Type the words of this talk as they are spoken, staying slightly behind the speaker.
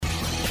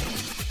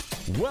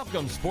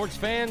Welcome, sports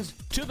fans,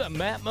 to the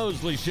Matt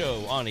Mosley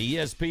Show on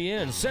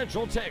ESPN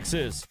Central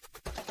Texas.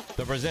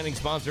 The presenting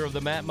sponsor of the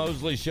Matt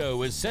Mosley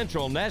Show is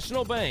Central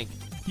National Bank,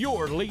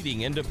 your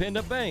leading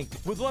independent bank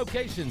with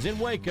locations in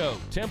Waco,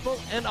 Temple,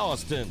 and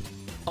Austin.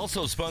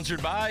 Also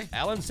sponsored by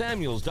Allen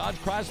Samuels Dodge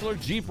Chrysler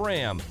Jeep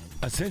Ram,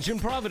 Ascension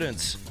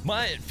Providence,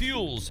 Myatt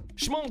Fuels,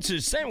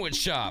 Schmaltz's Sandwich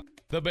Shop,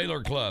 the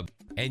Baylor Club,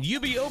 and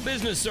UBO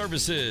Business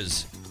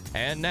Services.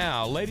 And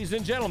now, ladies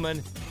and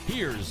gentlemen,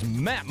 here's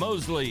Matt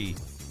Mosley.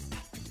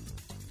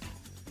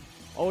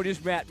 Oh, it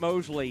is Matt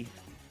Mosley.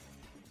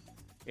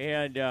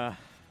 And,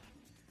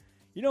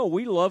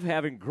 we love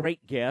having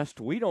great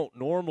guests. We don't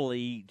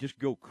normally just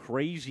go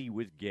crazy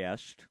with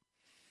guests.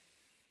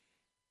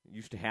 It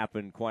used to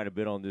happen quite a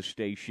bit on this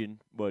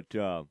station, but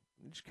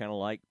we just kind of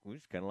like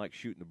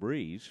shooting the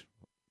breeze.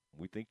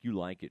 We think you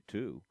like it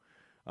too.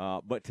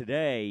 But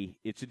today,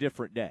 it's a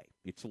different day.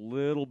 It's a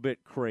little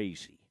bit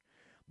crazy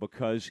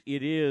because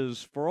it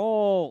is,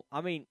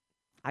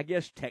 I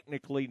guess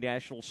technically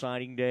National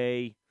Signing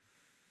Day.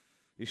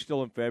 It's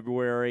still in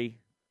February.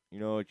 You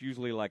know, it's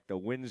usually like the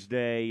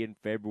Wednesday in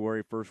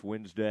February, first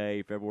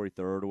Wednesday, February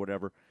 3rd or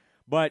whatever.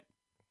 But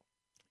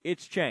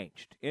it's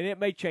changed, and it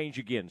may change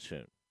again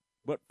soon.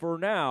 But for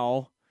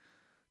now,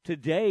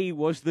 today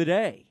was the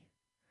day.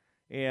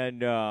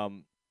 And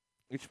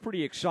it's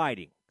pretty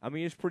exciting. I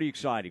mean, it's pretty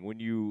exciting when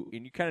you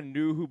kind of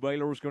knew who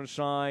Baylor was going to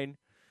sign.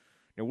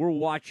 Now, we're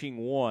watching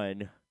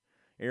one.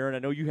 Aaron, I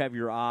know you have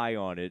your eye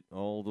on it.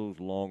 All those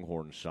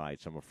Longhorn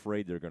sites. I'm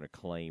afraid they're going to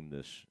claim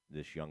this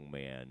young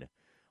man. I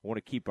want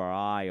to keep our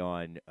eye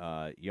on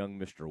young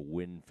Mr.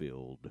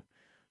 Winfield,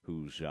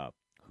 who's a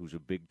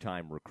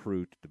big-time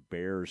recruit. The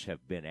Bears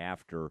have been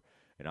after,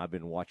 and I've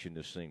been watching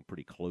this thing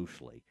pretty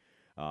closely.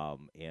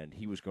 And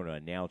he was going to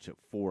announce at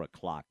 4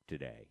 o'clock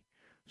today.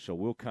 So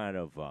we'll kind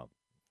of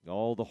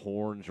all the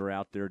horns are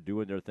out there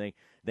doing their thing.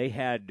 They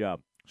had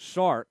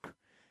Sark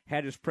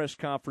had his press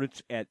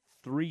conference at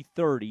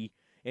 3:30.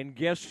 And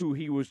guess who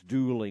he was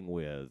dueling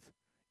with?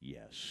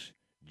 Yes,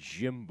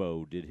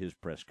 Jimbo did his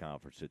press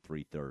conference at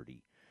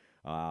 3:30.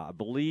 I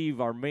believe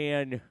our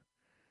man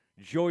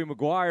Joey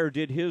McGuire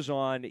did his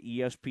on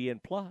ESPN+.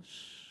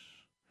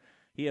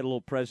 He had a little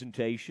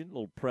presentation, a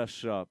little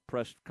press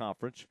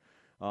conference.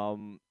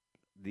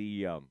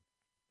 The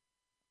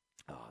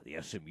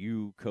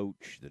SMU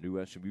coach, the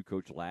new SMU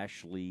coach,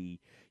 Lashley,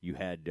 you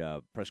had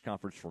press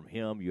conference from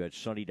him. You had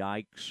Sonny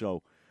Dykes.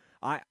 So,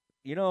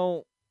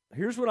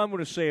 here's what I'm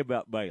going to say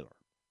about Baylor.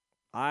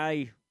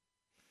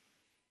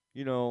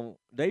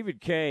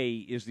 David Kay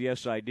is the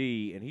SID,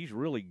 and he's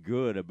really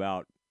good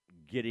about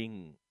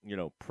getting,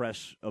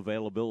 press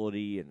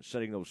availability and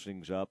setting those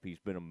things up. He's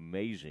been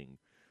amazing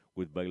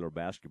with Baylor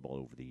basketball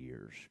over the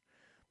years.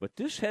 But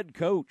this head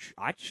coach,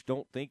 I just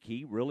don't think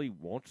he really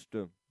wants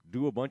to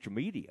do a bunch of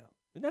media.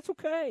 And that's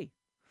okay.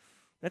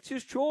 That's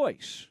his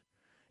choice.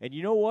 And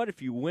you know what?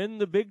 If you win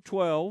the Big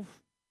 12,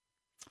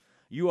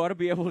 you ought to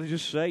be able to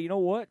just say, you know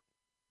what?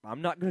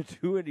 I'm not going to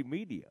do any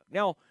media.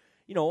 Now,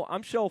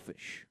 I'm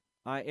selfish.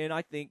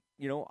 I think,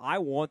 I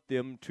want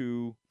them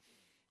to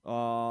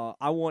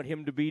I want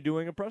him to be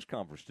doing a press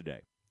conference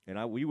today.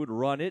 And we would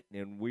run it,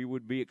 and we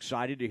would be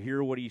excited to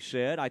hear what he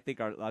said. I think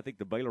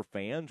the Baylor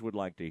fans would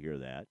like to hear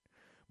that.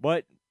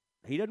 But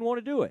he doesn't want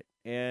to do it.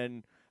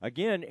 And,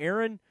 again,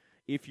 Aaron,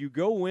 if you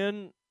go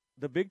win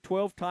the Big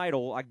 12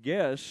 title, I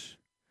guess,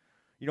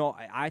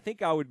 I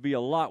think I would be a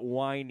lot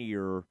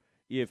whinier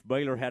if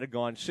Baylor had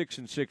gone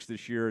 6-6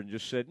 this year and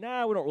just said,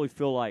 nah, we don't really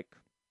feel like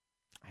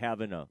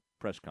having a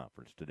press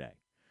conference today.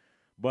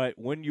 But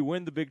when you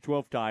win the Big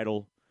 12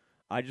 title,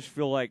 I just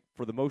feel like,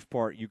 for the most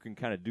part, you can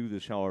kind of do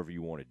this however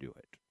you want to do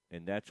it.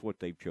 And that's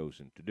what they've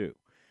chosen to do.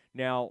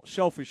 Now,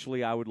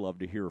 selfishly, I would love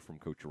to hear from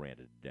Coach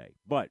Aranda today.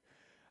 But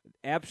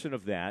absent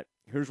of that,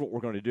 here's what we're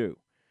going to do.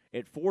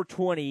 At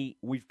 4:20,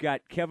 we've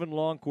got Kevin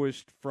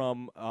Longquist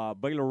from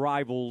Baylor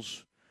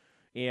Rivals,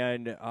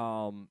 and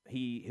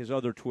his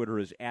other Twitter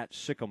is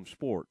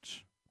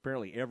 @Sick'emSports.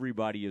 Apparently,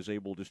 everybody is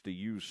able just to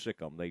use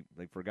Sick'em.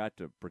 They forgot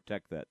to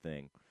protect that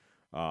thing.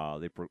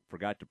 They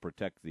forgot to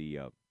protect the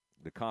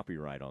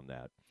copyright on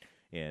that,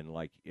 and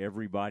like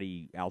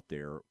everybody out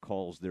there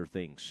calls their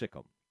thing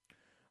Sick'em.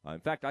 In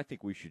fact, I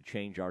think we should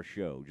change our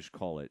show. Just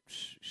call it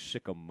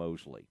Sick'em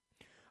Mosley.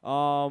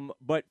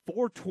 But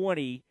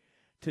 4:20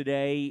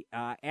 today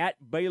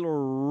at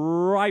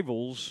Baylor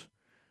Rivals.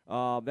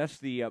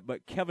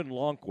 But Kevin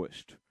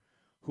Longquist,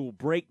 who will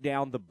break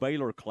down the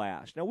Baylor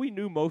class. Now, we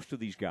knew most of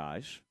these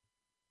guys.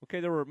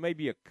 Okay, there were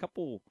maybe a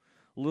couple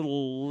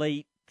little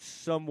late,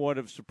 somewhat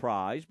of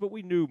surprise, but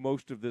we knew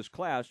most of this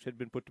class had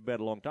been put to bed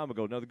a long time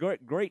ago. Now, the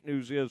great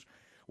news is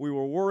we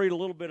were worried a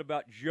little bit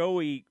about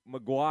Joey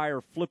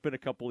McGuire flipping a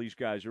couple of these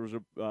guys. There was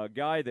a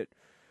guy that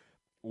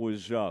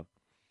was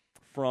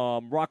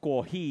from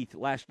Rockwall Heath,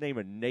 last name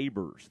of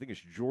Neighbors. I think it's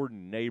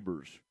Jordan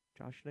Neighbors.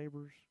 Josh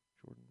Neighbors?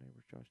 Jordan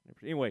Neighbors, Josh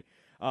Neighbors. Anyway,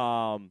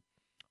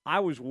 I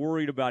was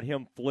worried about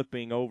him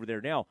flipping over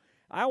there. Now,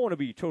 I want to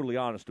be totally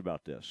honest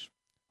about this.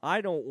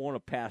 I don't want to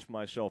pass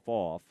myself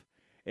off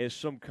as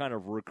some kind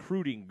of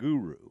recruiting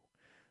guru.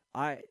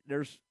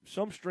 there's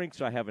some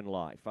strengths I have in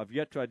life. I've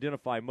yet to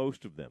identify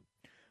most of them.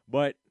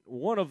 But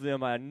one of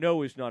them I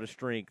know is not a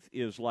strength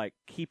is like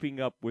keeping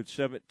up with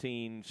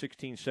 16,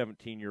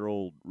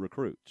 17-year-old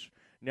recruits.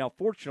 Now,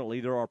 fortunately,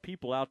 there are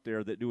people out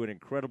there that do an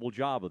incredible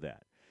job of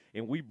that,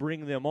 and we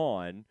bring them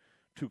on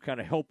to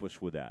kind of help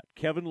us with that.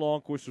 Kevin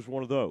Longquist is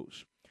one of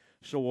those.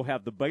 So we'll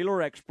have the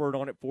Baylor expert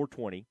on at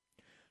 4:20.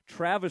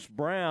 Travis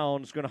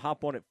Brown's going to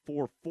hop on at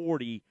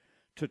 4:40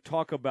 to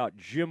talk about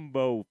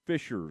Jimbo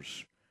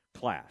Fisher's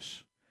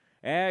class.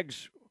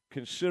 Ags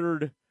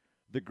considered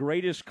the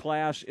greatest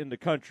class in the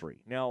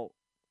country. Now,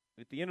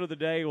 at the end of the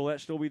day, will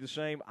that still be the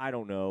same? I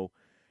don't know.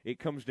 It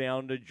comes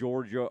down to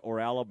Georgia or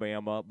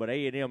Alabama, but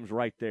A&M's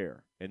right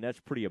there, and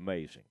that's pretty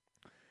amazing.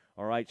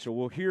 All right, so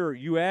we'll hear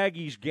you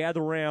Aggies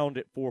gather around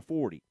at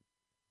 4:40.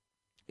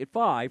 At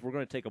 5, we're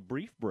going to take a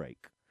brief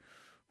break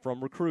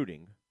from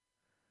recruiting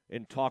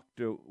and talk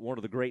to one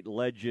of the great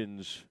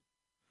legends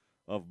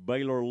of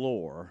Baylor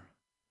lore,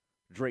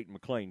 Drayton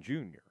McClain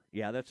Jr.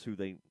 Yeah, that's who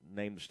they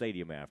named the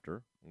stadium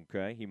after.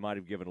 Okay, he might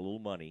have given a little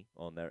money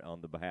on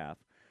the behalf,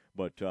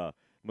 but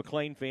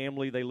McClain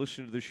family, they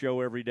listen to the show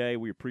every day.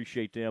 We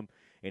appreciate them,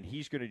 and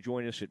he's going to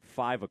join us at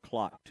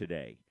 5:00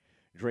 today.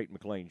 Drayton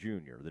McClain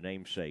Jr., the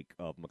namesake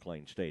of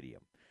McClain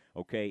Stadium.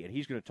 Okay, and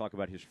he's going to talk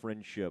about his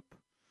friendship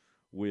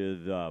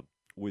with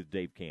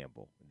Dave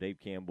Campbell. Dave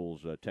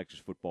Campbell's Texas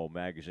Football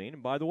Magazine,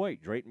 and by the way,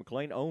 Drayton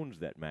McClain owns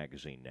that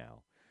magazine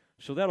now,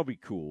 so that'll be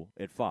cool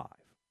at 5.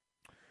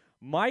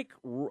 Mike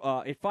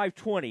at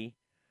 5:20.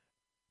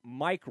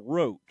 Mike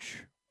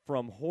Roach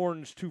from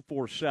Horns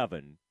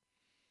 247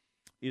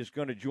 is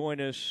going to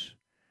join us.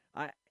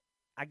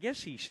 I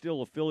guess he's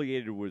still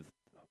affiliated with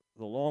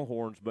the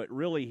Longhorns, but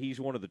really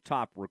he's one of the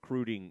top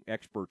recruiting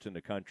experts in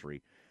the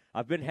country.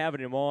 I've been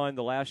having him on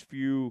the last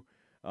few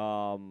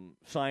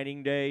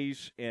signing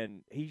days,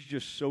 and he's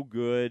just so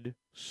good,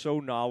 so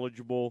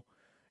knowledgeable,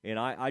 and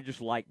I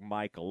just like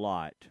Mike a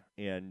lot.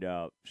 And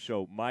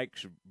so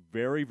Mike's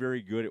very,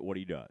 very good at what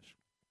he does.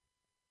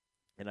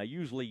 And I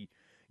usually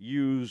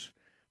use,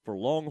 for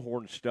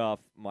Longhorn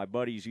stuff, my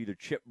buddies either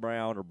Chip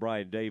Brown or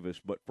Brian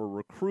Davis, but for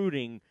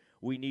recruiting,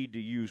 we need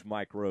to use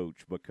Mike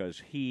Roach because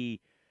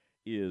he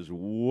is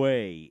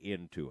way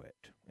into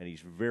it, and he's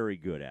very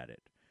good at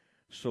it.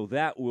 So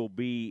that will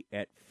be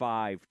at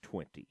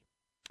 5:20.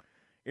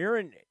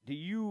 Aaron,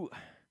 you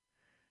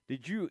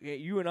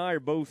and I are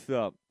both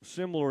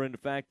similar in the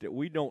fact that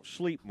we don't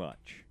sleep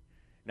much.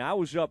 Now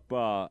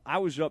I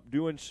was up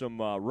doing some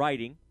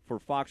writing for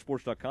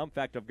FoxSports.com. In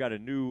fact, I've got a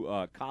new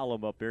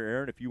column up there,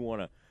 Aaron. If you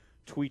want to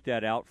tweet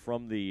that out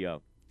from the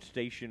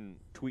station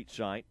tweet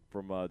site,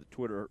 from the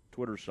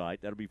Twitter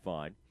site, that'll be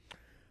fine.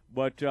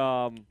 But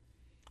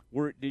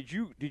did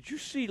you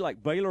see,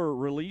 like, Baylor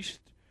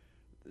released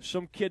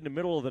some kid in the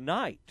middle of the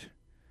night?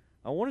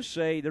 I want to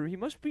say that he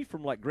must be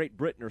from like Great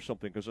Britain or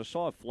something, because I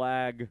saw a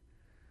flag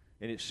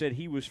and it said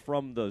he was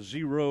from the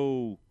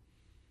 020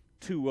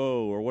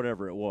 or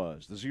whatever it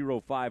was, the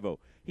 050.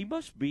 He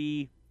must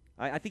be.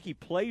 I think he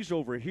plays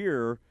over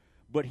here,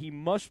 but he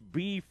must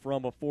be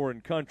from a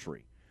foreign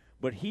country.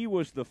 But he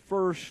was the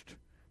first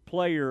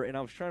player, and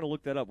I was trying to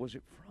look that up. Was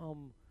it from?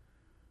 I'm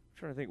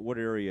trying to think what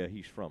area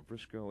he's from.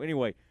 Frisco.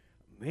 Anyway,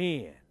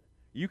 man,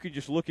 you could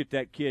just look at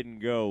that kid and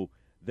go,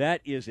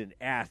 that is an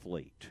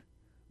athlete.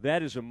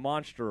 That is a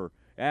monster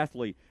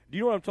athlete. Do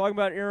you know what I'm talking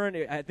about, Aaron?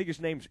 I think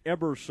his name's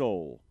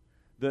Ebersole,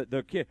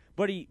 the kid.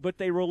 But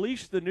they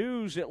released the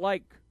news at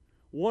like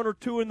 1 or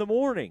 2 in the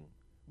morning.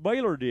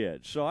 Baylor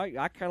did. So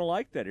I kind of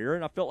like that,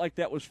 Aaron. I felt like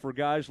that was for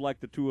guys like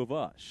the two of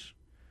us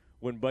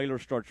when Baylor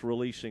starts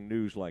releasing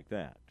news like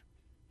that.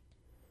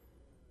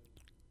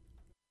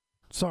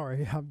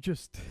 Sorry, I'm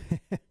just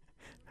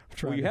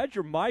well, you had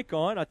your mic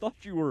on. I thought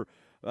you were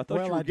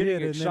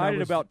getting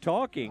excited about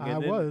talking,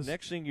 and then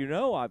next thing you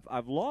know,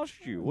 I've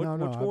lost you.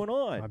 What's going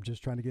on? I'm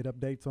just trying to get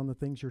updates on the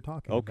things you're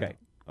talking about.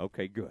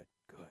 Okay, good.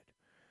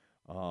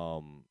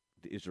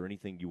 Is there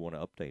anything you want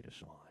to update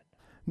us on?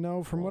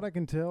 No, from what I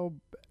can tell,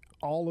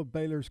 all of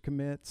Baylor's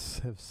commits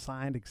have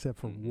signed except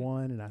for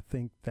one, and I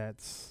think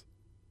that's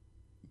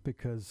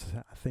because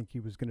I think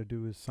he was going to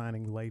do his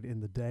signing late in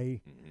the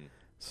day. Mm-hmm.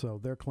 So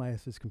their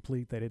class is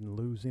complete. They didn't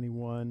lose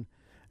anyone.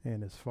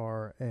 And as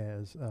far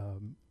as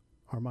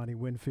Armani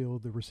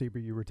Winfield, the receiver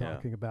you were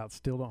talking about,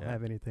 still don't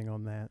have anything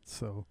on that.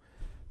 So,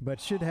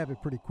 but should have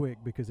it pretty quick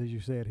because, as you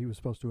said, he was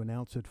supposed to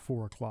announce at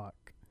 4:00.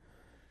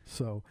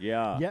 So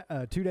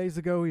 2 days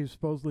ago he was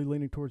supposedly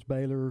leaning towards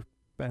Baylor.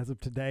 As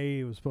of today,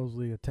 it was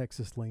supposedly a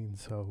Texas lean.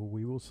 So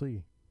we will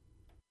see.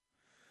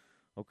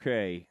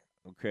 Okay.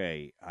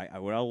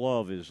 What I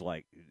love is,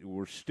 like,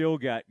 we're still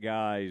got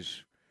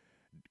guys,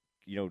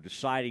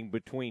 deciding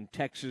between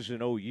Texas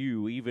and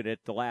OU even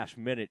at the last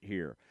minute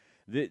here.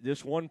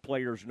 This one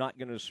player's not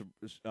going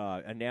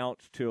to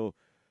announce till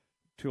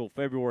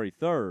February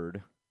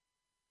 3rd.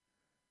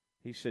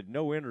 He said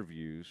no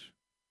interviews.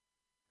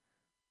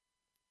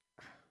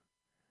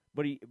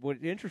 But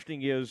what's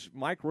interesting is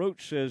Mike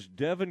Roach says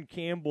Devin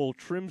Campbell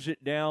trims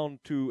it down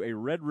to a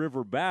Red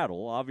River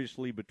battle,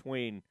 obviously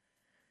between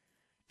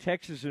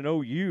Texas and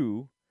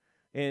OU.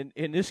 And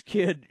this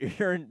kid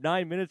here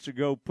 9 minutes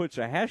ago puts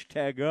a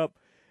hashtag up,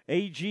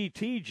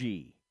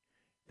 AGTG.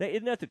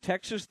 Isn't that the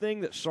Texas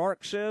thing that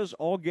Sark says?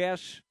 All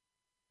gas.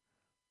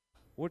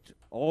 What?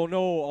 Oh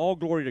no! All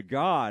glory to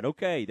God.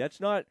 Okay, that's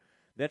not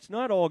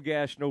all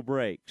gas, no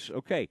brakes.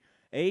 Okay,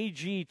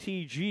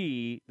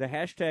 AGTG. The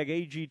hashtag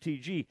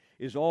AGTG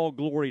is all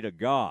glory to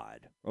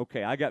God.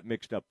 Okay, I got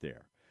mixed up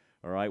there.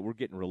 All right, we're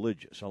getting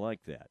religious. I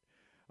like that.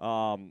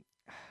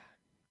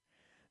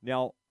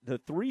 Now, the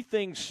three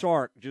things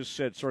Sark just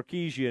said,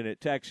 Sarkisian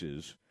at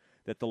Texas,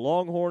 that the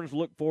Longhorns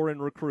look for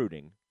in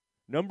recruiting.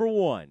 Number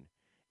one,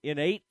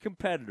 innate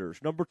competitors.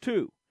 Number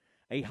two,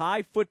 a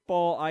high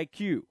football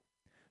IQ.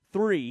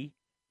 3,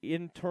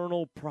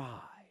 internal pride.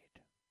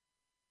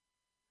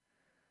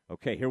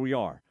 Okay, here we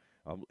are.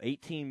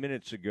 18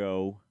 minutes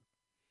ago,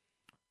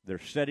 they're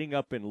setting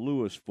up in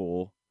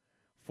Louisville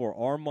for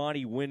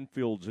Armani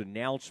Winfield's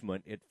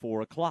announcement at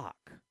 4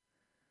 o'clock.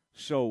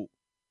 So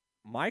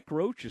Mike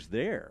Roach is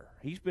there.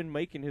 He's been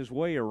making his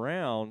way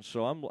around,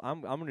 so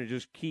I'm going to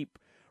just keep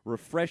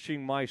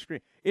refreshing my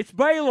screen. It's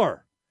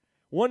Baylor.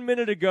 1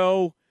 minute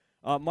ago,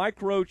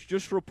 Mike Roach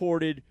just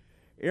reported.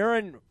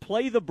 Aaron,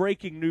 play the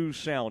breaking news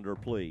sounder,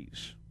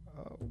 please.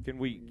 Can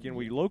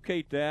we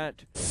locate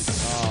that?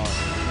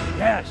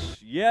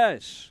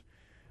 Yes.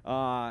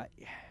 And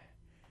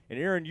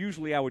Aaron,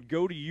 usually I would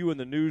go to you in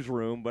the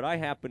newsroom, but I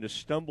happened to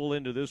stumble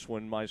into this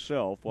one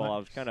myself while I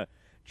was kind of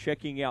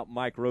checking out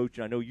Mike Roach.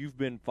 I know you've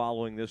been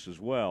following this as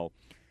well.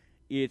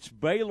 It's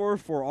Baylor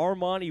for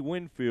Armani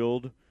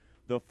Winfield.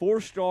 The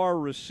 4-star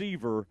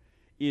receiver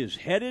is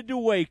headed to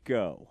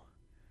Waco.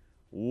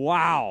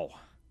 Wow.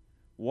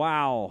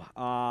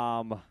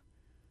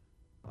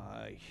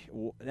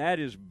 That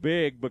is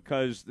big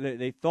because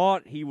they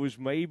thought he was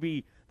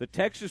maybe – the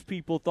Texas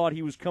people thought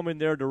he was coming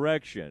their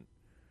direction.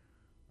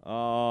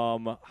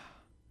 Wow.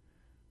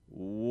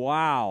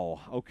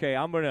 Okay,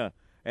 I'm going to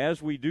 –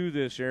 as we do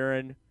this,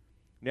 Aaron –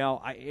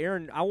 now,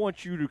 Aaron, I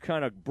want you to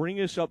kind of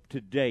bring us up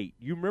to date.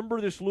 You remember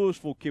this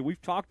Louisville kid.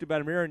 We've talked about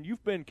him, Aaron.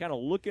 You've been kind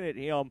of looking at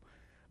him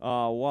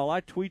while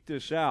I tweet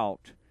this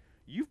out.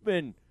 You've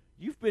been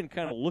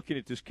kind of looking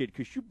at this kid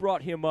because you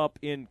brought him up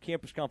in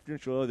Campus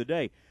Confidential the other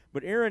day.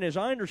 But, Aaron, as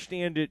I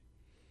understand it,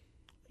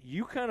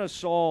 you kind of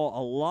saw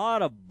a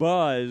lot of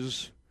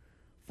buzz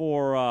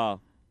for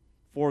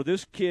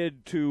this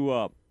kid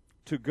to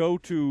go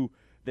to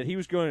 – that he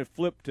was going to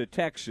flip to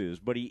Texas,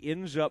 but he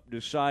ends up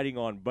deciding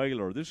on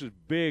Baylor. This is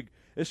big.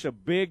 It's a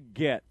big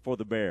get for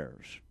the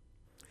Bears.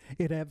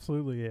 It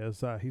absolutely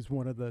is. He's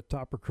one of the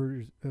top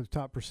recruiters,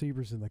 top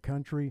receivers in the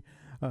country.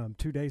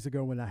 2 days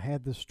ago when I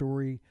had this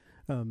story,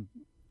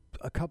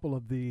 a couple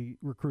of the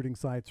recruiting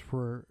sites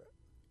were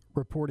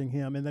reporting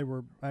him, and they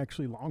were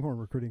actually Longhorn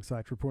recruiting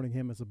sites reporting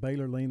him as a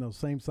Baylor lean. Those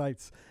same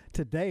sites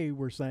today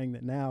were saying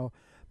that now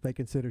they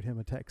considered him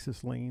a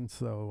Texas lean.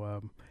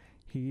 So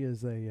he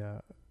is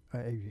a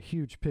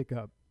huge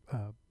pickup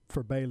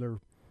for Baylor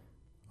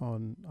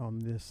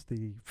on this,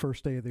 the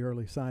first day of the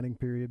early signing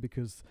period,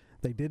 because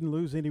they didn't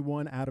lose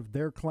anyone out of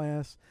their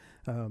class.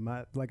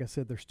 Like I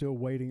said, they're still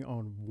waiting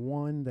on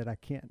one that I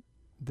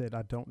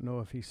don't know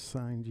if he's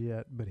signed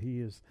yet, but he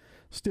is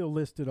still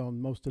listed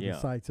on most of the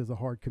sites as a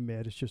hard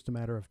commit. It's just a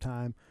matter of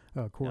time.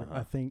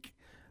 I think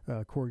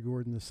Corey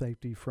Gordon, the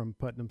safety from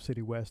Putnam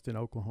City West in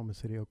Oklahoma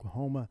City,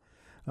 Oklahoma.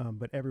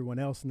 But everyone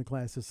else in the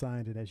class is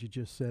signed, and as you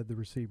just said, the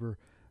receiver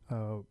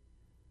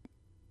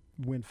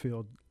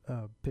Winfield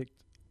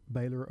picked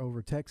Baylor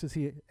over Texas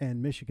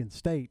and Michigan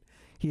State.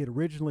 He had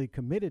originally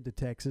committed to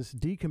Texas,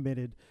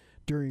 decommitted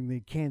during the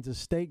Kansas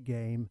State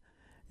game,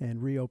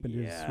 and reopened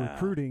his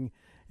recruiting.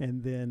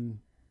 And then,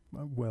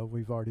 well,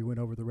 we've already went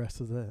over the rest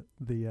of the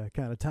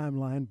kind of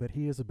timeline, but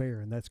he is a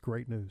Bear, and that's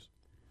great news.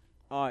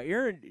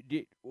 Aaron,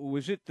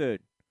 was it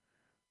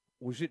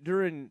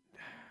during?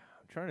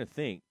 I'm trying to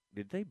think.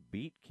 Did they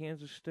beat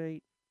Kansas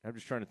State? I'm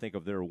just trying to think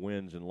of their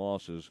wins and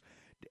losses.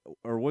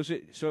 Or was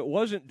it – so it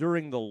wasn't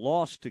during the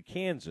loss to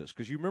Kansas,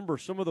 because you remember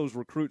some of those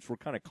recruits were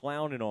kind of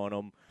clowning on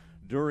them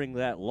during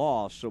that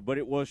loss. But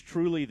it was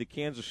truly the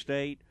Kansas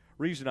State.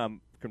 Reason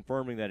I'm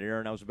confirming that,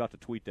 Aaron, I was about to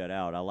tweet that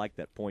out. I like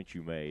that point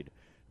you made.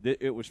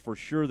 It was for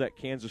sure that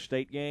Kansas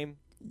State game?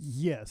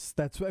 Yes,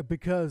 that's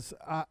because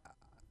I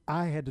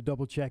had to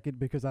double-check it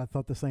because I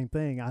thought the same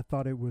thing. I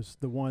thought it was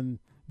the one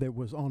that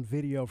was on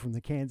video from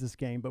the Kansas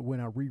game, but when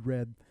I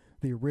reread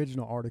the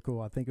original article,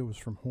 I think it was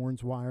from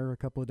Horns Wire a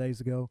couple of days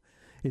ago,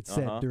 it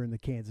said during the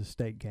Kansas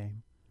State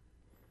game.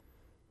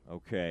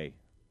 Okay.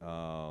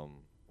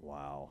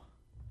 Wow.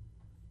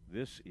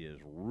 This is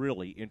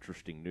really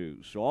interesting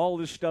news. So all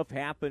this stuff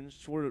happens.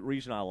 It's one of the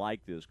reason I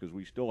like this, because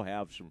we still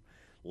have some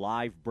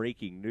live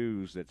breaking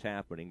news that's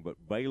happening.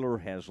 But Baylor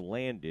has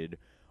landed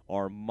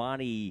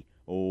Armani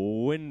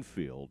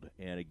Winfield.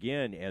 And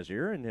again, as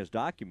Aaron has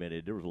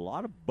documented, there was a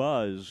lot of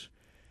buzz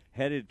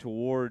headed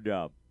toward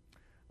the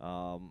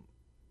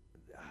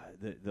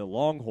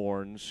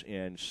Longhorns,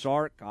 and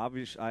Sark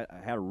obviously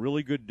had a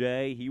really good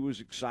day. He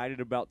was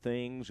excited about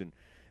things and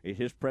at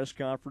his press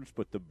conference,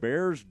 but the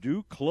Bears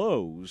do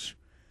close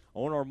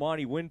on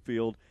Armani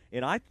Winfield.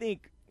 And I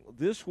think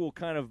will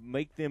kind of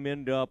make them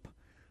end up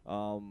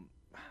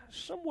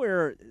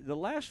somewhere. The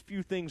last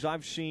few things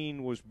I've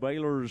seen was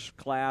Baylor's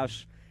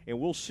class, and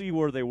we'll see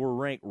where they were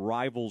ranked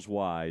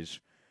rivals-wise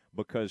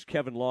because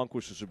Kevin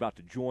Longquist is about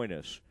to join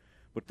us.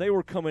 But they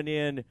were coming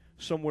in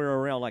somewhere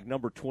around like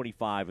number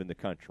 25 in the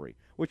country,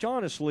 which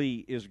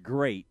honestly is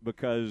great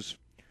because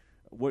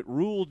what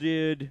Rule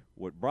did,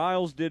 what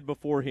Briles did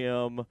before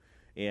him,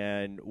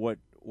 and what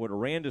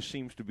Aranda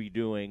seems to be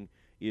doing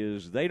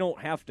is they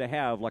don't have to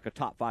have like a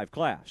top 5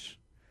 class.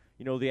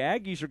 The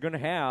Aggies are going to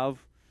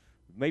have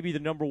maybe the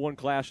number 1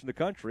 class in the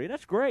country, and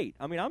that's great.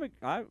 I mean, the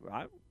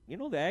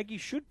Aggies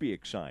should be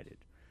excited.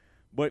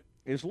 But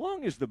as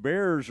long as the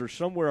Bears are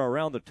somewhere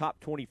around the top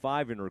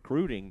 25 in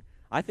recruiting,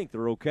 I think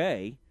they're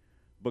okay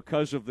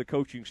because of the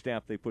coaching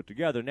staff they put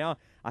together. Now,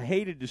 I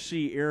hated to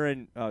see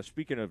Aaron,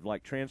 speaking of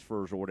like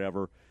transfers or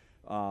whatever,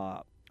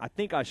 I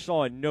think I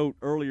saw a note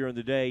earlier in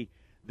the day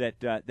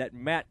that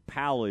Matt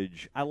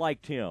Pallage, I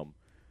liked him.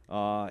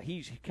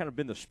 He's kind of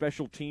been the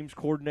special teams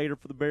coordinator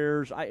for the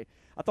Bears. I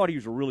thought he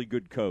was a really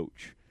good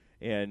coach,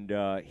 and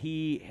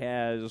he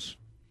has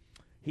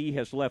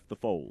left the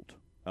fold.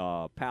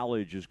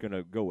 Pallage is going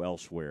to go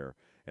elsewhere,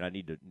 and I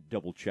need to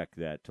double-check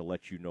that to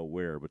let you know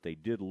where. But they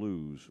did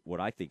lose what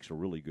I think is a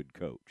really good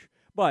coach.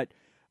 But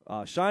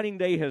signing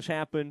day has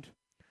happened.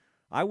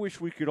 I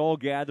wish we could all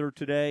gather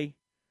today.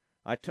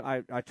 I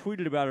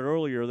tweeted about it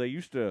earlier. They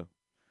used to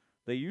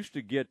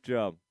get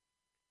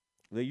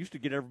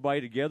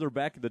everybody together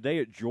back in the day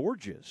at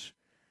George's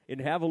and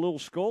have a little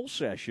skull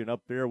session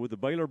up there with the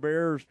Baylor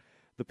Bears,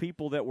 the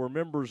people that were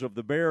members of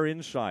the Bear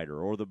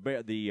Insider or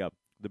the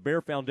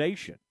Bear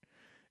Foundation.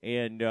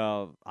 And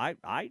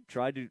I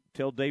tried to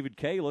tell David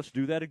Kay, let's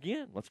do that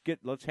again.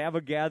 Let's have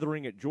a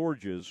gathering at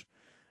George's.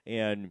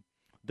 And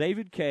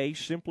David Kay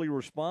simply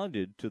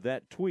responded to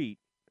that tweet,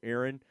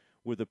 Aaron,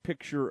 with a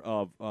picture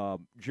of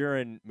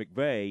Jaron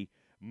McVay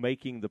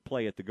making the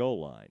play at the goal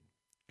line.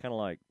 Kind of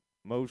like,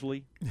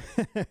 Mosley,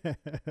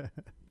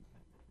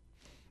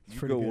 you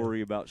go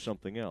worry about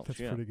something else. That's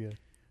pretty good.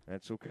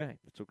 That's okay.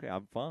 It's okay.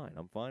 I'm fine.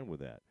 I'm fine with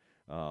that.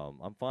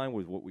 I'm fine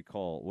with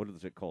what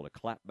is it called, a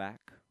clap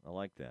back? I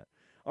like that.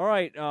 All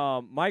right,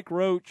 Mike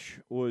Roach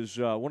was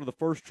one of the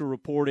first to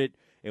report it,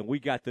 and we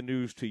got the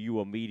news to you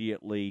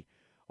immediately.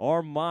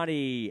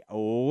 Armani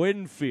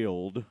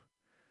Winfield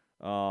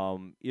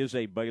is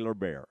a Baylor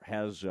Bear,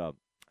 has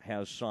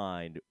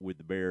signed with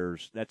the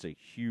Bears. That's a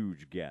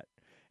huge get.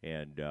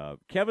 And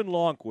Kevin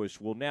Longquist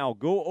will now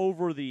go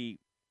over the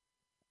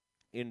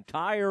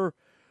entire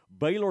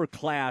Baylor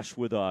class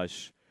with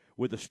us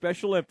with a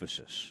special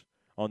emphasis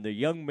on the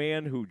young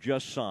man who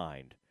just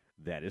signed.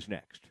 That is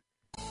next.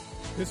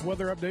 This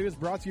weather update is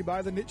brought to you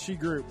by the Nitshe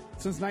Group.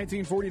 Since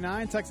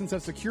 1949, Texans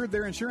have secured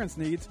their insurance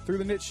needs through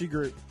the Nitshe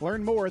Group.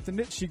 Learn more at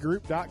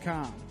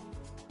thenitshegroup.com.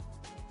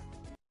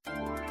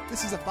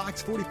 This is a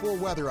Fox 44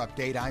 weather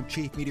update. I'm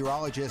Chief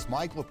Meteorologist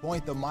Mike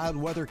LaPointe. The mild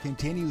weather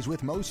continues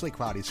with mostly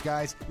cloudy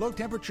skies. Low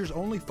temperatures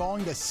only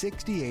falling to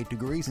 68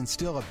 degrees and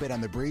still a bit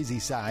on the breezy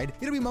side.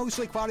 It'll be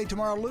mostly cloudy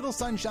tomorrow. Little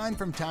sunshine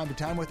from time to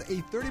time with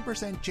a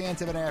 30%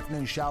 chance of an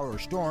afternoon shower or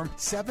storm,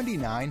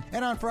 79.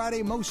 And on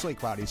Friday, mostly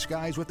cloudy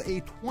skies with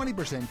a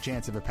 20%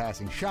 chance of a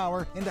passing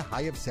shower and a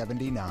high of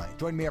 79.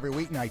 Join me every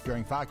weeknight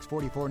during Fox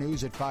 44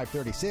 News at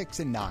 5:36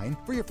 and 9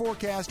 for your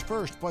forecast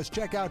first. Plus,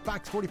 check out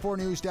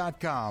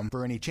fox44news.com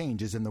for any changes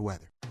in the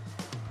weather.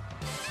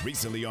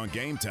 Recently on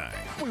Game Time,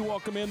 we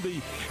welcome in the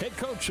head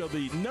coach of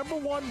the number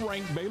 1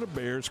 ranked Baylor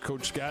Bears,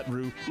 Coach Scott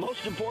Drew.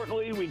 Most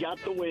importantly, we got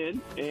the win,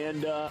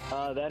 and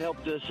that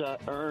helped us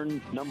earn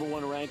number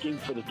 1 ranking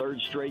for the 3rd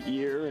straight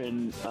year,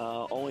 and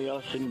only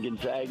us and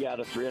Gonzaga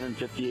out of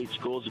 358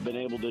 schools have been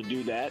able to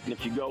do that. And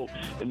if you go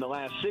in the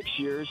last 6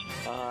 years,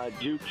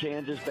 Duke,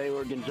 Kansas,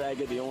 Baylor,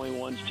 Gonzaga, the only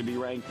ones to be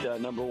ranked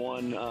number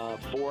 1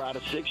 4 out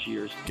of 6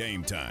 years.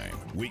 Game Time,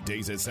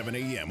 weekdays at 7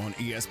 a.m. on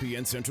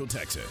ESPN Central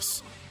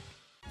Texas.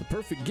 The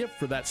perfect gift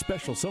for that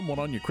special someone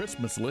on your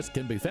Christmas list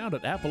can be found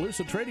at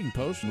Appaloosa Trading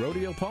Post and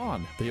Rodeo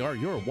Pond. They are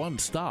your one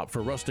stop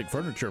for rustic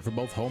furniture for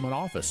both home and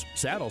office,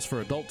 saddles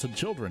for adults and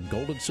children,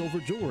 gold and silver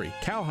jewelry,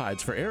 cowhides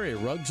for area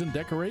rugs and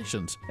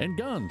decorations, and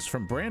guns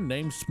from brand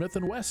names Smith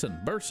 & Wesson,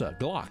 Bersa,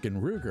 Glock,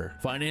 and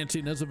Ruger.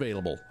 Financing is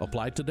available.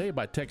 Apply today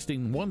by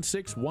texting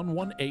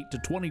 16118 to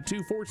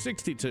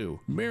 22462.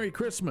 Merry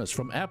Christmas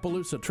from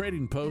Appaloosa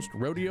Trading Post,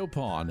 Rodeo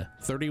Pond,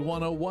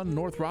 3101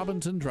 North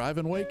Robinson Drive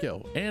in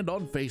Waco, and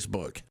on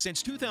Facebook.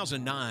 Since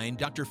 2009,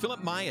 Dr.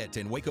 Philip Myatt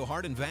in Waco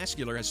Heart and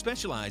Vascular has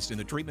specialized in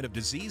the treatment of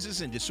diseases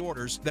and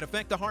disorders that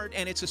affect the heart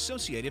and its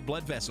associated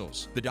blood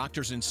vessels. The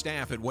doctors and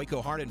staff at Waco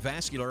Heart and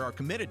Vascular are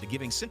committed to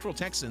giving Central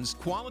Texans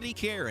quality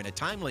care in a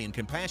timely and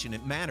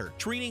compassionate manner,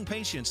 treating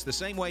patients the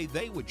same way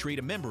they would treat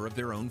a member of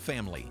their own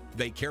family.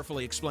 They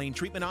carefully explain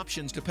treatment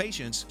options to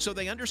patients so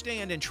they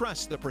understand and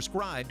trust the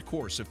prescribed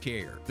course of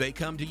care. They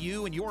come to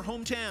you in your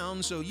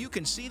hometown so you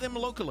can see them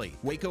locally.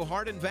 Waco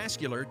Heart and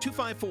Vascular,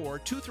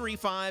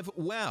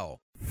 254-235-WELL.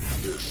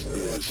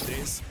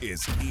 This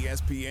is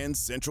ESPN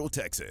Central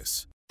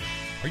Texas.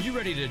 Are you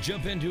ready to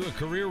jump into a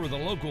career with a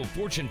local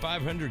Fortune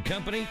 500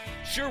 company?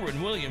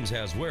 Sherwin-Williams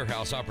has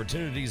warehouse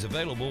opportunities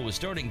available with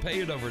starting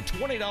pay at over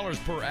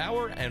 $20 per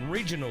hour and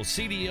regional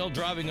CDL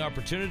driving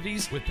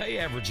opportunities with pay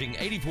averaging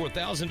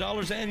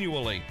 $84,000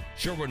 annually.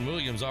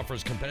 Sherwin-Williams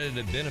offers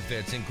competitive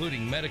benefits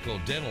including medical,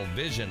 dental,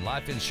 vision,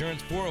 life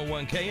insurance,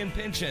 401k, and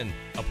pension.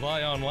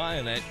 Apply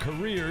online at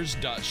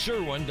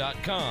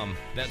careers.sherwin.com.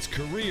 That's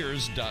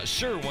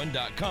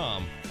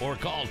careers.sherwin.com or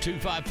call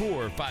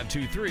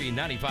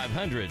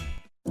 254-523-9500.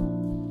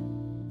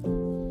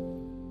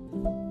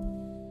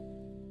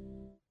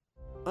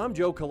 I'm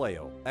Joe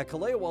Kaleo. At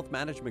Kaleo Wealth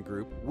Management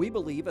Group, we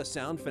believe a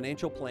sound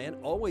financial plan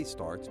always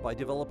starts by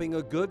developing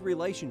a good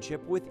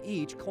relationship with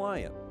each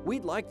client.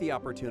 We'd like the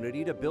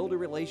opportunity to build a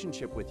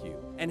relationship with you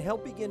and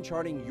help begin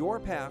charting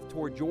your path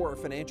toward your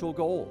financial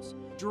goals.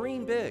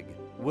 Dream big.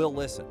 We'll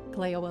listen.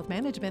 Kaleo Wealth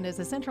Management is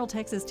a Central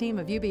Texas team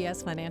of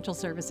UBS Financial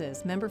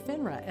Services, member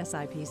FINRA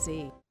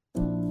SIPC.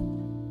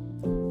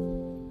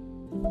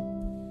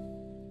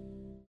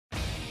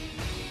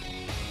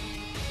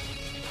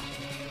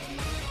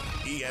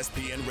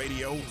 ESPN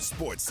Radio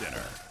Sports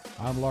Center.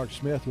 I'm Lark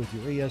Smith with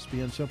your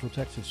ESPN Central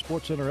Texas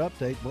Sports Center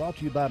update, brought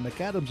to you by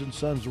McAdams &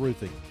 Sons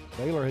Roofing.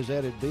 Baylor has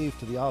added beef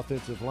to the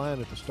offensive line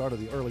at the start of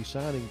the early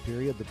signing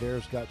period. The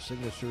Bears got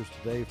signatures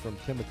today from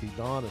Timothy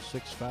Dawn, a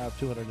 6'5",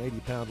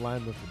 280-pound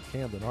lineman from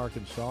Camden,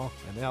 Arkansas,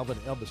 and Alvin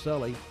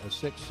Elbaselli, a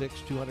 6'6",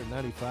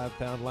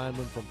 295-pound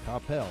lineman from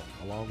Coppell,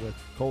 along with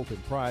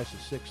Colton Price, a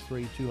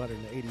 6'3",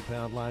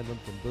 280-pound lineman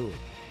from Bowie.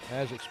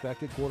 As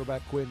expected,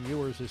 quarterback Quinn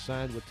Ewers has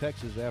signed with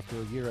Texas after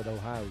a year at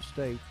Ohio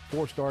State.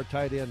 Four-star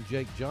tight end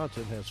Jake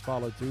Johnson has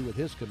followed through with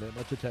his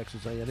commitment to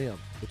Texas A&M.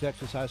 The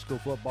Texas high school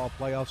football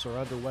playoffs are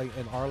underway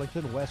in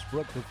Arlington.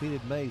 Westbrook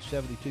defeated May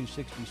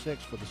 72-66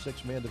 for the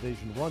six-man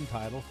Division I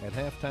title. At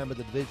halftime of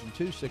the Division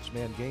II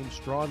six-man game,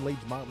 Strawn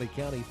leads Motley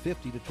County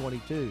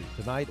 50-22.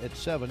 Tonight at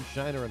 7,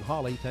 Shiner and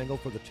Hawley tangle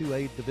for the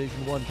 2A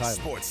Division I title.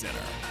 Sports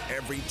Center,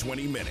 every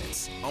 20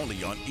 minutes,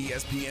 only on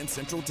ESPN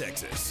Central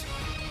Texas.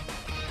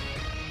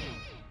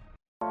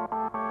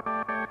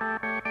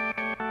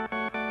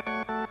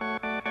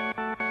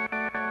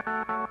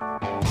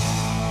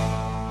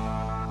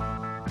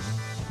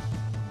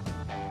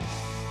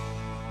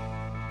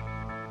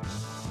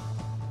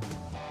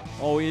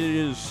 Oh,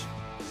 it's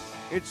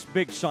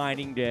big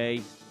signing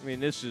day. I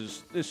mean, this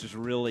is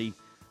really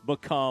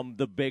become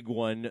the big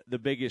one, the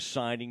biggest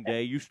signing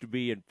day. Used to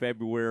be in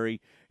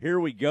February. Here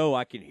we go.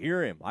 I can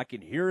hear him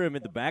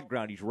in the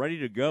background. He's ready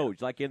to go.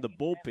 He's like in the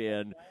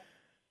bullpen.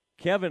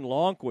 Kevin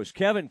Lonnquist.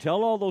 Kevin,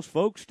 tell all those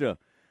folks to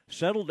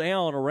settle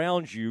down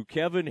around you.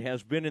 Kevin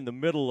has been in the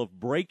middle of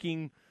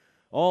breaking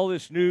all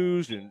this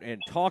news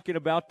and talking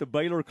about the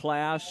Baylor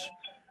class.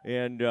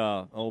 And,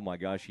 oh, my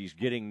gosh, he's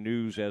getting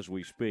news as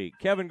we speak.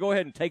 Kevin, go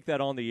ahead and take that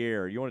on the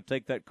air. You want to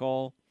take that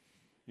call?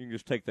 You can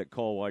just take that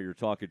call while you're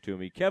talking to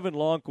me. Kevin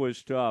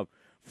Lonnquist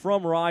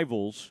from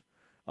Rivals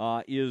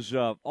is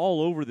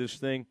all over this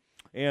thing.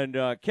 And,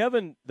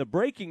 Kevin, the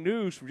breaking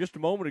news from just a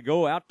moment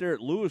ago out there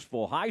at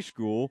Louisville High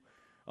School,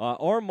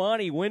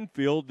 Armani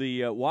Winfield,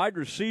 the wide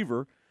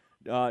receiver,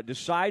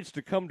 decides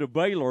to come to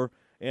Baylor.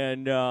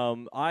 And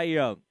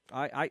I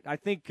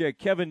think,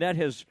 Kevin, that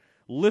has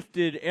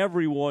lifted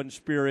everyone's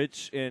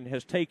spirits and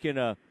has taken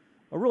a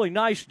really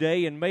nice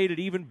day and made it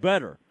even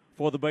better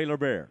for the Baylor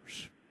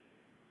Bears.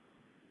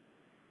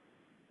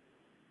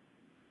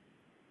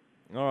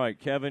 All right,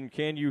 Kevin,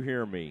 can you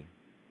hear me?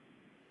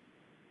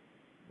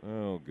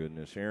 Oh,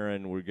 goodness.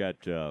 Aaron, we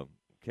got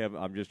Kevin.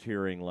 I'm just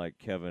hearing like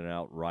Kevin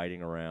out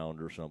riding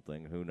around or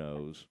something. Who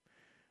knows?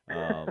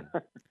 Oh,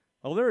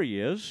 there he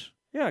is.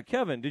 Yeah,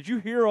 Kevin, did you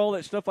hear all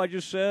that stuff I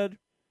just said?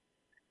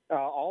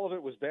 All of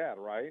it was bad,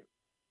 right?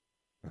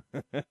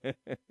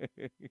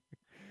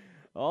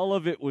 all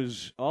of it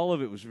was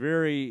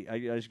very. I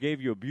just gave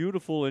you a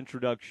beautiful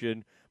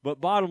introduction, but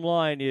bottom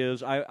line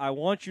is, I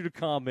want you to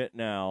comment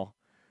now.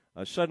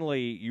 Suddenly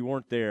you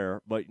weren't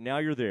there, but now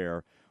you're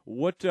there.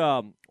 What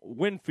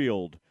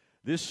Winfield,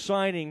 this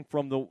signing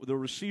from the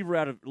receiver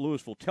out of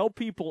Louisville? Tell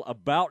people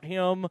about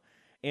him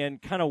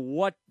and kind of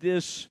what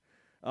this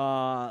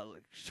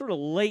sort of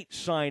late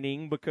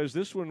signing, because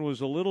this one was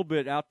a little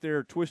bit out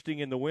there twisting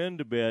in the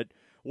wind a bit.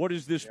 What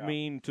does this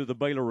mean to the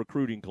Baylor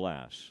recruiting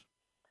class?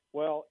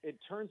 Well, it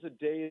turns a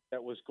day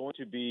that was going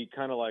to be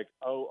kind of like,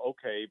 oh,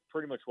 okay,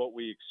 pretty much what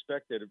we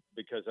expected,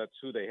 because that's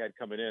who they had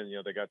coming in. You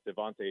know, they got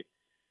Devontae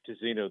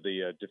Tizzino,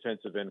 the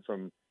defensive end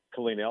from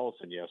Colleen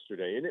Ellison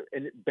yesterday.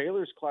 And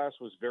Baylor's class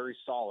was very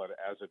solid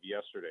as of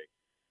yesterday.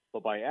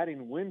 But by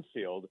adding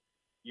Winfield,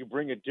 you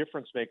bring a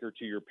difference maker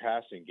to your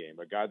passing game,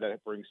 a guy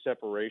that brings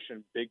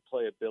separation, big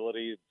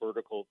playability,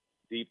 vertical,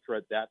 deep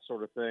threat, that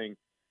sort of thing.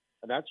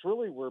 And that's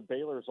really where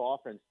Baylor's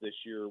offense this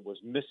year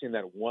was missing,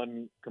 that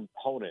one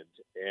component.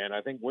 And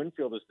I think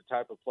Winfield is the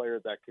type of player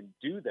that can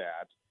do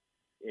that.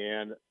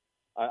 And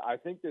I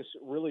think this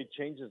really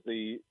changes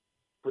the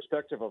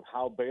perspective of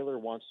how Baylor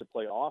wants to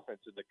play offense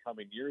in the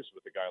coming years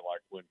with a guy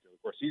like Winfield.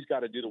 Of course, he's got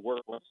to do the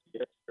work once he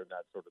gets there and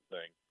that sort of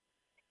thing.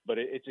 But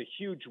it's a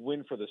huge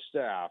win for the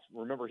staff.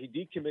 Remember, he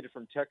decommitted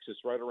from Texas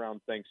right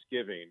around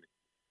Thanksgiving.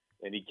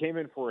 And he came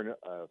in for an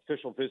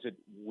official visit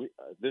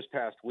this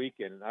past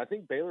weekend, and I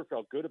think Baylor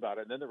felt good about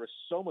it. And then there was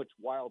so much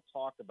wild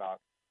talk about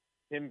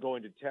him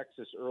going to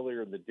Texas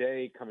earlier in the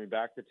day, coming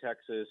back to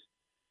Texas.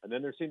 And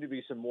then there seemed to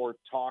be some more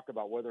talk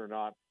about whether or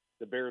not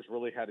the Bears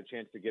really had a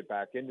chance to get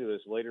back into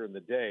this later in the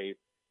day,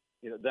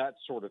 that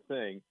sort of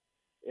thing.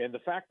 And the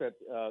fact that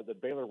the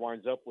Baylor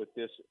winds up with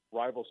this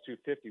Rivals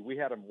 250, we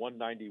had him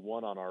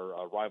 191 on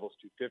our Rivals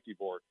 250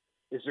 board,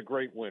 is a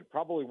great win.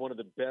 Probably one of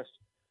the best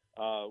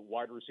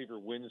wide receiver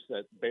wins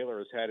that Baylor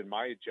has had, in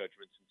my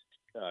judgment,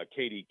 since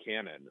K.D.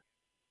 Cannon.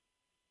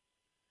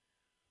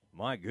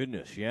 My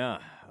goodness, yeah.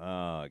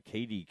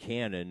 K.D.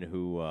 Cannon,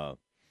 who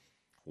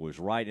was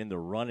right in the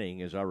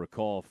running, as I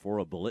recall, for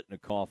a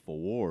Biletnikoff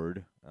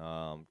Award.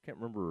 Can't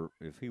remember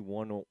if he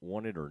won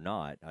it or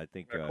not. I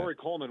think Corey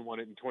Coleman won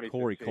it in 2015.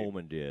 Corey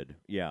Coleman did,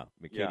 yeah.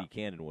 K.D. Yeah.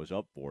 Cannon was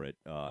up for it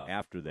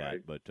after that,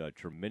 right. but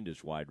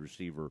tremendous wide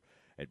receiver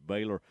at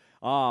Baylor.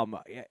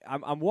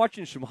 I'm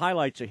watching some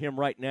highlights of him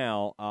right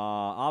now.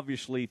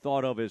 Obviously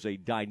thought of as a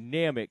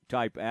dynamic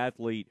type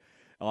athlete.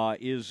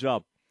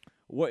 Give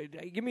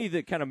me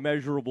the kind of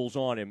measurables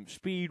on him,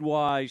 speed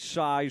wise,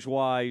 size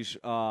wise.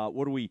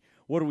 What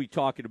are we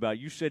talking about?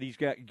 You said he's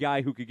got a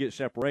guy who could get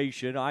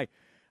separation.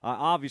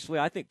 Obviously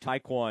I think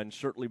Tyquan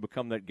certainly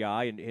become that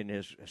guy and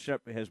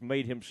has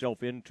made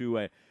himself into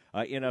a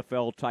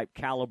NFL type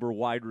caliber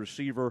wide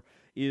receiver.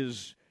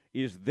 Is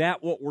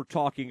that what we're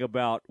talking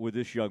about with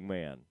this young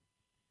man?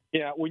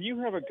 Yeah, when you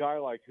have a guy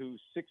like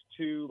who's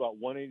 6'2", about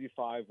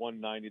 185,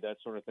 190, that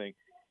sort of thing,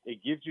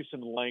 it gives you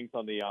some length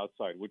on the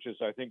outside, which is,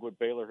 I think, what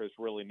Baylor has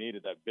really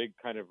needed, that big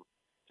kind of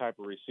type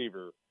of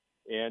receiver.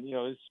 And,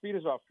 his speed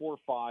is about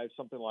 4.5,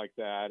 something like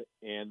that.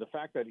 And the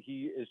fact that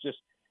he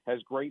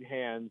has great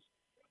hands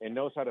and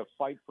knows how to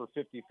fight for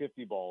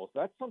 50-50 balls,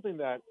 that's something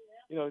that,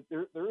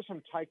 there is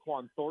some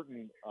Tyquan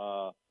Thornton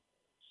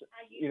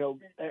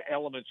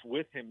elements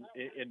with him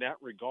in that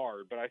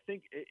regard. But I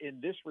think in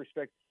this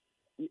respect,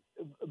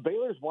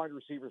 Baylor's wide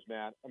receivers,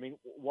 Matt, I mean,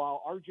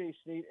 while R.J.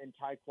 Sneed and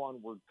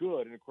Tyquan were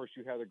good, and of course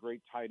you had a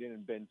great tight end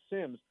in Ben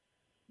Sims,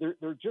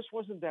 there just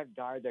wasn't that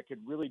guy that could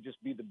really just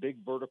be the big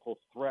vertical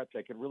threat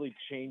that could really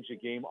change the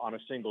game on a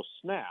single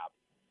snap.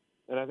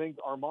 And I think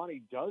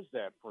Armani does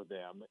that for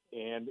them.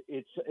 And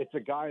it's a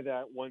guy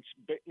that once,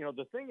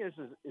 the thing is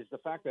the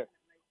fact that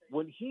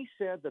when he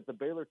said that the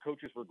Baylor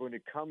coaches were going to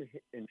come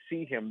and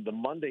see him the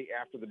Monday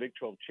after the Big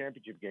 12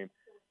 championship game,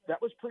 that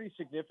was pretty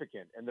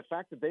significant. And the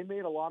fact that they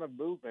made a lot of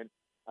movement,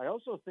 I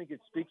also think it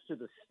speaks to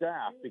the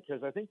staff,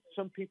 because I think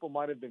some people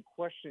might have been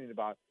questioning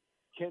about,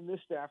 can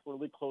this staff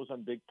really close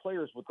on big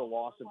players with the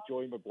loss of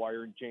Joey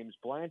McGuire and James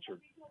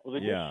Blanchard? Well, they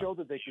did show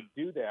that they could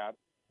do that.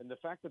 And the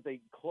fact that they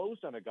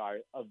closed on a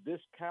guy of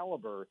this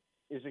caliber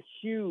is a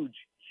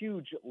huge,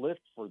 huge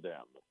lift for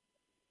them.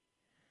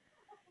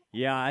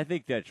 Yeah, I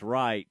think that's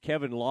right.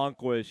 Kevin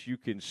Lonnquist, you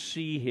can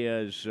see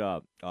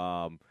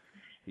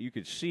you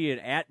can see it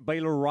at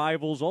Baylor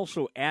Rivals,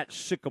 also at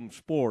Sikkim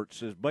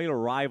Sports. As Baylor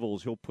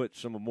Rivals, he'll put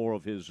some more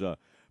of his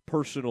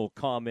personal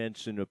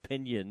comments and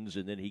opinions,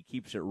 and then he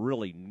keeps it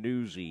really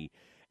newsy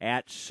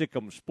at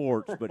Sikkim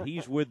Sports. But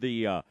he's with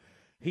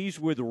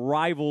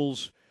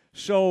Rivals.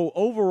 So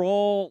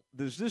overall,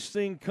 does this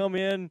thing come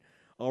in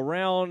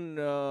around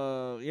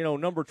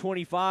number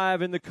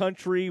 25 in the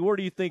country? Where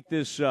do you think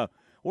this? I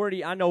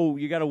know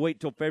you got to wait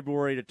till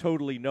February to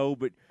totally know,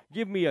 but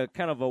give me a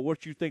kind of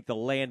what you think the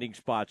landing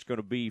spot's going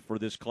to be for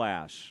this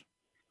class.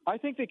 I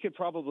think they could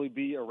probably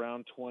be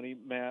around 20,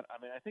 Matt.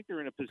 I mean, I think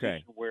they're in a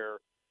position where,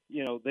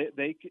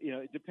 they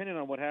depending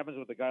on what happens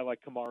with a guy like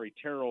Kamari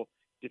Terrell,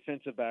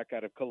 defensive back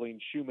out of Colleen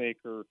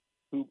Shoemaker,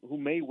 who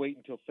may wait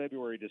until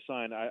February to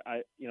sign.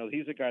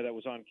 He's a guy that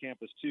was on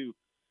campus too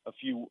a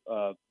few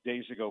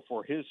days ago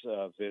for his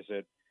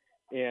visit,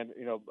 and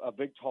a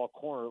big tall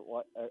corner,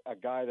 a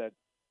guy that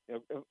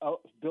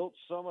built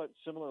somewhat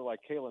similar like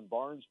Kalen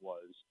Barnes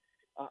was.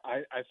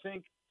 I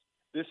think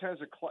this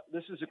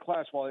is a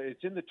class. While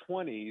it's in the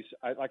 20s,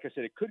 like I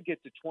said, it could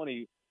get to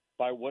 20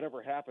 by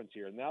whatever happens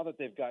here. Now that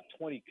they've got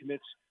 20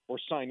 commits or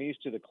signees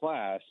to the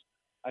class,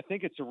 I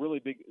think it's a really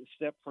big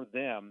step for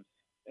them.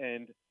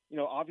 And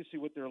obviously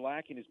what they're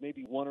lacking is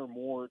maybe one or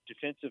more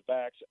defensive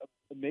backs,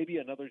 maybe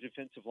another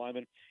defensive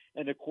lineman,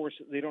 and of course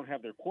they don't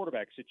have their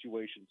quarterback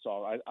situation.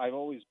 So I've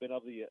always been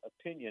of the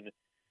opinion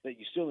that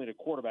you still need a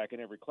quarterback in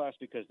every class,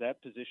 because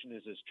that position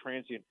is as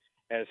transient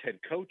as head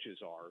coaches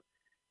are.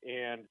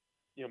 And,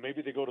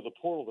 maybe they go to the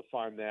portal to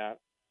find that,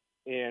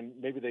 and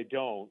maybe they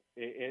don't.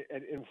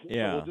 And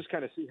we'll just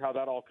kind of see how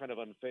that all kind of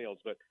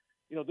unfolds. But,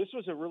 this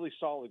was a really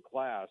solid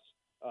class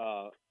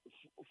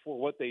for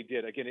what they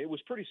did. Again, it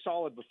was pretty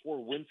solid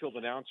before Winfield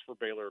announced for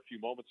Baylor a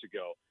few moments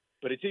ago,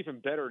 but it's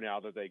even better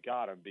now that they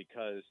got him,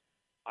 because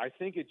I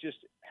think it just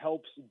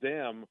helps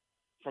them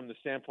from the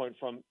standpoint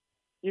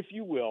if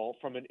you will,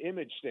 from an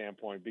image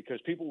standpoint, because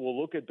people will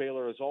look at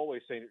Baylor as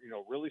always saying,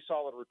 really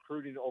solid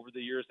recruiting over the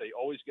years. They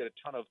always get a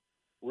ton of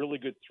really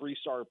good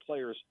 3-star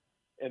players,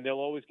 and they'll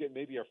always get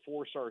maybe a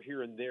 4-star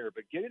here and there.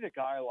 But getting a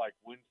guy like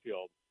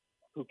Winfield,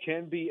 who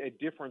can be a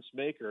difference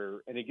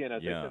maker. And again,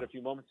 as I said a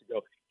few moments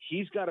ago,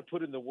 he's got to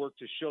put in the work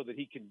to show that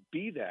he can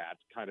be that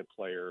kind of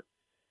player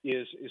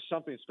is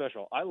something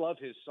special. I love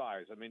his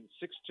size. I mean,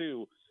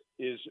 6'2"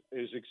 is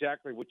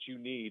exactly what you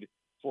need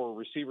for a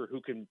receiver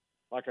who can,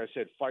 like I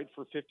said, fight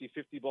for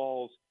 50-50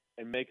 balls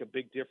and make a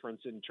big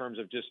difference in terms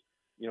of just,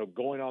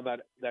 going on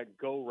that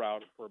go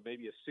route for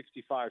maybe a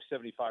 65,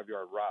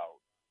 75-yard route.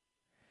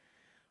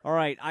 All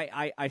right,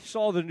 I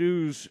saw the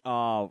news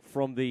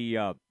from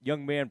the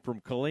young man from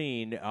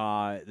Killeen,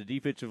 the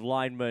defensive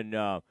lineman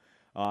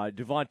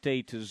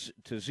Devontae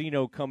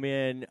Tizino come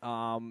in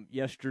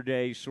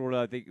yesterday. Sort of,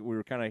 I think we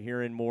were kind of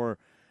hearing more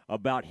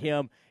about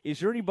him.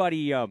 Is there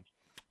anybody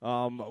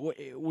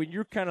when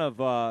you're kind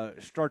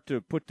of start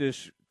to put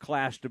this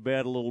class to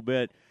bed a little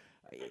bit?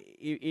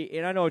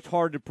 And I know it's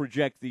hard to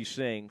project these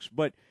things,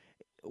 but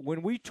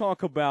when we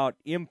talk about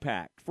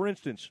impact, for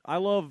instance, I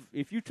love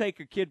if you take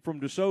a kid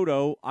from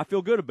DeSoto, I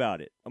feel good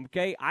about it.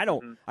 Okay,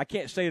 I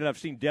can't say that I've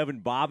seen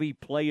Devin Bobby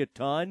play a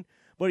ton,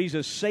 but he's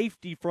a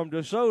safety from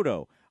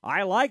DeSoto.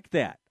 I like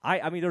that.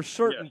 I mean, there's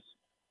certain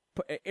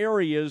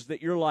areas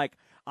that you're like,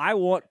 I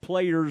want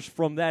players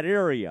from that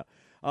area.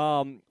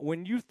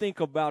 When you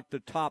think about the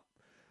top,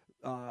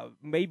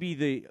 maybe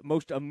the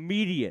most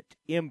immediate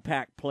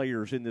impact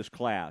players in this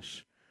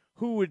class,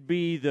 who would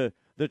be the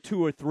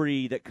 2 or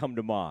 3 that come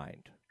to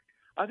mind?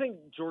 I think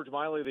George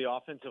Miley, the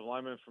offensive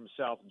lineman from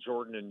South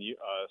Jordan,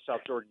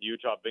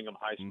 Utah, Bingham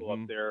High School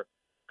up there,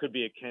 could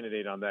be a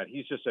candidate on that.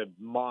 He's just a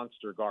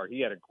monster guard. He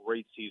had a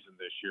great season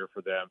this year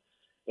for them.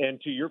 And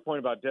to your point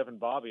about Devin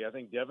Bobby, I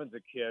think Devin's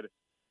a kid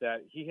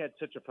that he had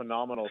such a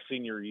phenomenal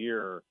senior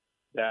year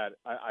that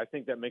I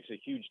think that makes a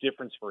huge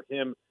difference for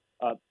him.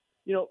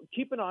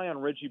 Keep an eye on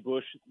Reggie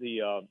Bush.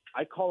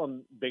 I call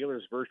him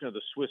Baylor's version of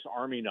the Swiss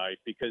Army knife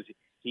because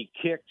he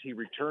kicked, he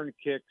returned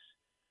kicks.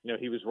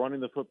 He was running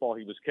the football,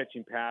 he was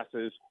catching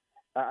passes.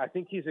 I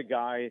think he's a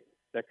guy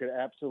that could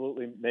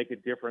absolutely make a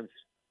difference.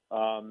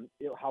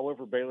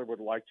 However Baylor would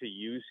like to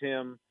use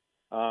him,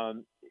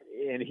 and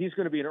he's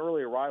going to be an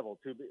early arrival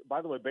too.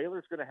 By the way,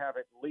 Baylor's going to have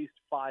at least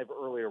 5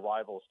 early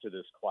arrivals to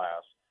this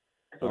class,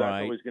 so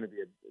that's always going to be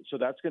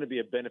that's going to be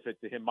a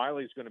benefit to him.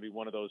 Miley's going to be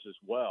one of those as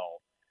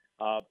well.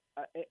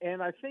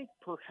 And I think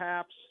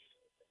perhaps,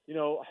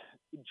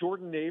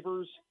 Jordan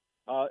Neighbors,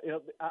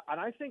 and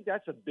I think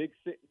that's a big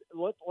thing.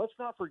 Let's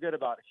not forget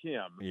about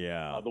him,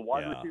 the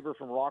wide receiver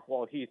from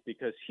Rockwall Heath,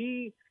 because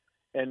he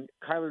and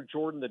Kyler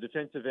Jordan, the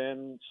defensive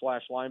end /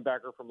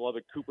 linebacker from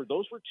Lubbock Cooper,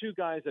 those were 2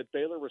 guys that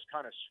Baylor was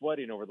kind of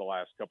sweating over the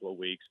last couple of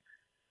weeks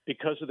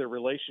because of their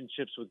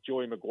relationships with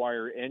Joey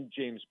McGuire and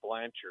James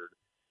Blanchard.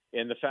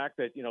 And the fact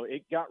that,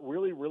 it got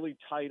really, really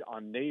tight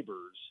on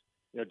Neighbors.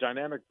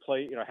 Dynamic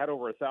play, had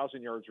over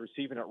 1,000 yards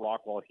receiving at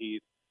Rockwall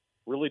Heath.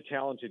 Really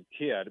talented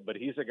kid, but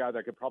he's a guy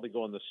that could probably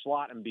go in the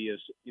slot and be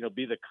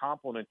the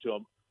complement to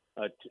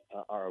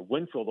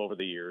Winfield over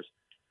the years.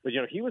 But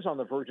he was on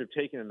the verge of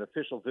taking an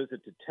official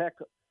visit to Tech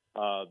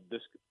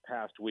this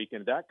past week,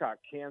 and that got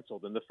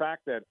canceled. And the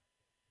fact that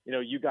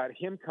you got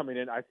him coming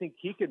in, I think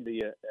he can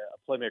be a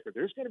playmaker.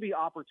 There's going to be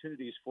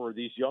opportunities for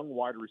these young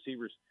wide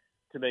receivers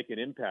to make an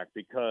impact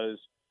because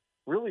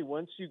really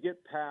once you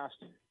get past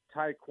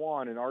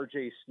Taekwon and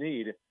R.J.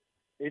 Sneed,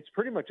 it's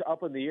pretty much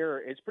up in the air.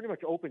 It's pretty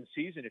much open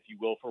season, if you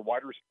will, for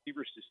wide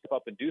receivers to step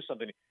up and do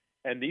something.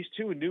 And these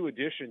 2 new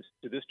additions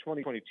to this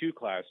 2022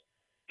 class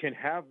can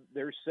have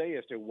their say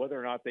as to whether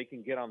or not they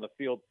can get on the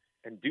field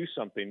and do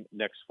something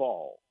next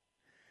fall.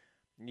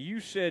 Did you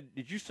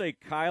say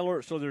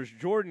Kyler? So there's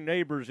Jordan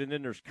Neighbors and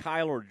then there's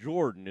Kyler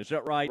Jordan. Is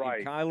that right? Right.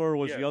 And Kyler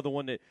was the other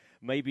one that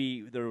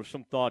maybe there was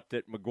some thought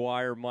that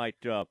McGuire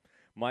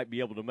might be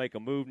able to make a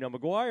move. Now,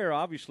 McGuire,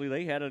 obviously,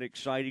 they had an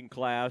exciting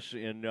class,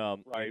 and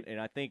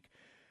I think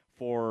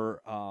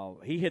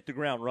he hit the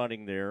ground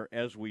running there,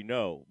 as we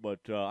know.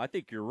 But I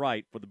think you're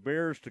right. For the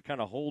Bears to kind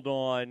of hold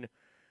on,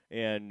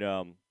 and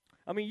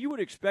you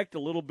would expect a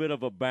little bit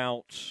of a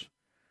bounce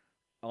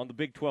on the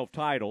Big 12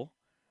 title.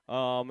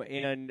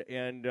 And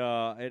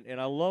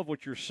I love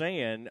what you're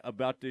saying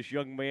about this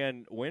young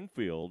man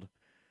Winfield.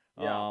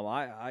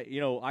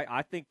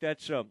 I think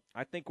that's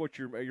I think what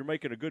you're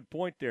making a good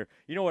point there.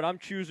 You know what I'm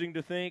choosing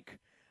to think?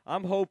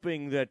 I'm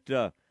hoping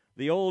that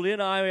the old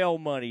NIL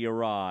money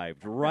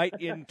arrived right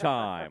in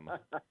time.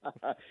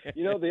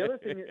 The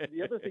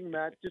other thing,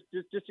 Matt,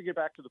 just to get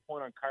back to the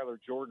point on Kyler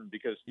Jordan,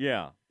 because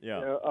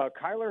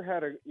Kyler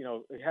had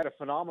a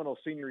phenomenal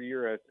senior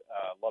year at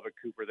Lubbock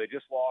Cooper. They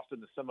just lost in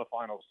the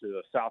semifinals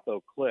to South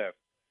Oak Cliff.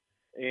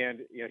 And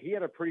he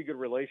had a pretty good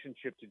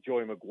relationship to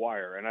Joey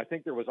McGuire, and I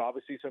think there was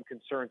obviously some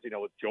concerns,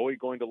 with Joey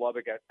going to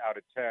Lubbock out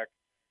of Tech,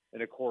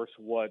 and of course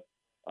what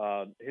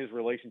his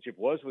relationship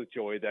was with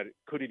Joey. That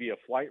could he be a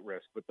flight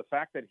risk? But the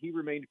fact that he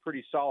remained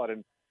pretty solid,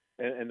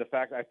 and the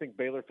fact I think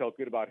Baylor felt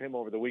good about him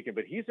over the weekend.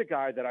 But he's a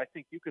guy that I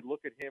think you could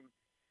look at him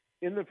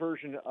in the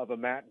version of a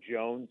Matt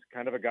Jones,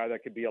 kind of a guy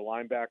that could be a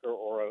linebacker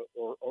or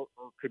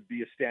could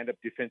be a stand-up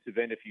defensive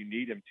end if you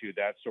need him to,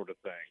 that sort of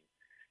thing.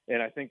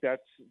 And I think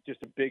that's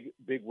just a big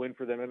win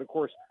for them. And, of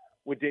course,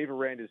 what Dave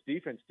Aranda's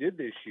defense did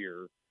this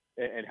year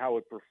and how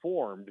it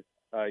performed,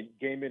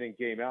 game in and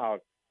game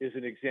out, is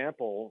an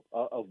example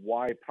of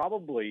why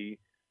probably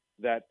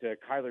that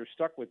Kyler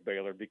stuck with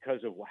Baylor,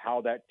 because of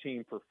how that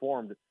team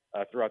performed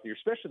throughout the year,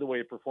 especially the way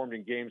it performed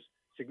in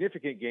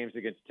significant games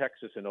against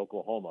Texas and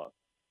Oklahoma.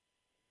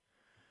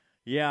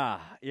 Yeah,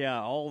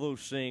 all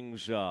those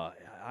things. I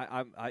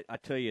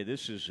tell you,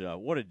 this is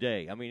what a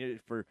day. I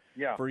mean,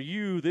 for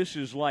you, this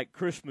is like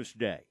Christmas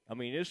Day. I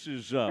mean, this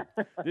is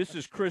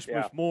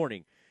Christmas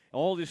morning.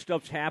 All this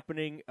stuff's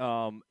happening,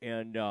 and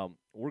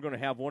we're going to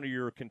have one of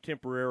your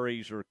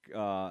contemporaries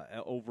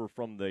over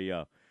from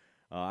the.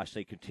 I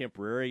say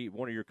contemporary,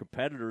 one of your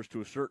competitors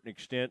to a certain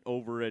extent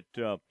over at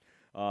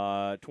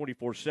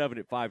 24/7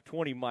 at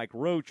 520, Mike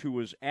Roach, who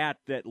was at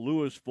that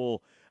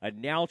Louisville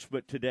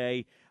announcement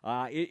today.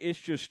 It's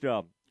just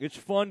it's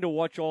fun to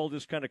watch all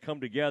this kind of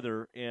come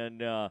together,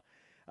 and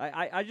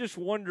I just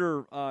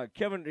wonder,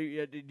 Kevin,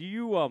 do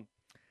you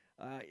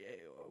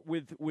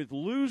with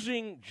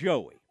losing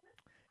Joey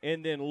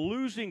and then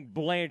losing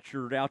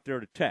Blanchard out there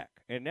to Tech,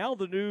 and now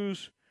the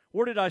news,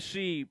 where did I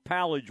see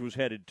Pallage was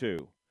headed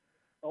to?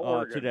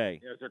 Oregon.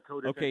 Today. Yeah,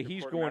 okay,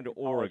 he's going to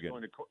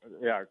Oregon.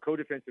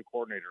 Co-defensive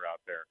coordinator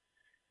out there.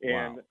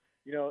 And,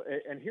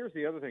 and here's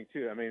the other thing,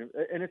 too. I mean,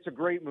 and it's a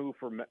great move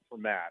for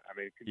Matt. I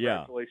mean,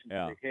 congratulations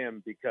to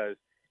him, because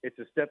it's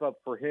a step up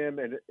for him.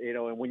 And,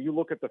 and when you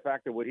look at the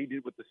fact that what he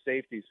did with the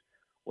safeties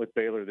with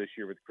Baylor this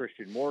year with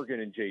Christian Morgan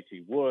and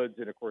J.T. Woods,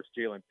 and, of course,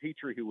 Jalen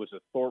Petrie, who was a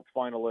Thorpe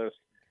finalist,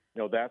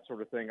 that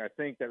sort of thing, I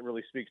think that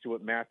really speaks to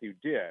what Matthew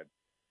did.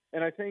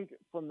 And I think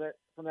from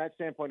that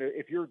standpoint,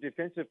 if you're a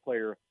defensive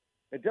player,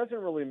 it doesn't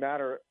really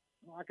matter.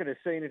 I'm not going to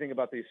say anything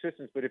about the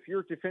assistants, but if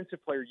you're a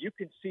defensive player, you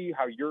can see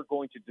how you're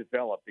going to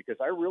develop, because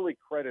I really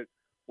credit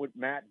what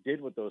Matt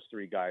did with those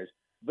three guys.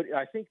 But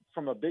I think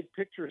from a big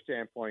picture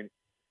standpoint,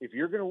 if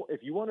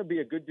you want to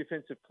be a good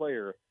defensive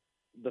player,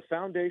 the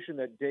foundation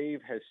that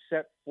Dave has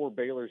set for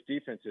Baylor's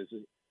defenses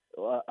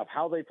of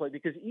how they play,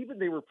 because even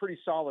they were pretty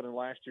solid in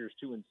last year's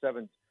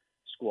 2-7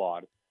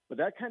 squad, but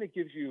that kind of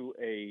gives you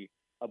a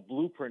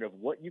blueprint of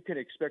what you can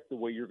expect the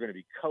way you're going to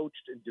be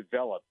coached and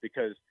developed.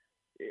 Because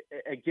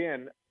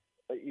again,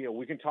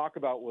 we can talk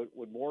about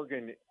what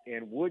Morgan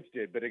and Woods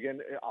did, but again,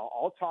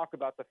 I'll talk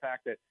about the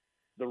fact that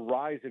the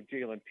rise of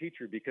Jalen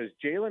Petrie, because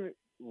Jalen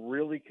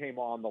really came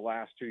on the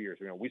last 2 years.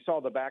 We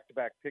saw the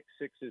back-to-back pick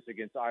sixes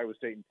against Iowa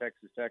State and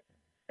Texas Tech,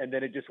 and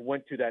then it just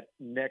went to that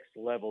next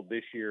level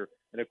this year,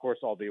 and of course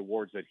all the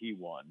awards that he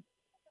won.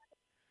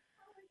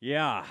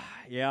 Yeah,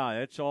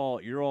 that's all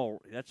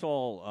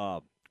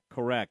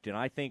correct, and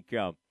I think.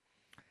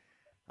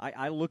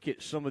 I look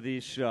at some of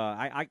these.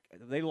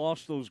 They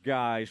lost those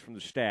guys from the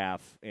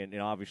staff, and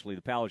obviously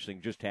the Pallage thing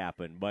just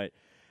happened. But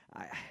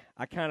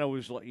I kind of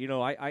was,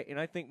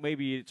 I think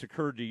maybe it's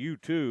occurred to you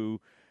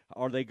too.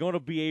 Are they going to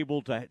be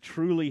able to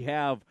truly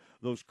have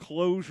those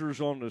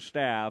closers on the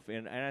staff?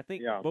 And I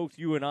think both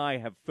you and I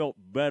have felt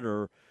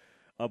better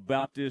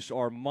about this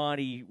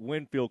Armani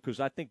Winfield, because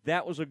I think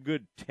that was a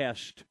good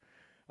test.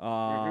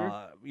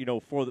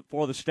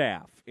 For the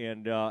staff,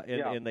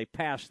 and they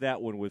passed that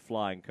one with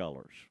flying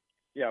colors.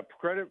 Yeah,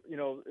 credit,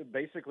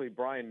 basically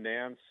Brian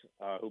Nance,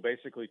 who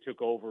basically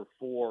took over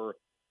for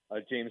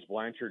James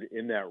Blanchard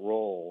in that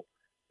role,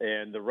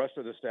 and the rest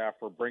of the staff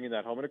for bringing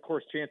that home. And, of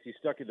course, Chancey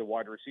Stuckey, the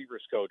wide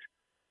receivers coach,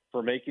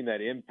 for making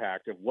that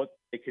impact of what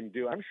they can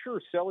do. I'm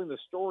sure selling the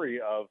story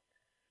of,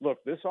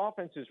 look, this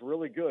offense is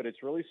really good.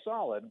 It's really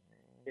solid.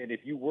 And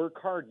if you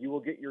work hard, you will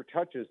get your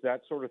touches,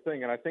 that sort of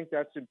thing. And I think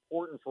that's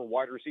important for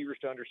wide receivers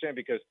to understand,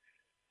 because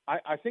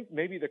I think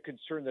maybe the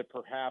concern that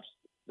perhaps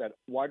that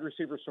wide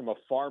receivers from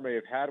afar may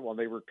have had when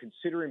they were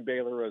considering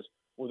Baylor as,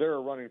 well, they're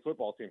a running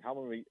football team. How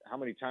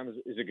many times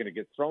is it going to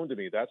get thrown to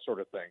me? That sort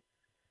of thing.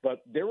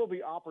 But there will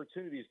be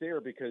opportunities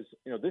there, because,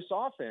 this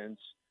offense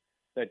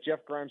that Jeff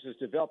Grimes has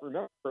developed,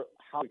 remember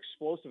how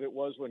explosive it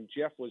was when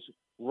Jeff was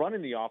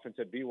running the offense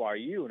at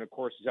BYU. And, of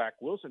course, Zach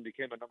Wilson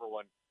became a number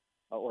one,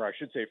 or I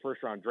should say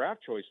first-round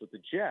draft choice with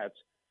the Jets.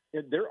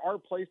 And there are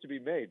plays to be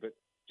made, but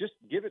just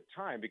give it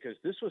time, because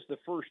this was the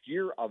first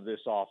year of this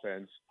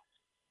offense,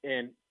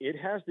 and it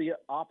has the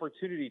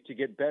opportunity to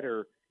get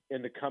better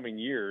in the coming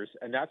years.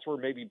 And that's where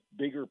maybe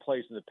bigger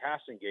plays in the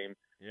passing game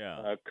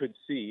could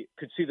see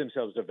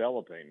themselves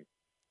developing.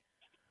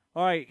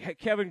 All right,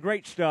 Kevin,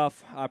 great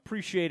stuff. I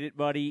appreciate it,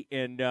 buddy.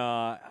 And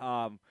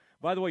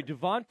by the way,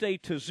 Devontae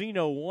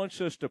Tazzino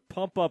wants us to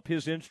pump up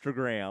his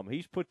Instagram.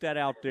 He's put that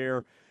out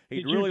there.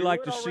 He'd really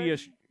like to see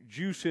us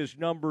juice his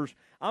numbers.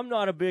 I'm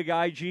not a big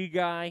IG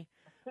guy.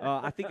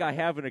 I think I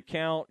have an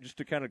account just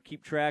to kind of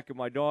keep track of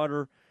my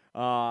daughter,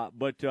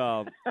 but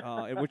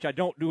which I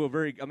don't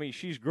do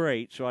she's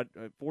great, so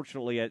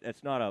fortunately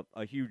that's not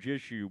a huge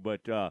issue,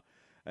 but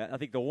I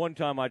think the one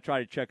time I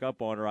tried to check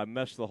up on her, I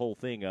messed the whole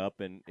thing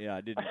up, and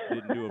I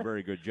didn't do a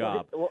very good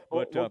job.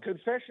 Well,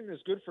 confession is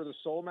good for the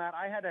soul, Matt.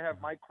 I had to have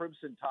Mike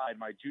Crimson Tide,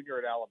 my junior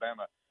at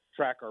Alabama,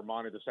 track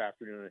Armani this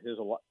afternoon at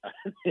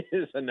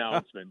his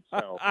announcement.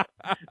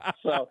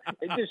 So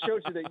it just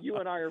shows you that you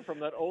and I are from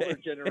that older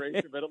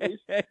generation. But at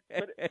least,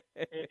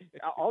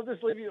 I'll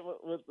just leave you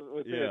with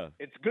this.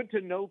 It's good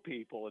to know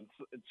people in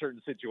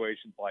certain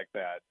situations like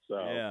that.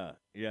 So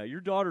yeah.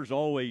 Your daughter's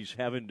always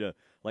having to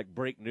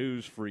break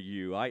news for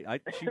you.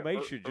 She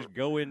should just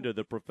go into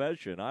the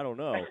profession. I don't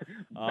know.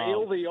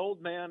 Bail the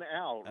old man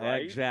out,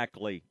 right?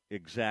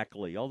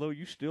 Exactly. Although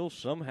you still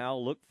somehow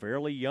look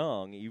fairly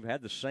young. You've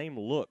had the same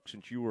look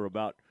since you were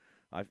about.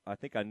 I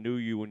think I knew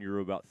you when you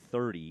were about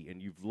 30,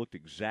 and you've looked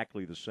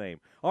exactly the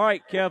same. All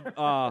right, Kev.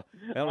 I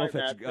don't know if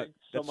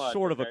that's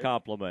sort of a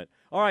compliment.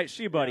 All right,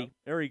 see you, buddy. Yeah.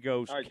 There he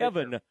goes, right,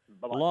 Kevin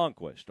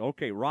Longquist.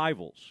 Okay,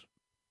 Rivals.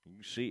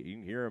 You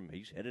can hear him.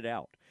 He's headed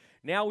out.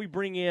 Now we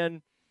bring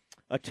in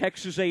a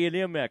Texas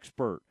A&M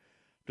expert.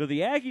 Do the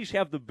Aggies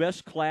have the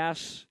best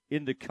class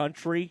in the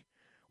country?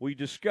 We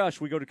discuss.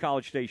 We go to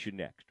College Station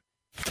next.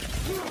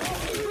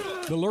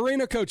 The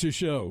Lorena Coaches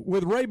Show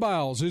with Ray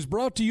Biles is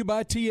brought to you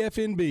by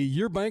TFNB,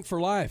 your bank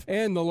for life,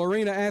 and the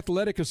Lorena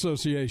Athletic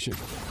Association.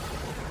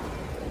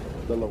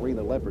 The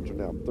Lorena Leopards are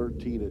now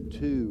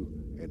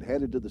 13-2 and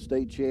headed to the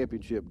state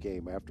championship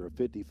game after a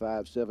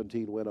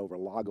 55-17 win over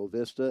Lago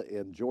Vista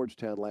in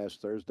Georgetown last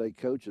Thursday.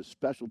 Coach, a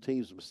special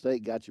teams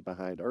mistake got you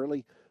behind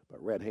early,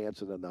 but Rhett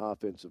Hansen and the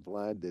offensive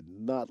line did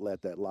not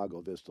let that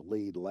Lago Vista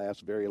lead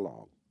last very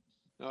long.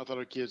 I thought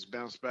our kids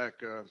bounced back,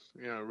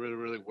 really,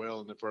 really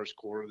well in the first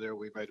quarter there.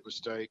 We made a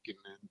mistake and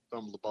then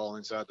fumbled the ball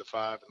inside the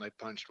 5, and they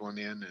punched one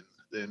in. And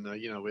then,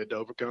 we had to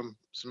overcome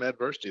some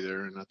adversity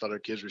there, and I thought our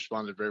kids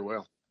responded very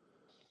well.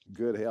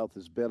 Good health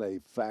has been a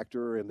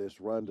factor in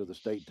this run to the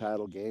state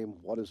title game.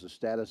 What is the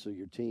status of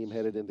your team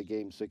headed into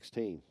Game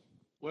 16?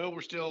 Well,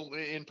 we're still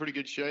in pretty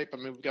good shape. I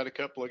mean, we've got a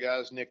couple of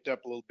guys nicked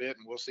up a little bit,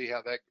 and we'll see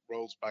how that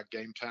rolls by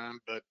game time.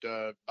 But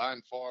by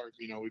and far,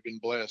 we've been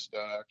blessed.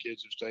 Our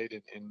kids have stayed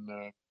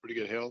in pretty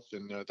good health,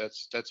 and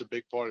that's a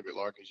big part of it,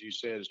 Lark, as you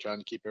said, is trying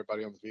to keep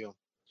everybody on the field.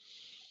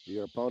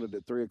 Your opponent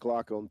at 3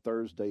 o'clock on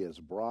Thursday is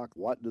Brock.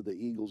 What do the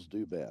Eagles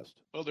do best?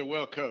 Well, they're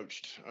well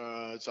coached.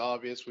 It's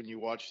obvious when you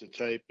watch the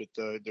tape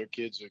that their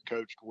kids are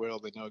coached well.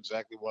 They know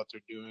exactly what they're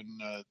doing.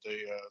 The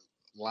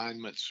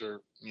alignments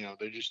are,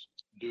 they just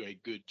do a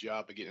good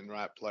job of getting in the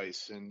right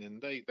place. And then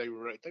they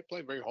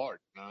play very hard.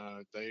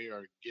 They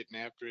are getting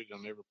after it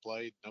on every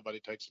play. Nobody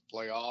takes a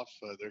play off.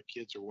 Their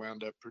kids are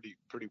wound up pretty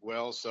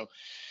well. So,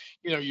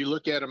 you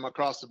look at them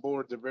across the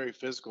board, they're very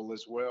physical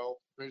as well.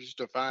 They're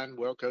just a fine,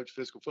 well-coached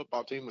physical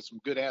football team with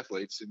some good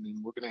athletes. And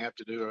then we're going to have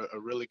to do a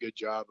really good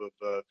job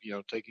of,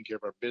 taking care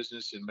of our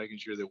business and making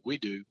sure that we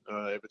do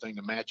everything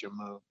to match them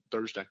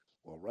Thursday.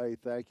 Well, Ray,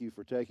 thank you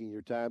for taking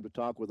your time to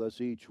talk with us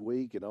each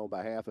week. And on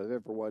behalf of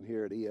everyone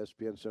here at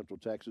ESPN Central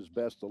Texas,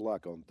 best of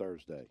luck on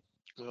Thursday.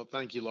 Well,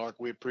 thank you, Lark.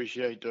 We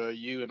appreciate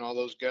you and all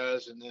those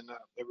guys, and then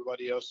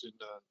everybody else in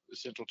the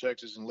Central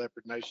Texas and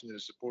Leopard Nation that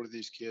has supported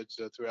these kids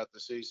throughout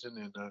the season.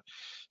 And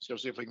so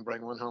see if we can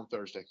bring one home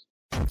Thursday.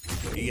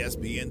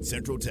 ESPN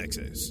Central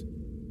Texas.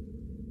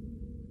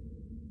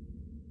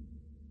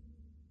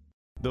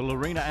 The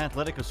Lorena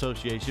Athletic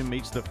Association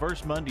meets the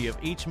first Monday of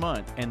each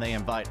month, and they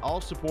invite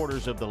all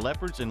supporters of the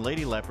Leopards and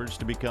Lady Leopards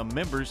to become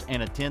members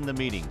and attend the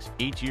meetings.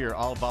 Each year,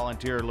 all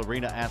volunteer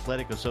Lorena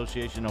Athletic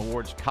Association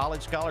awards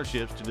college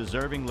scholarships to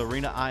deserving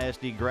Lorena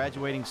ISD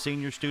graduating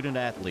senior student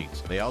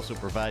athletes. They also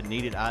provide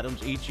needed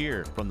items each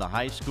year from the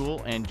high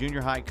school and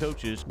junior high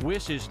coaches'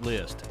 wishes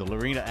list. The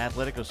Lorena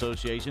Athletic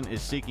Association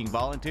is seeking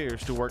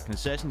volunteers to work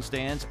concession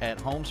stands at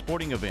home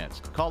sporting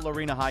events. Call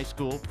Lorena High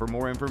School for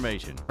more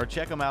information or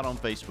check them out on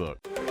Facebook.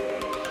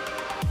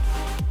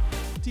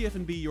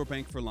 TFNB Your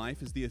Bank for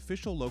Life is the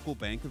official local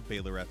bank of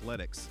Baylor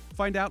Athletics.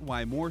 Find out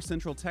why more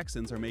Central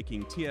Texans are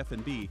making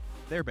TFNB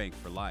their bank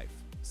for life.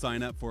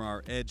 Sign up for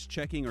our Edge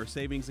checking or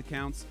savings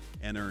accounts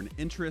and earn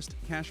interest,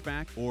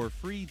 cashback, or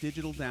free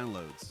digital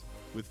downloads.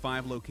 With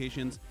 5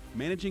 locations,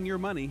 managing your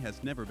money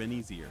has never been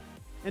easier.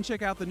 And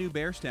check out the new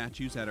bear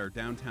statues at our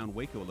downtown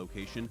Waco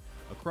location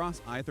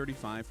across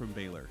I-35 from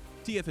Baylor.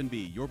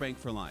 TFNB Your Bank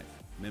for Life.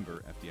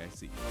 Member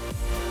FDIC.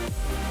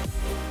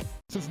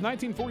 Since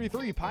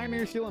 1943,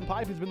 Pioneer Steel and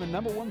Pipe has been the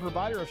 #1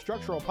 provider of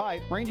structural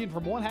pipe, ranging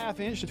from 1/2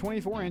 inch to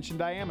 24 inch in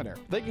diameter.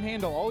 They can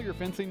handle all your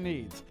fencing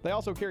needs. They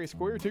also carry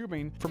square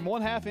tubing from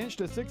 1/2 inch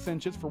to 6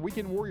 inches for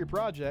weekend warrior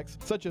projects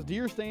such as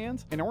deer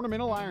stands and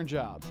ornamental iron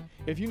jobs.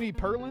 If you need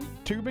purlin,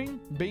 tubing,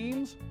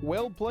 beams,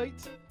 weld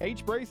plates,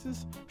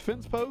 H-braces,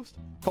 fence posts,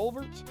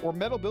 culverts, or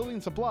metal building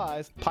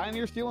supplies,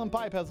 Pioneer Steel and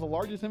Pipe has the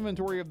largest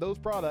inventory of those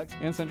products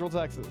in Central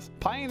Texas.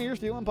 Pioneer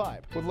Steel and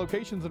Pipe, with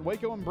locations in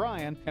Waco and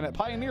Bryan and at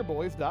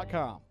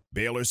pioneerboys.com.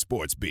 Baylor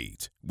Sports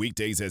Beat,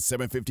 weekdays at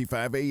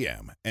 7:55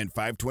 a.m. and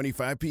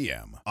 5:25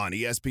 p.m. on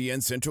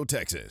ESPN Central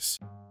Texas.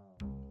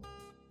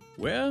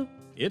 Well,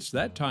 it's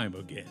that time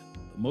again,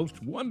 the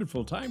most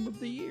wonderful time of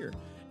the year.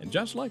 And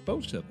just like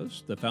most of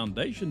us, the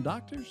Foundation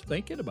Doctor's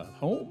thinking about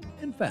home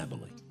and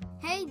family.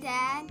 Hey,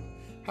 Dad.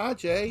 Hi,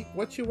 Jay.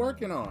 What you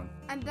working on?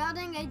 I'm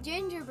building a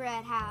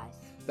gingerbread house.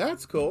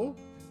 That's cool.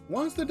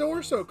 Why's the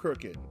door so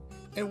crooked?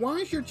 And why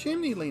is your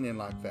chimney leaning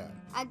like that?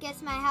 I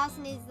guess my house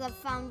needs the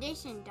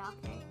foundation,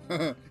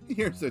 Doctor.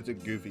 You're such a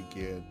goofy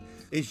kid.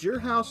 Is your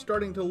house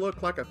starting to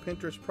look like a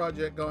Pinterest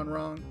project gone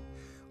wrong?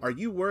 Are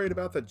you worried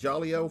about the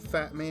jolly old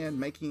fat man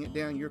making it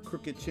down your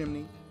crooked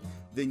chimney?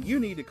 then you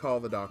need to call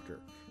the doctor.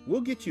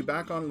 We'll get you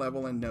back on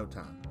level in no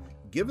time.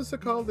 Give us a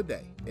call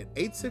today at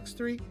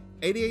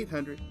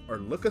 863-8800 or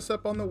look us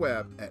up on the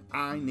web at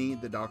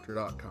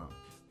ineedthedoctor.com.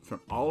 From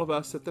all of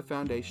us at the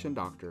Foundation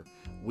Doctor,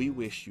 we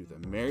wish you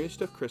the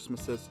merriest of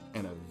Christmases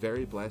and a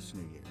very blessed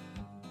New Year.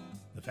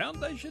 The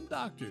Foundation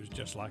Doctors,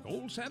 just like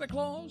old Santa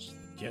Claus,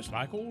 just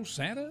like old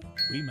Santa,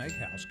 we make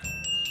house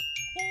calls.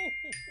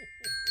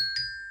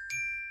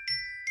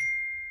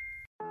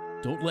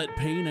 Don't let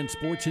pain and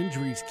sports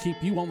injuries keep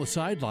you on the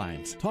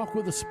sidelines. Talk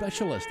with a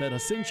specialist at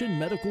Ascension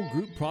Medical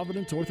Group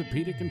Providence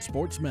Orthopedic and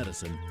Sports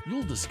Medicine.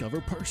 You'll discover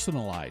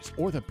personalized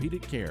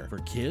orthopedic care for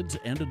kids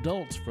and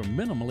adults, from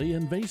minimally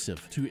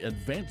invasive to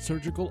advanced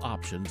surgical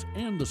options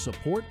and the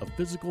support of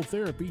physical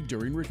therapy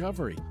during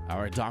recovery.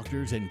 Our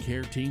doctors and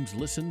care teams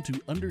listen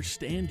to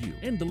understand you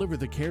and deliver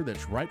the care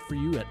that's right for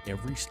you at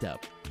every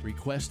step.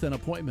 Request an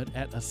appointment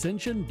at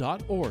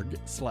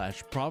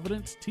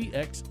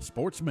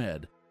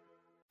ascension.org/ProvidenceTX-SportsMed.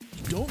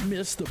 Don't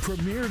miss the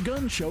premier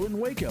gun show in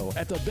Waco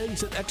at the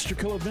Base at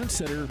Extraco Event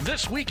Center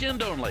this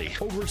weekend only.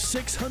 Over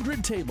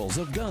 600 tables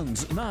of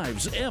guns,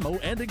 knives, ammo,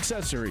 and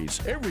accessories.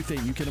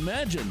 Everything you can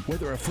imagine,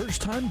 whether a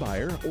first-time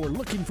buyer or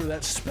looking for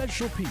that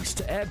special piece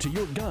to add to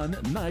your gun,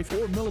 knife,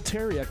 or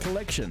militaria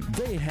collection.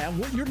 They have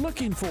what you're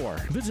looking for.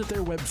 Visit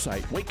their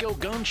website,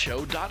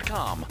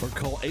 wacogunshow.com, or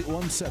call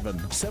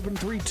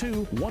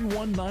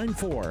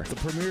 817-732-1194. The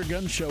premier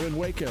gun show in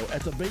Waco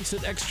at the Base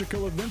at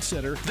Extraco Event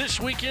Center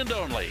this weekend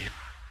only.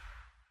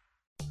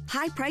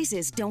 High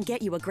prices don't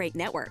get you a great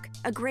network.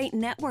 A great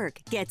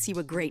network gets you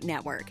a great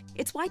network.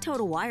 It's why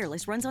Total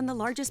Wireless runs on the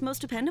largest, most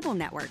dependable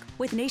network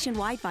with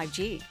nationwide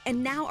 5G.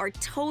 And now our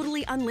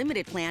totally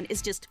unlimited plan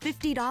is just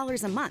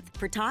 $50 a month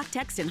for talk,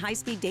 text, and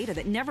high-speed data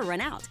that never run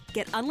out.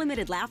 Get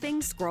unlimited laughing,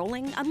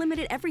 scrolling,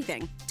 unlimited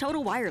everything.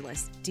 Total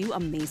Wireless. Do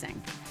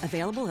amazing.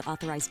 Available at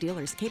authorized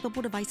dealers.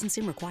 Capable device and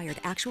SIM required.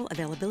 Actual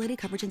availability,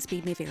 coverage, and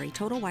speed may vary.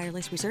 Total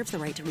Wireless reserves the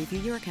right to review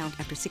your account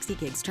after 60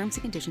 gigs. Terms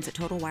and conditions at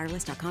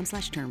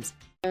totalwireless.com/terms.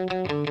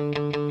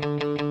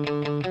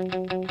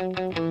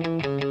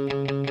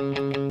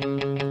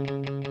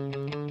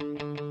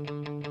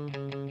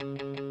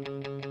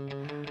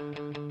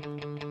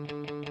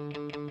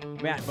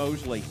 Matt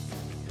Mosley,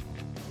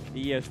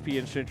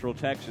 ESPN Central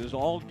Texas.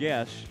 All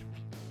guests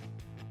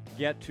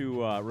get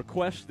to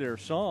request their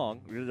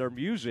song, their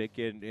music,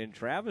 and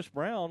Travis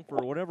Brown, for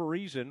whatever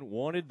reason,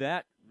 wanted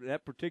that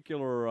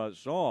particular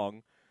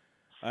song.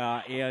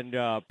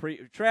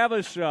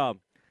 Travis,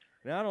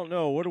 now, I don't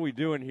know. What are we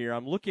doing here?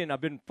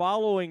 I've been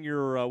following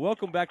your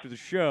welcome back to the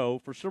show.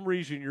 For some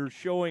reason, you're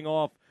showing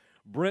off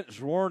Brent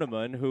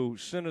Zwerneman, who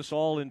sent us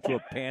all into a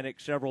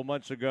panic several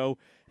months ago.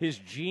 His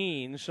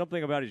jeans,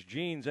 something about his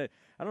jeans. I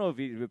don't know if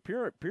he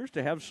appears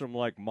to have some,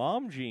 like,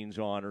 mom jeans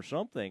on or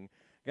something.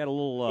 Got a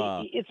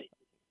little,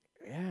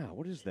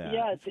 what is that?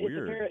 Yeah, it's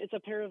weird. It's a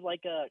pair of,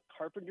 like,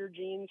 carpenter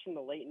jeans from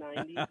the late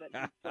 90s that he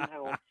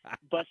somehow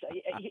busted.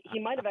 He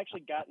might have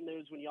actually gotten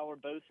those when y'all were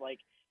both, like,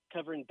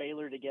 covering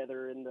Baylor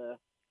together in the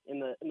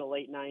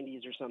late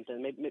 90s or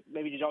something.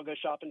 Maybe did y'all go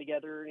shopping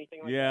together or anything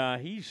like that? Yeah,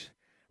 he's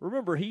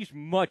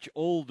much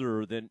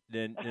older than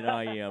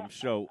I am,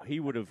 so he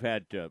would have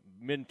had to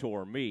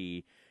mentor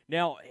me.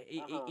 Now,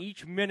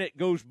 each minute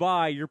goes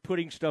by, you're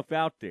putting stuff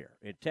out there.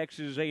 And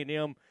Texas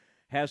A&M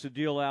has a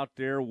deal out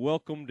there.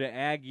 Welcome to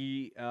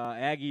Aggie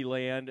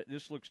land.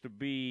 This looks to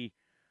be,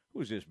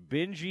 who is this,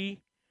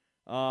 Benji?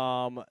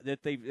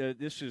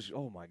 This is,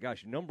 oh my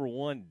gosh, number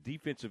one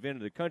defensive end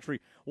of the country.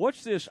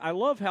 What's this? I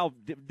love how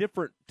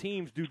different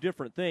teams do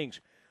different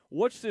things.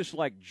 What's this,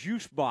 like,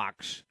 juice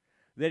box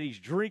that he's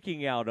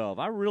drinking out of?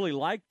 I really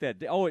like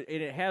that. Oh, and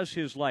it has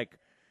his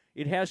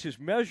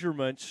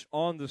measurements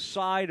on the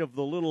side of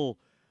the little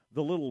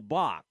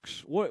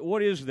box.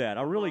 What is that?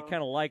 I really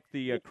kind of like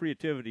the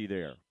creativity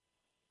there.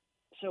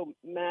 So,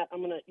 Matt,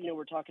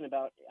 we're talking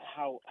about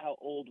how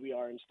old we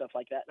are and stuff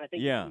like that. And I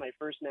think this is my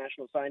first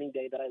national signing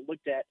day that I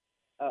looked at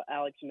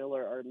Alex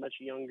Miller, our much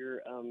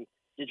younger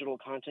digital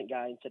content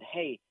guy, and said,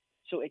 "Hey,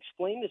 so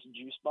explain this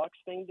juice box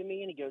thing to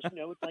me." And he goes,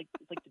 it's like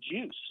the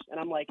juice. And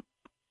I'm like,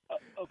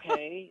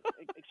 okay,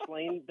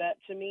 explain that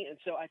to me. And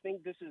so I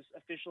think this is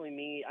officially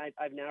me.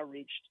 I've now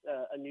reached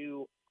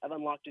I've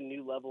unlocked a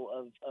new level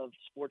of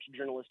sports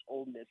journalist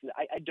oldness. And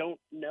I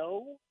don't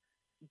know,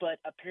 but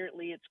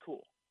apparently it's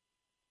cool.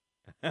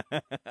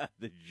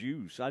 The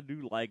juice. I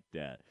do like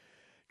that.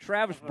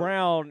 Travis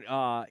Brown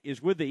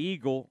is with the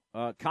Eagle,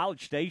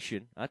 College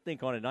Station. I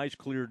think on a nice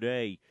clear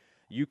day,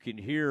 you can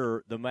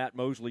hear the Matt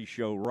Mosley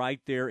Show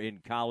right there in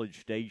College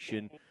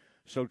Station.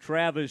 So,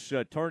 Travis,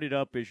 turn it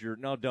up as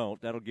no,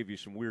 don't. That'll give you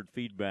some weird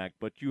feedback.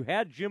 But you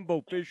had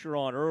Jimbo Fisher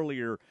on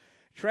earlier.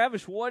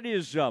 Travis, what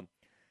is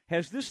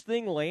has this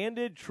thing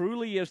landed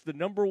truly as the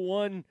number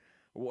one?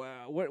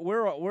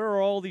 Where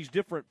are all these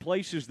different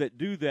places that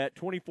do that,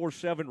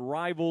 24/7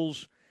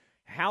 rivals?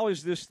 How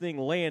has this thing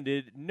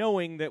landed,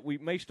 knowing that we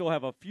may still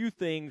have a few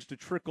things to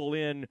trickle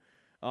in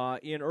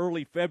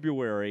early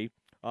February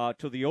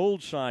to the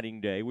old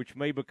signing day, which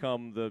may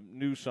become the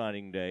new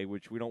signing day,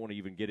 which we don't want to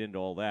even get into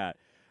all that.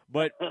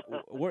 But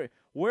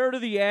where do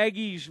the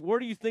Aggies? Where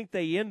do you think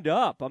they end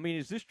up? I mean,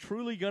 is this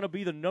truly going to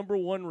be the number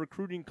one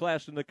recruiting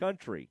class in the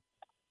country?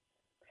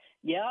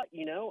 Yeah,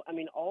 I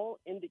mean, all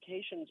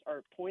indications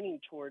are pointing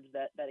towards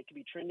that it could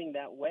be trending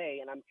that way.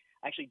 And I'm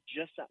actually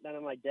just sat down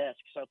on my desk,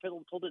 so I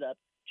pulled it up.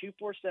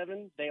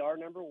 247, they are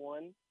number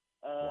one.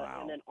 Wow.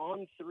 And then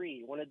On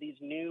 3, one of these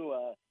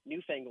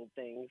newfangled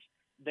things,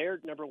 they're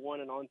number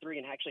one and On 3,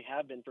 and actually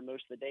have been for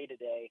most of the day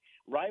today.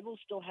 Rivals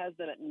still has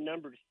them at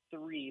number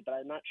 3, but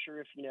I'm not sure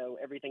if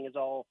everything is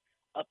all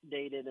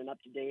updated and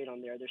up to date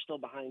on there. They're still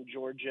behind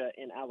Georgia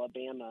and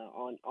Alabama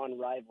on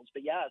Rivals.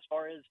 But yeah, as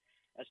far as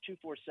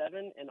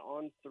 247 and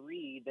On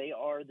 3, they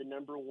are the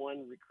number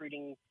one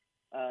recruiting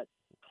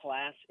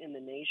class in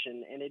the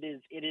nation, and it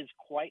is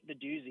quite the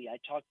doozy. I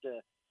talked to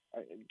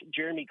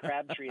Jeremy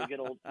Crabtree, a good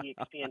old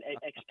ESPN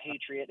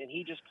expatriate, and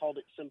he just called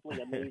it simply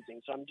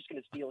amazing. So I'm just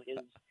going to steal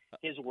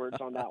his words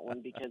on that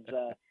one because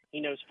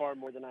he knows far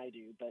more than I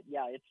do. But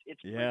yeah,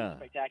 it's pretty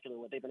spectacular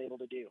what they've been able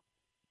to do.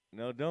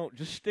 No, don't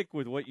just stick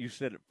with what you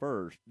said at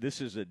first.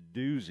 This is a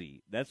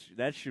doozy.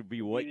 That should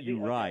be what you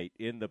write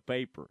in the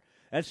paper.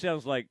 That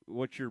sounds like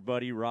what your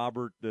buddy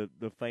Robert, the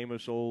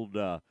famous old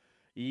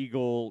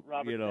Eagle,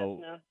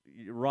 Cessna.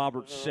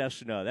 Robert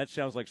Cessna. That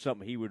sounds like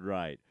something he would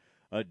write.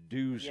 A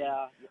doozy.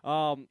 Yeah.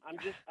 I'm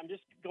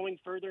just going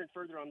further and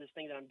further on this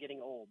thing that I'm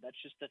getting old.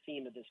 That's just the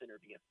theme of this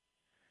interview.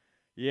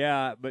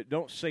 Yeah, but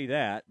don't say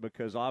that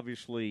because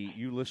obviously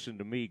you listened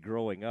to me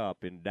growing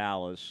up in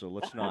Dallas, so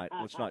let's not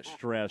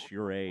stress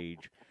your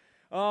age.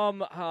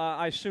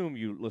 I assume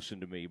you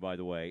listened to me, by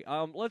the way.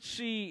 Let's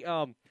see.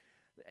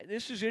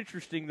 This is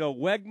interesting though.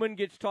 Wegman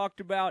gets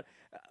talked about.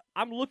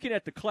 I'm looking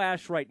at the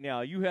class right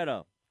now.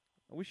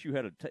 I wish you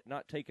had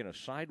not taken a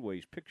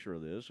sideways picture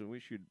of this. I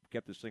wish you'd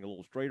kept this thing a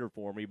little straighter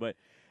for me. But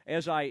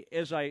as I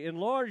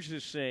enlarge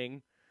this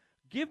thing,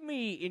 give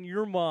me in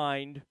your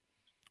mind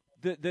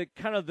the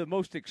kind of the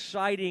most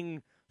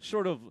exciting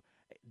sort of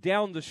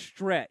down the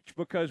stretch,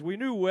 because we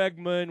knew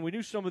Wegman, we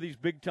knew some of these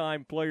big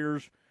time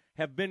players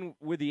have been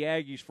with the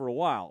Aggies for a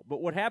while.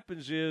 But what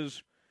happens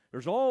is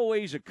there's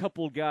always a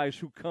couple guys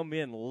who come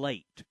in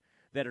late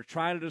that are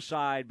trying to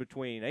decide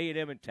between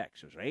A&M and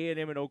Texas,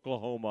 A&M and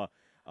Oklahoma.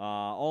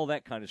 All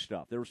that kind of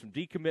stuff. There were some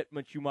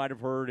decommitments you might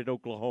have heard at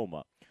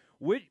Oklahoma.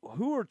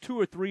 Who are two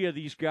or three of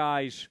these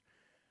guys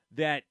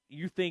that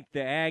you think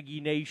the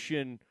Aggie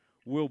Nation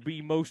will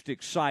be most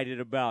excited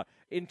about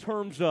in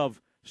terms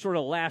of sort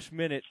of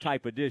last-minute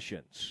type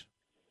additions?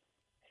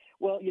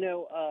 Well,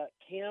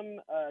 Cam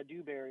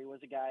Dewberry was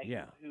a guy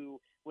who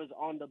was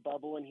on the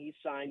bubble, and he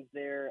signed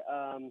there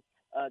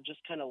just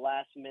kind of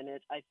last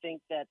minute. I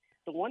think that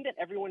the one that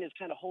everyone is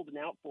kind of holding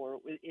out for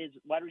is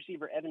wide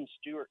receiver Evan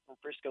Stewart from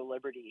Frisco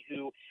Liberty,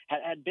 who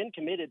had been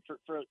committed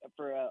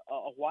for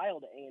a while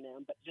to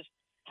A&M, but just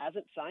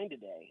hasn't signed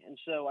today. And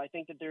so I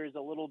think that there is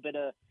a little bit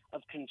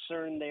of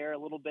concern there, a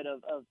little bit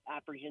of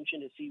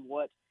apprehension to see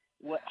what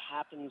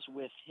happens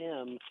with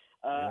him.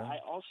 I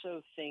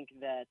also think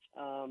that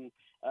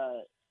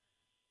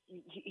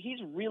he's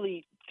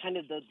really kind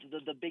of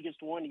the biggest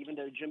one, even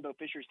though Jimbo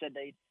Fisher said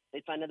they'd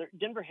find another.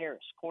 Denver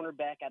Harris,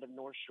 cornerback out of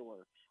North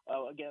Shore,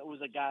 was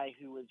a guy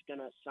who was going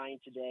to sign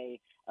today,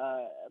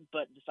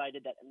 but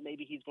decided that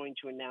maybe he's going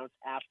to announce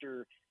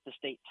after the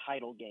state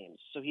title games.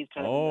 So he's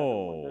kind of another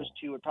one. Those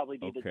two would probably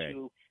be the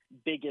two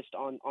biggest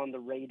on the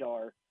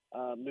radar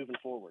moving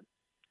forward.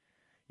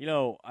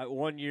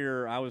 One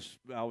year I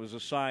was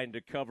assigned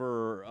to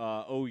cover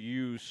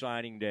OU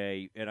signing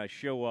day, and I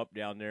show up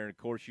down there, and of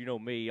course, you know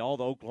me, all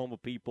the Oklahoma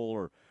people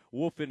are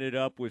woofing it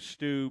up with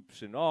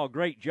Stoops, and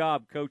great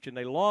job, coach. And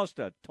they lost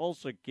a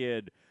Tulsa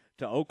kid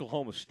to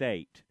Oklahoma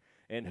State.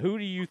 And who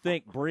do you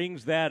think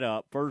brings that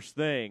up first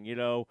thing?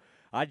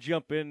 I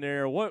jump in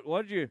there. What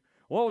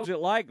was it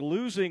like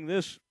losing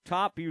this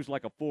top? He was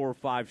like a 4 or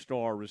 5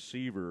 star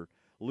receiver.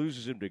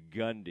 Loses him to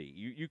Gundy.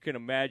 You can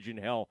imagine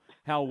how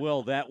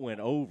well that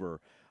went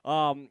over.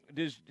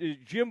 Does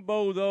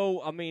Jimbo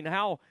though? I mean,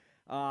 how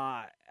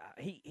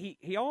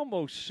he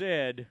almost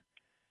said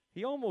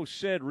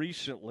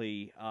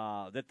recently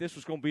that this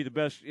was going to be the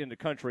best in the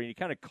country, and he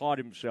kind of caught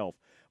himself.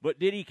 But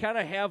did he kind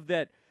of have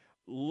that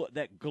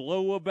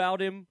glow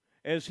about him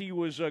as he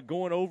was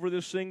going over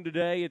this thing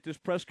today at this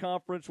press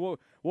conference? What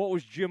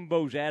was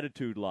Jimbo's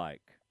attitude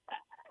like?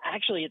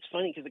 Actually, it's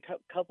funny because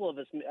a couple of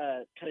us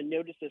kind of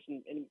noticed this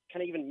and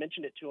kind of even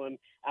mentioned it to him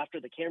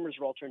after the cameras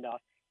were all turned off.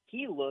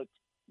 He looked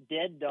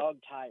dead dog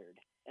tired.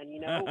 And,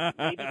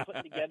 maybe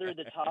putting together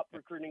the top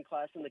recruiting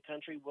class in the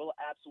country will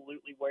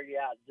absolutely wear you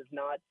out. It does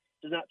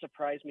not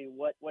surprise me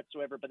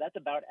whatsoever. But that's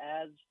about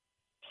as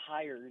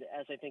tired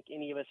as I think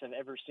any of us have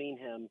ever seen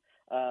him.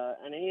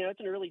 And it's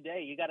an early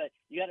day. You gotta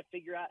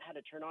figure out how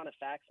to turn on a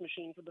fax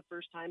machine for the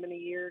first time in a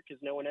year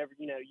because no one ever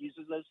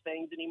uses those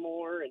things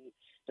anymore. And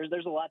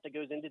there's a lot that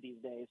goes into these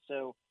days.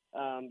 So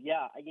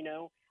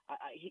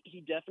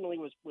he definitely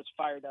was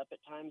fired up at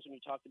times when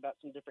you talked about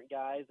some different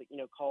guys that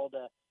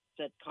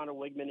said Connor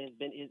Wigman has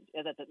been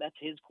that's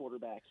his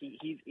quarterback.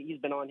 He's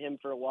been on him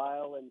for a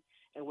while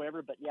and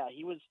whatever. But yeah,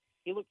 he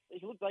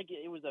looked like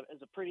it was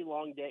a pretty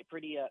long day,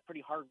 pretty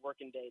hard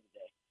working day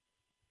today.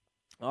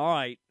 All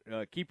right,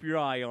 keep your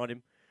eye on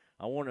him.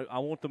 I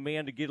want the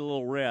man to get a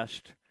little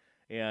rest.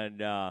 And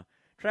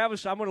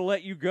Travis, I'm going to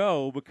let you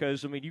go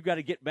because you got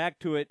to get back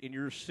to it, and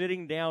you're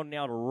sitting down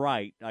now to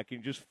write. I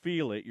can just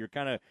feel it. You're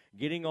kind of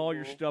getting all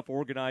your stuff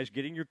organized,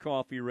 getting your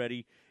coffee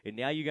ready, and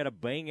now you got to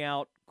bang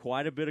out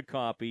quite a bit of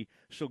copy.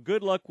 So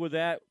good luck with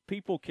that.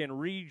 People can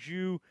read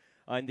you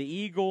on the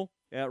Eagle,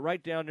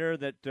 right down there.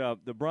 That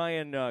the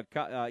Bryan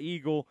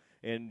Eagle.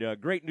 And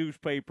great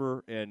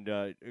newspaper,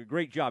 and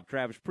great job,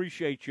 Travis.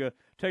 Appreciate you.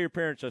 Tell your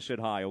parents I said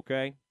hi,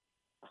 okay?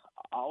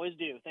 Always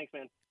do. Thanks,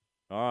 man.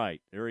 All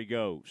right, there he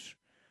goes.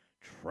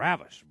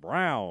 Travis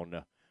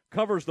Brown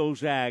covers those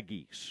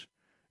Aggies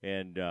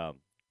and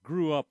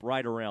grew up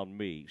right around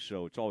me,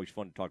 so it's always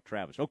fun to talk to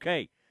Travis.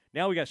 Okay,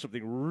 now we got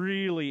something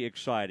really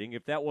exciting.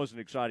 If that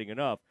wasn't exciting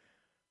enough,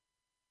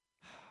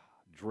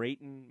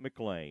 Drayton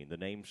McLean, the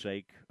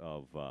namesake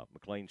of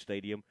McLean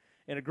Stadium,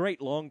 and a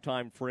great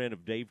longtime friend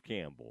of Dave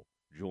Campbell,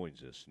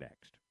 joins us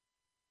next.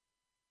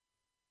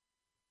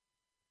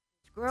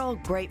 Grill,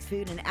 great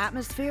food and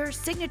atmosphere,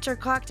 signature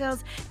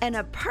cocktails, and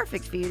a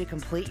perfect view to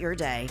complete your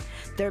day.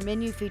 Their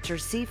menu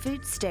features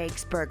seafood,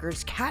 steaks,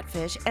 burgers,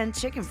 catfish, and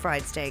chicken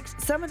fried steaks.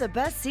 Some of the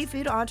best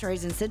seafood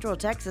entrees in Central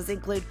Texas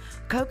include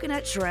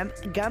coconut shrimp,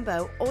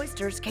 gumbo,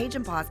 oysters,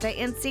 Cajun pasta,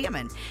 and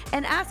salmon.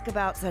 And ask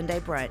about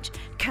Sunday brunch.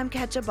 Come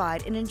catch a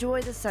bite and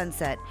enjoy the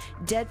sunset.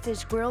 Dead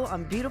Fish Grill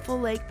on beautiful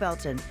Lake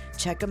Belton.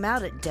 Check them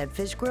out at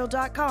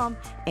deadfishgrill.com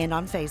and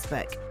on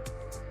Facebook.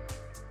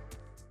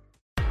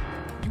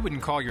 You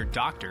wouldn't call your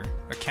doctor,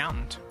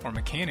 accountant, or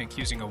mechanic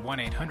using a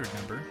 1-800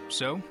 number,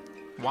 so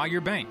why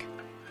your bank?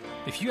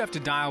 If you have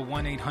to dial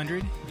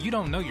 1-800, you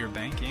don't know your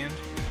bank and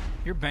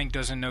your bank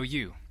doesn't know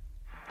you.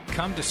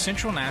 Come to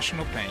Central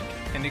National Bank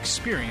and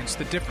experience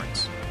the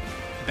difference.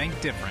 Bank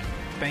different.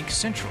 Bank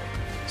Central.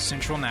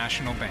 Central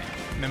National Bank.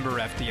 Member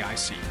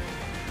FDIC.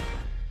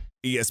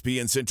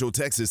 ESPN Central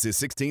Texas is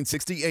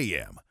 1660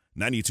 AM,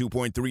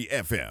 92.3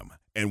 FM,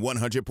 and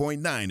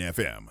 100.9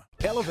 FM.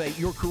 Elevate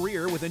your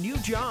career with a new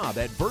job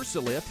at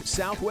VersaLift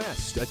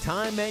Southwest, a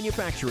time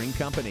manufacturing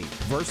company.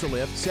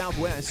 VersaLift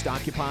Southwest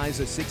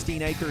occupies a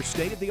 16-acre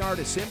state-of-the-art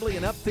assembly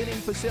and upfitting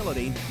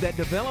facility that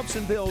develops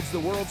and builds the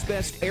world's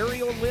best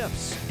aerial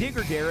lifts,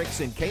 digger derricks,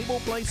 and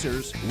cable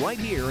placers right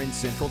here in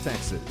Central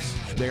Texas.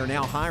 They are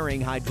now hiring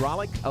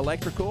hydraulic,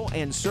 electrical,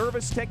 and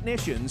service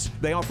technicians.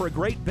 They offer a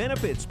great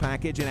benefits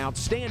package and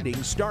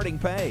outstanding starting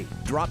pay.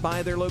 Drop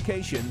by their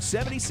location,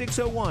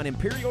 7601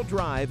 Imperial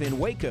Drive in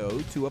Waco,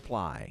 to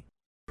apply.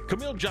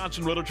 Camille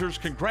Johnson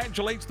Realtors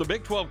congratulates the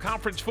Big 12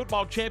 Conference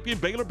football champion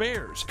Baylor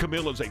Bears.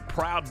 Camille is a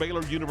proud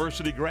Baylor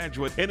University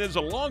graduate and is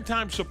a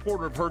longtime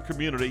supporter of her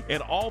community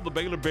and all the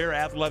Baylor Bear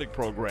athletic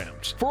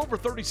programs. For over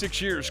 36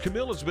 years,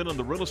 Camille has been in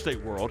the real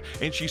estate world,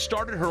 and she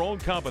started her own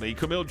company,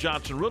 Camille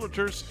Johnson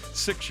Realtors,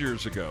 6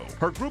 years ago.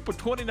 Her group of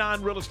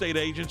 29 real estate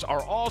agents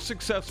are all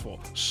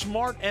successful,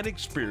 smart, and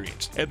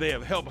experienced, and they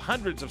have helped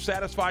hundreds of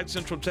satisfied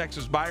Central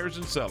Texas buyers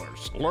and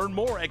sellers. Learn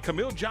more at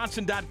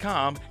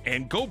CamilleJohnson.com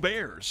and go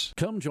Bears.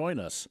 Come join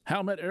us.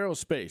 Howmet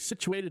Aerospace,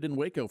 situated in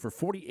Waco for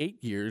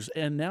 48 years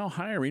and now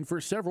hiring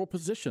for several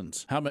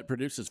positions. Howmet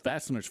produces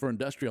fasteners for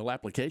industrial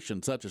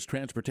applications such as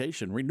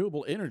transportation,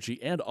 renewable energy,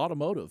 and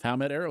automotive.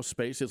 Howmet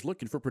Aerospace is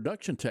looking for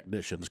production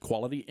technicians,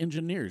 quality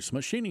engineers,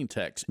 machining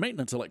techs,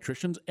 maintenance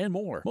electricians, and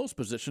more. Most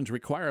positions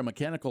require a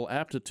mechanical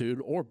aptitude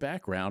or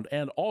background,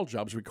 and all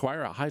jobs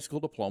require a high school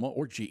diploma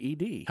or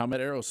GED. Howmet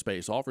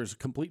Aerospace offers a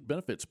complete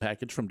benefits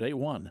package from day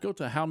one. Go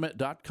to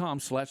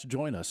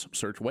howmet.com/join us.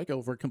 Search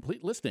Waco for a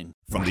complete listing.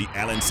 From the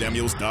Allen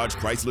Samuels Dodge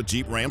Chrysler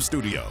Jeep Ram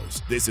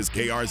Studios, this is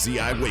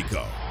KRZI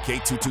Waco,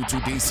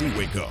 K222DC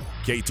Waco,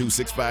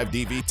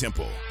 K265DV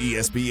Temple,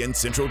 ESPN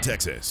Central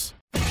Texas.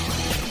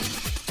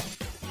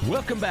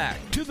 Welcome back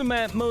to the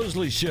Matt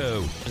Mosley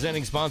Show.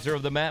 Presenting sponsor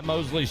of the Matt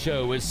Mosley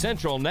Show is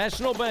Central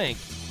National Bank.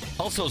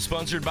 Also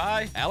sponsored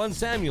by Allen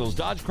Samuels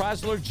Dodge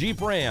Chrysler Jeep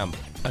Ram,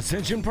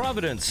 Ascension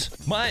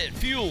Providence, Myatt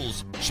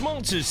Fuels,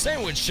 Schmaltz's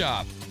Sandwich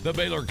Shop, the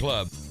Baylor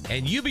Club,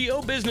 and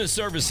UBO Business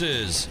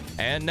Services.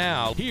 And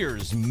now,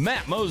 here's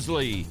Matt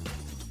Mosley.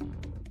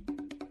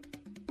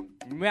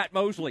 Matt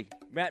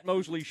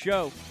Mosley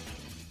Show.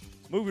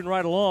 Moving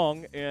right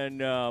along,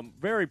 and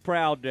very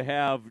proud to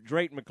have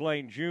Drayton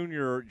McLean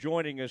Jr.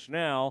 joining us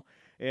now,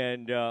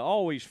 and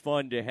always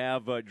fun to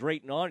have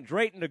Drayton on.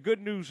 Drayton, the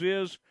good news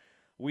is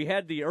we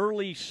had the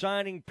early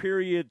signing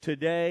period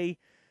today,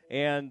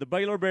 and the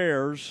Baylor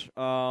Bears,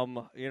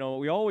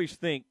 we always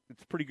think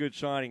it's a pretty good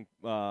signing.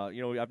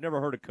 I've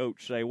never heard a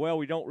coach say, well,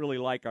 we don't really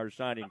like our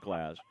signing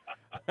class.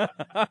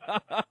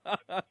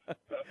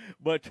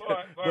 But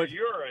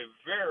you're a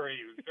very,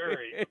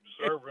 very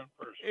observant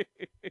person.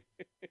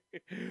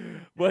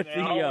 But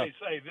and I always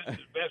say this is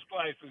the best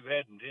class we've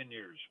had in 10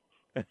 years.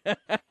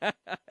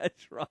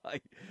 That's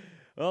right.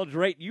 Well,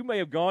 Drayton, you may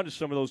have gone to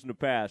some of those in the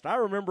past. I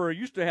remember I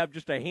used to have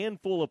just a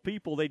handful of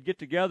people. They'd get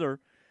together,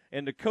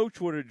 and the coach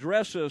would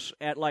address us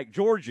at, like,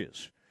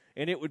 George's.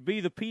 And it would be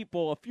a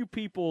few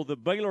people, the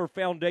Baylor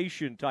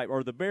Foundation type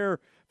or the Bear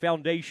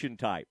Foundation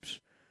types.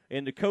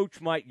 And the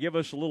coach might give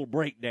us a little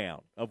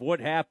breakdown of what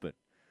happened.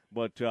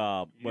 But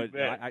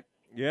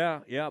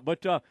Yeah.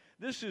 But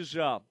this is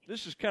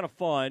kind of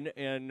fun,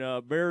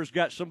 and Bears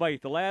got somebody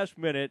at the last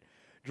minute,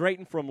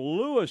 Drayton from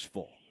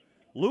Louisville,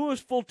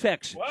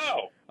 Texas.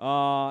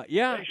 Wow.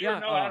 Yeah. They sure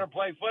know how to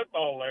play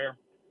football there.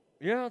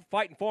 Yeah,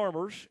 Fighting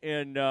Farmers,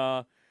 and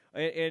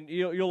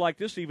you'll like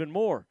this even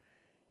more.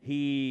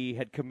 He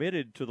had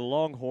committed to the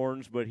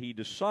Longhorns, but he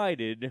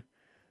decided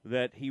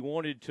that he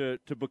wanted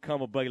to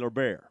become a Baylor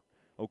Bear.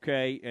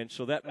 Okay, and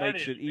so that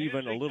makes it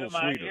even a little to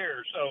my sweeter.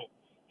 ear, so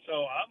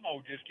I'm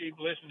gonna just keep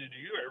listening to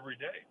you every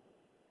day.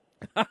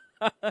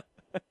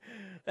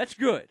 That's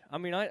good. I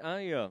mean,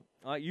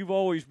 you've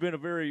always been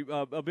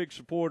a big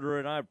supporter,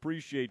 and I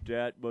appreciate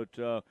that.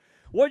 But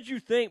what did you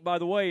think, by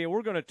the way? And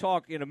we're going to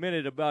talk in a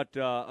minute about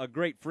a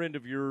great friend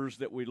of yours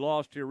that we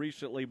lost here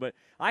recently. But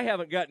I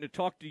haven't gotten to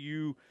talk to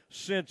you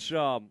since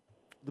the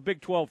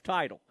Big 12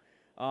 title.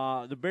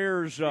 The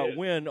Bears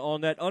win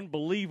on that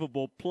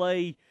unbelievable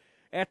play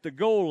at the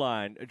goal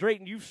line.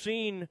 Drayton, you've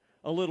seen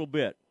a little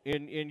bit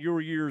in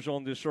your years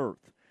on this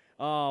earth.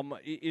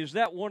 Is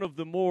that one of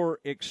the more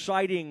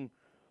exciting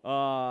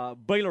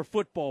Baylor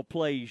football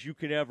plays you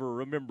can ever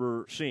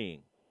remember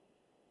seeing?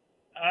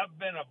 I've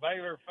been a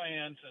Baylor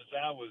fan since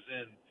I was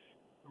in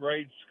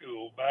grade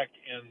school back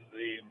in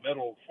the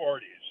middle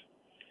 40s.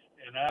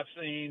 And I've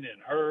seen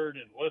and heard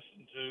and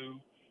listened to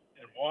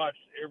and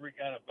watched every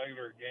kind of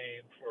Baylor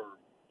game for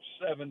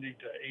 70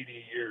 to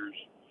 80 years.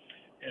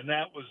 And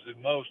that was the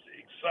most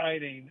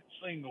exciting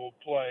single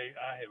play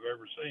I have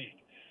ever seen.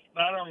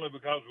 Not only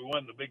because we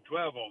won the Big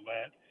 12 on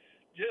that,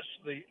 just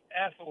the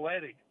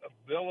athletic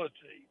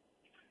ability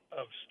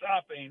of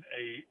stopping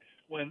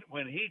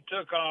when he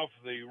took off,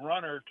 the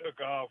runner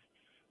took off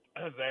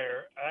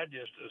there, I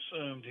just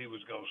assumed he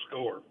was going to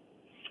score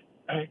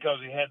because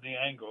he had the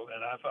angle,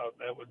 and I thought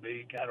that would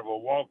be kind of a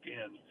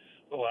walk-in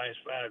the last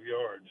 5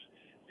 yards,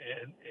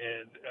 and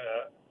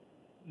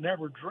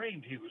never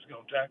dreamed he was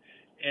going to tackle.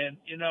 And,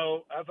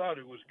 I thought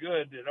it was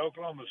good that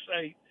Oklahoma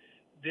State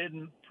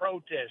didn't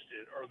protest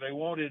it or they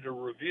wanted a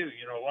review.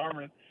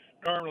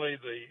 Normally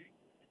the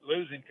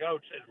losing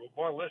coach said, well,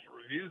 boy, let's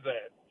review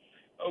that.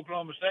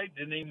 Oklahoma State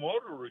didn't even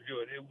want to review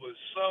it. It was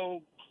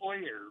so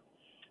clear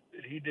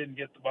that he didn't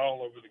get the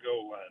ball over the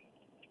goal line.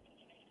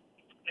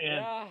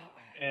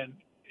 And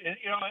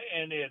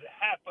it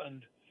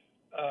happened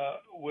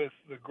with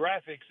the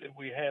graphics that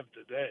we have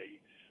today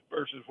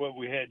versus what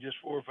we had just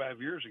 4 or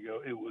 5 years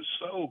ago. It was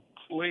so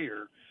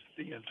clear,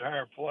 the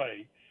entire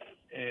play,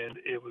 and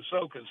it was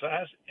so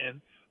concise.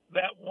 And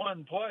that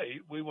one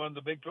play, we won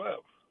the Big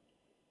 12.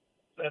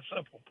 That's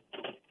simple.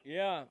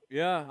 Yeah.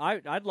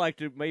 I'd like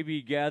to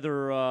maybe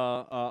gather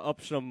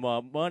up some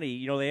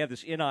money. They have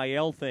this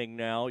NIL thing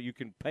now. You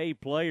can pay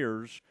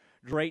players.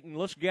 Drayton,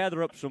 let's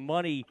gather up some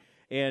money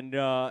and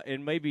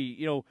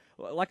maybe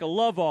like a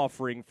love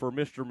offering for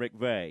Mr.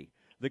 McVay,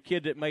 the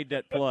kid that made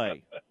that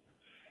play.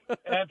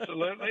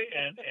 Absolutely,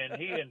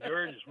 and he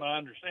endured, as my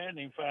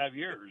understanding, 5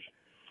 years,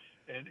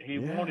 and he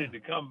wanted to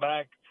come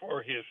back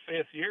for his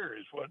 5th year,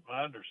 is what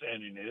my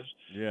understanding is.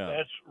 Yeah,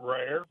 that's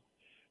rare.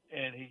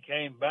 And he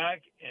came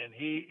back, and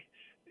he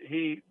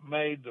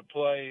made the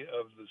play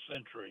of the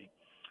century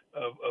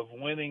of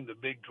winning the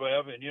Big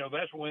 12. And,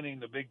 that's winning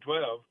the Big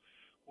 12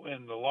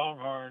 when the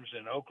Longhorns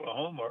in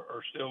Oklahoma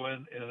are still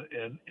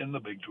in the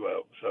Big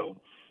 12. So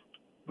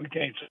we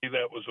can't say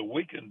that was a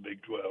weakened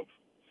Big 12.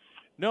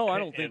 No, I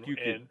don't think you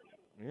can.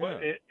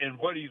 And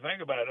what do you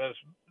think about us,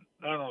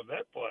 not only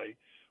that play,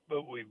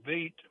 but we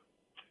beat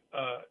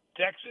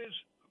Texas,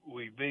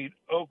 we beat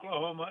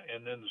Oklahoma,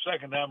 and then the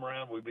second time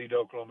around we beat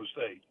Oklahoma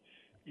State.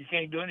 You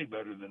can't do any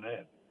better than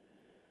that.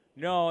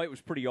 No, it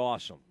was pretty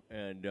awesome,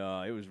 and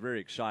it was very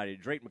exciting.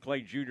 Drayton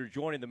McClain Jr.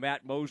 joining the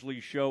Matt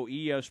Mosley Show,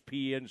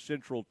 ESPN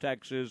Central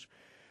Texas.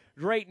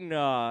 Drayton,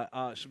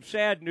 some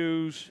sad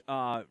news.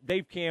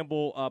 Dave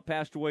Campbell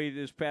passed away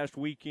this past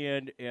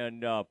weekend,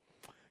 and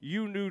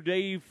you knew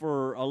Dave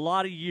for a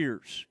lot of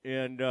years.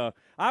 And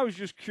I was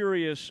just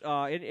curious,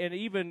 and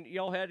even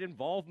y'all had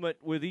involvement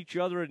with each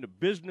other in the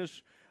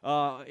business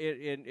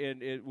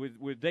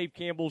with Dave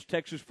Campbell's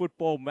Texas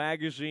Football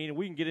Magazine, and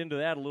we can get into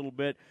that a little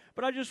bit.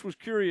 But I just was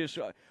curious,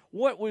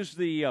 what was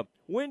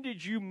when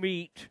did you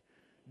meet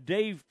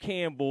Dave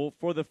Campbell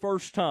for the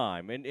first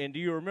time? And do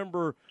you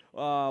remember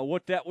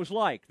what that was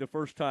like, the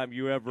first time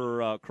you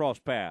ever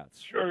crossed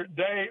paths? Sure,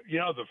 Dave,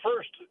 the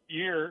first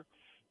year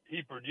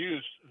he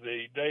produced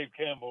the Dave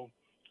Campbell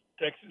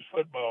Texas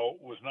Football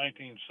was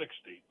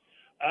 1960.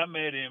 I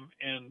met him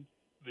in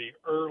the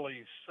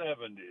early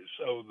 70s.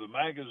 So the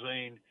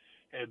magazine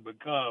had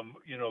become,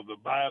 the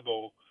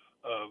Bible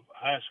of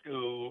high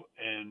school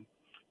and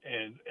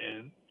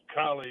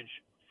college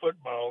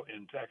football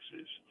in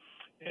Texas.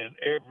 And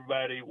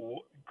everybody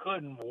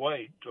couldn't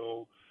wait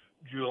till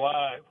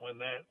July when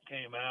that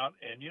came out.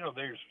 And,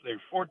 there's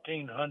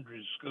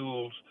 1,400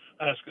 schools,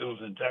 high schools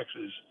in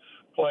Texas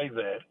play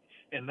that.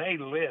 And they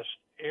list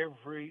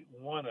every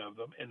one of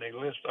them, and they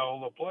list all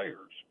the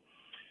players.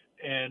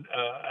 And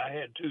I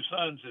had 2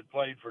 sons that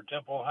played for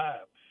Temple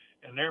High,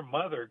 and their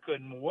mother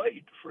couldn't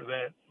wait for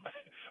that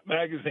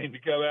magazine to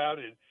come out,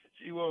 and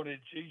she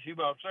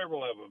bought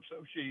several of them.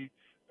 So she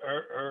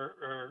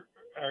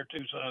our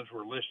two sons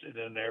were listed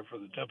in there for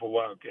the Temple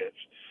Wildcats.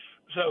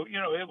 So,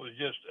 it was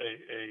just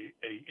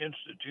a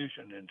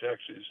institution in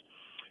Texas.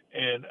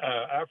 And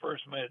I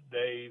first met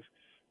Dave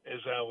as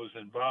I was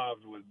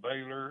involved with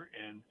Baylor,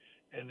 and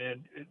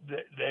then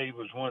Dave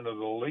was one of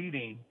the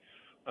leading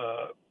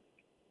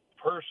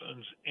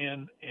persons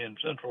in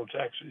Central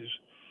Texas.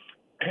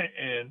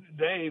 And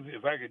Dave,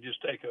 if I could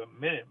just take a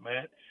minute,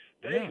 Matt,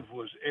 Dave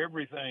was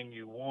everything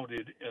you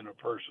wanted in a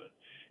person.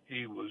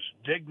 He was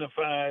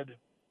dignified.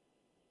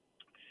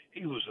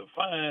 He was a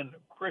fine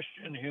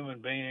Christian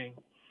human being.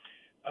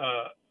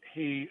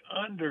 He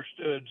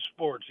understood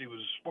sports. He was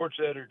a sports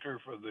editor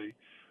for the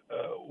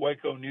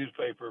Waco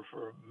newspaper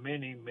for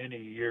many, many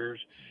years.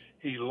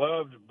 He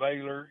loved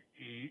Baylor.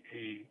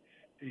 He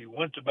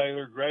went to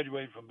Baylor,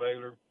 graduated from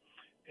Baylor,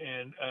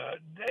 and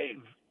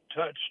Dave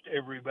touched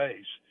every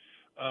base.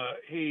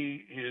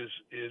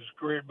 His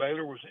career at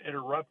Baylor was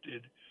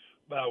interrupted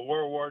by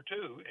World War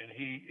II, and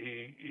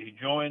he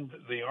joined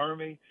the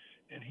Army,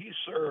 and he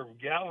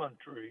served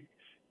gallantry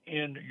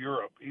in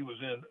Europe. He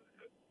was in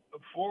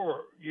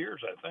 4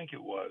 years, I think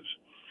it was,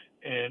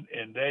 and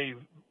Dave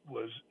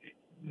was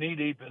knee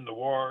deep in the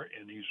war,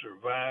 and he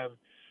survived.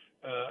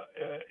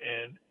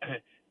 And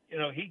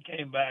he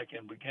came back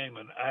and became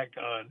an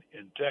icon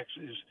in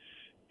Texas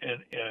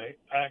and an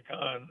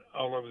icon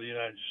all over the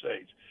United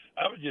States.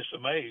 I was just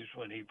amazed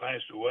when he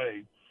passed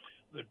away,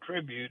 the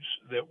tributes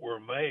that were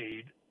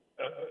made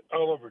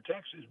all over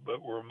Texas,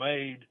 but were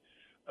made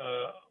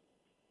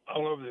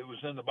all over. It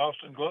was in the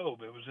Boston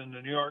Globe. It was in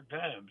the New York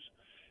Times.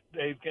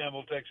 Dave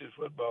Campbell, Texas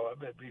football. I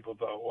bet people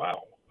thought,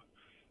 wow,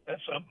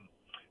 that's something.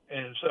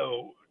 And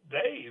so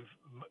Dave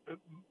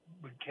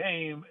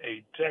became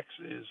a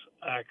Texas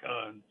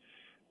icon,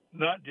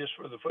 not just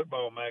for the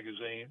football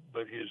magazine,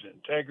 but his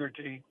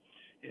integrity,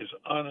 his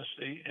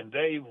honesty. And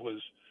Dave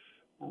was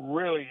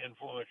really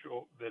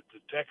influential that the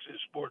Texas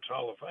Sports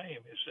Hall of Fame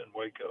is in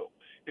Waco.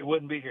 It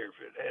wouldn't be here if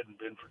it hadn't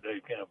been for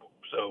Dave Campbell.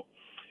 So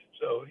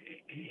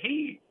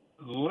he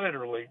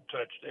literally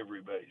touched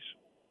every base.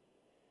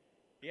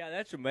 Yeah,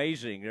 that's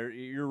amazing.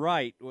 You're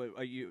right.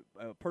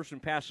 A person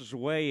passes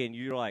away, and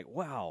you're like,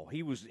 "Wow,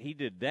 he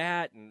did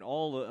that," and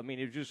all the. I mean,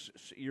 it just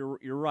you're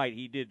right.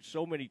 He did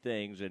so many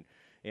things,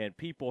 and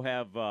people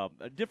have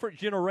different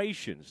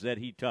generations that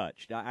he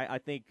touched. I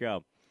think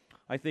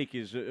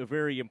is a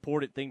very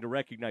important thing to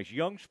recognize.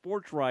 Young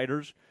sports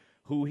writers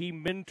who he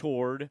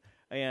mentored,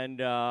 and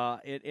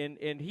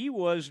he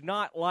was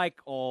not like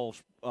all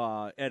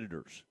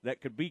editors that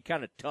could be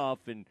kind of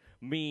tough and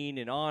mean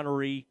and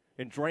ornery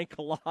and drank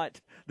a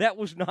lot. That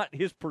was not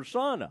his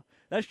persona.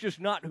 That's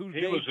just not who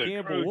Dave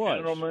Campbell was.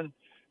 Gentleman.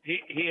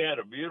 He had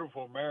a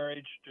beautiful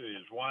marriage to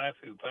his wife,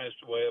 who passed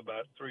away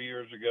about 3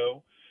 years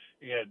ago.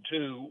 He had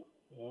 2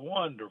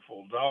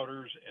 wonderful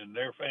daughters and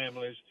their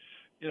families.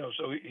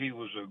 So he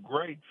was a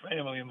great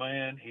family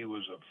man. He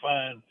was a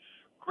fine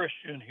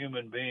Christian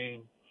human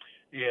being.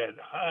 He had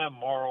high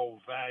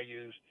moral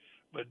values,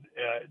 but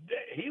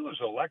he was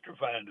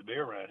electrifying to be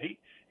around.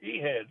 He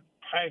had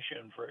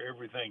passion for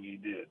everything he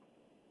did.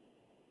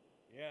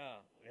 Yeah.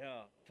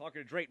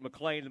 Talking to Drayton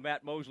McClain, the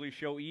Matt Mosley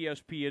Show,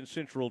 ESPN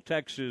Central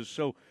Texas.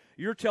 So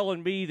you're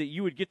telling me that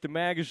you would get the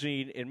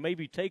magazine and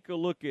maybe take a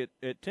look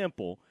at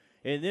Temple,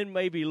 and then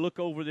maybe look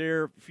over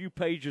there a few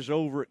pages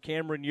over at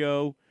Cameron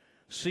Yo,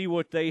 see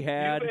what they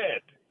had. You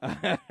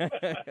bet.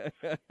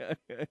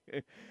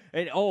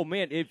 And oh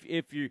man, if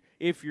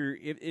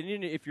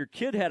your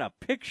kid had a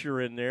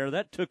picture in there,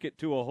 that took it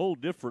to a whole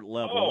different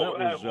level. Oh,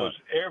 that was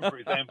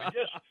everything. But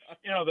just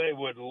they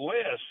would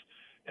list,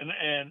 and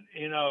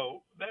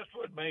that's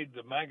what made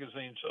the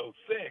magazine so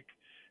thick.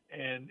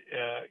 And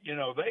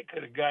they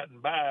could have gotten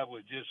by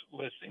with just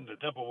listing the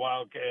Temple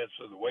Wildcats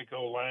or the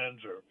Waco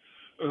Lions or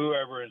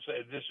whoever and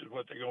said this is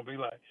what they're going to be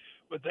like.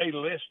 But they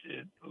list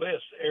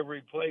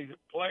every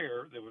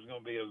player that was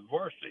going to be a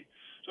varsity.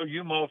 So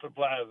you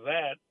multiply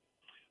that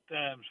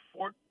times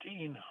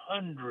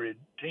 1,400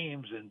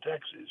 teams in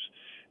Texas,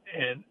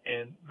 and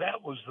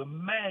that was the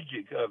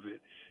magic of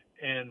it.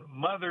 And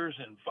mothers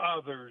and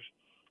fathers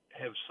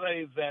have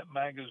saved that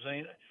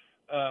magazine.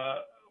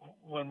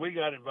 When we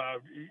got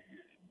involved,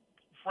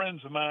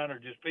 friends of mine or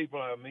just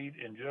people I meet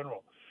in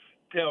general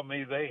tell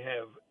me they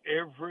have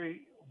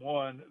every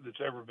one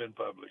that's ever been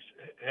published.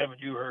 Haven't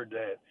you heard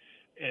that?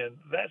 And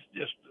that's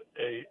just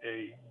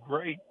a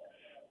great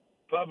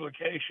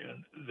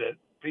publication that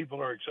people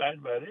are excited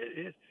about.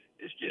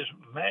 It's just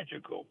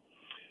magical.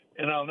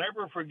 And I'll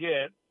never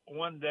forget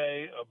one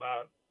day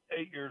about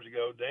 8 years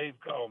ago, Dave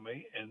called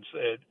me and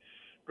said,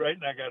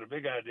 Drayton, I got a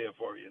big idea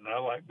for you. And I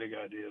like big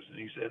ideas. And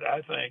he said,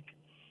 I think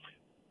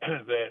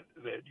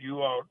that you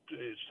ought to,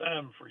 it's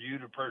time for you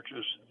to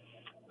purchase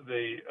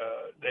the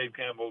Dave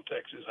Campbell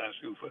Texas High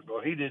School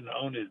Football. He didn't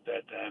own it at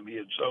that time. He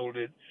had sold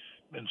it,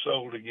 been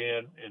sold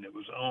again, and it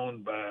was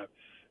owned by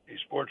a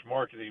sports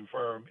marketing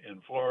firm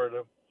in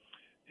Florida.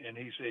 And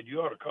he said, you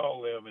ought to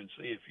call them and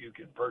see if you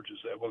can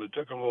purchase that. Well, it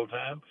took a little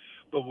time,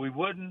 but we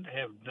wouldn't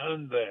have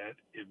done that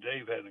if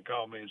Dave hadn't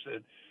called me and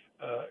said,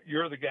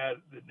 you're the guy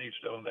that needs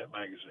to own that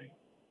magazine.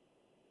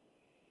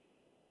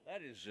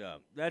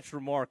 That's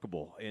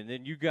remarkable. And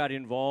then you got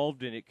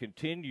involved, and it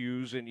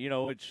continues, and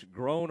it's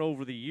grown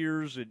over the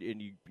years, and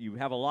you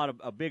have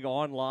a big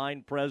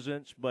online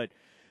presence. But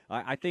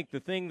I think the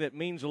thing that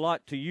means a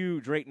lot to you,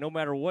 Drake, no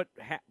matter what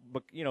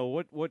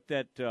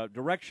that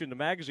direction the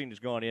magazine has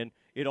gone in,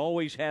 it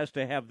always has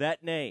to have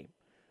that name,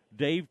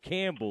 Dave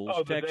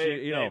Campbell's Texas.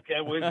 Dave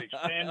Campbell, we've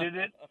expanded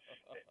it.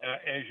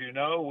 As you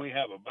know, we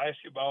have a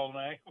basketball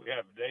now. We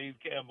have Dave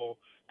Campbell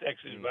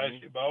Texas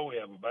Basketball. We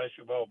have a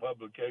basketball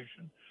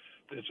publication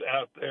that's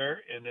out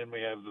there, and then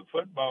we have the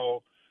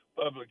football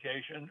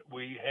publication.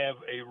 We have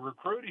a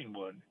recruiting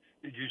one.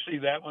 Did you see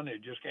that one?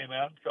 It just came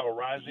out. It's called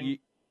Rising.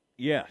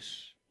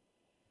 Yes.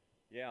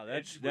 Yeah,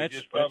 we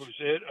just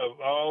published it of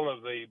all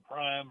of the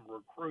prime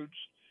recruits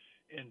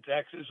in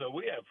Texas. So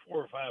we have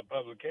 4 or 5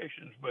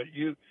 publications. But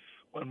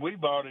when we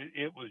bought it,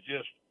 it was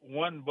just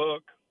one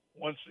book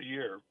once a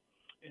year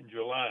in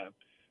July.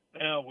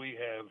 Now we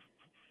have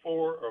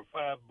 4 or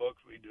 5 books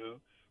we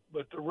do.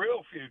 But the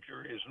real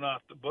future is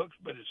not the books,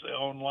 but it's the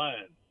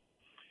online.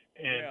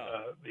 And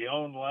the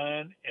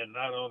online, and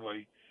not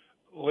only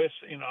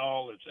listing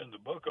all that's in the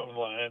book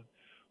online,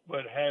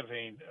 but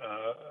having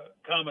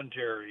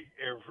commentary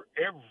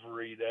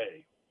every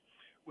day.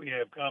 We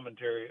have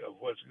commentary of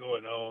what's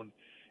going on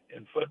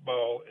in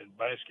football and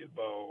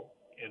basketball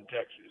in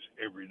Texas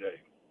every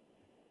day.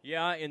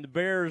 Yeah, and the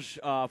Bears,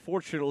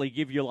 fortunately,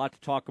 give you a lot to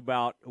talk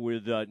about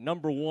with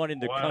number 1 in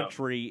the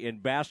country in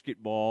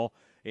basketball,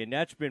 and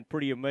that's been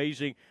pretty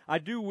amazing. I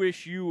do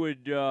wish you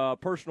would,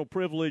 personal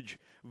privilege,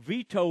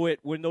 veto it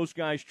when those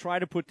guys try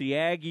to put the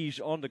Aggies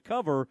on the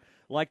cover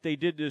like they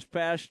did this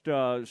past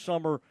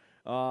summer.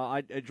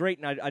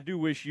 Drayton, I do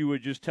wish you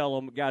would just tell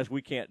them, guys,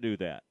 we can't do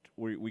that.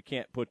 We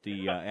can't put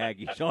the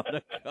Aggies on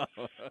the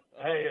cover.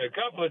 Hey, a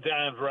couple of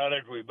times right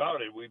after we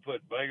bought it, we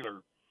put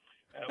Baylor.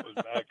 That was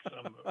back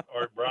some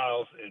Art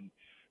Briles, and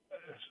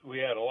we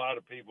had a lot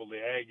of people, the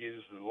Aggies,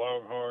 the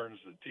Longhorns,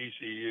 the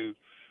TCU.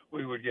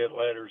 We would get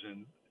letters,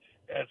 and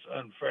that's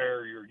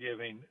unfair. You're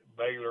giving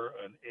Baylor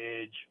an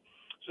edge.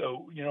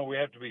 So, we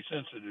have to be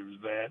sensitive to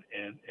that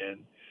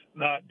and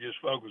not just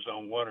focus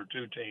on 1 or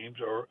 2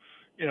 teams. Or,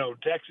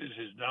 Texas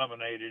has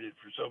dominated it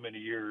for so many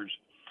years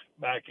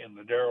back in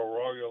the Darrell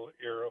Royal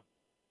era.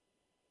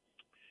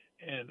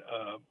 And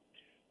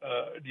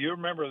do you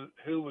remember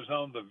who was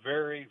on the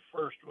very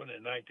first one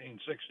in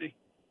 1960?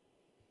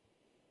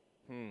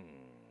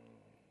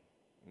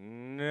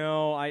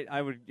 No,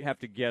 I would have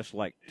to guess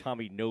like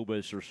Tommy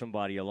Nobis or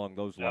somebody along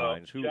those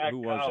lines. Who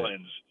was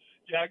Collins.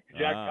 it?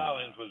 Jack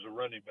Collins was a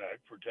running back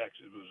for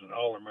Texas, was an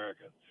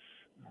All-American.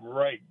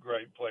 Great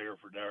player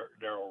for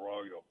Darrell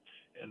Royal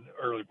in the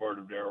early part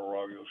of Darrell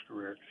Royal's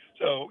career.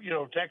 So,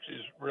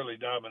 Texas really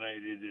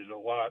dominated it a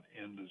lot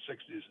in the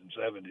 60s and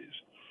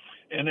 70s.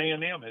 And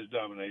A&M has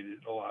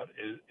dominated a lot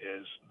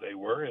as they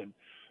were. And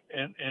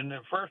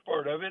the first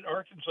part of it,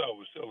 Arkansas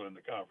was still in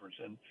the conference.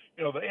 And,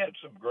 they had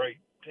some great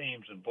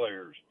teams and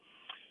players.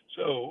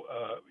 So,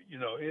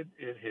 it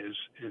has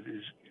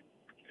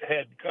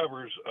had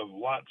covers of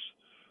lots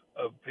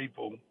of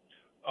people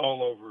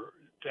all over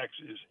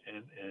Texas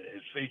and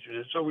it's featured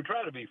it. So we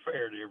try to be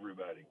fair to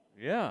everybody.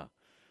 Yeah.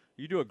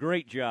 You do a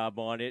great job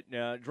on it.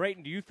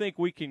 Drayton, do you think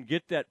we can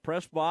get that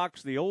press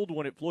box? The old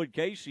one at Floyd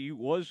Casey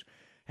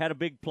had a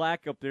big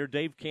plaque up there,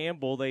 Dave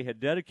Campbell. They had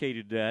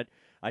dedicated that.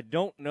 I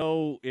don't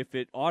know if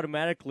it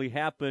automatically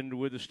happened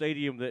with a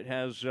stadium that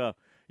has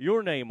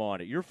your name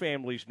on it, your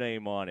family's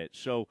name on it.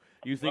 So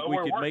you think we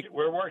could make –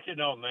 We're working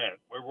on that.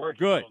 We're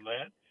working on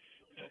that.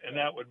 And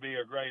that would be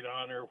a great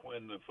honor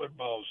when the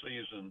football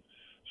season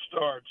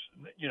starts,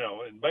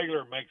 and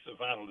Baylor makes the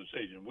final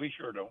decision. We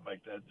sure don't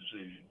make that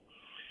decision.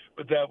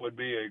 But that would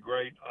be a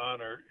great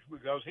honor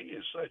because he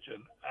is such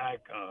an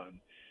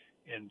icon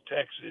in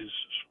Texas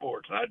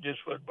sports, not just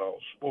football,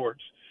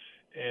 sports,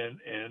 and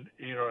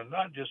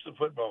not just the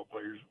football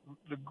players,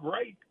 the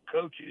great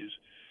coaches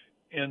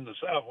in the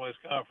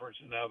Southwest Conference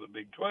and now the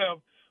Big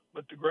 12,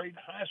 but the great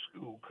high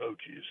school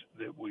coaches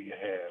that we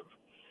have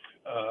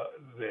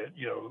that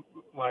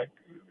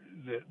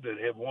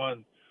have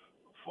won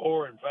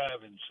 4 and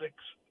 5 and 6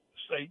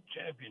 state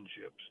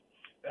championships.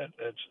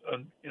 That's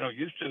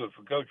used to if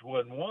a coach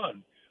wasn't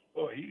one,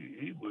 boy,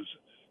 he was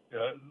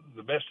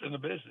the best in the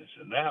business,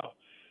 and now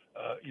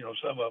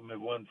some of them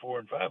have won 4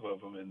 and 5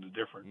 of them in the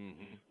different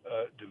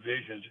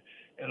divisions.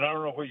 And I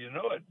don't know where you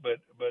know it, but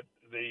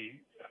the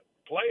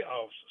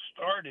playoffs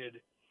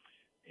started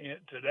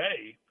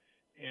today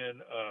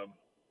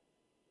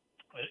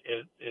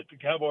at the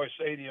Cowboy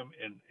Stadium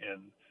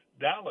in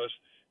Dallas.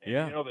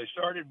 And, they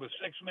started with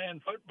 6-man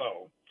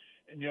football.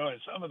 And, in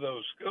some of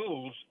those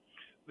schools,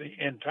 the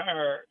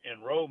entire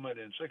enrollment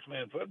in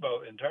 6-man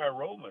football,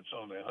 enrollment's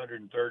only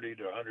 130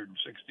 to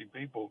 160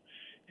 people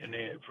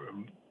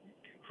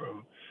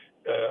from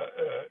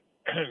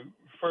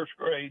first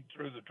grade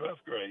through the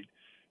 12th grade.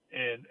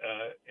 And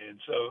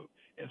so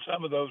in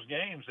some of those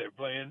games they're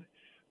playing,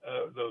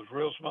 those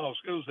real small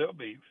schools, there'll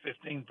be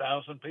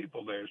 15,000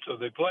 people there. So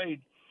they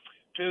played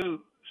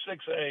 2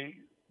 6A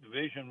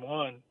Division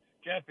I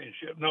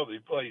championship. No, they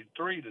played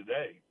 3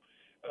 today.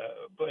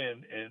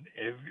 playing. And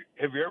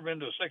have you ever been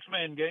to a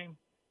 6-man game?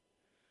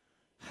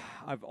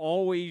 I've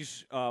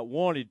always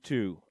wanted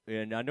to,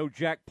 and I know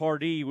Jack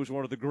Pardee was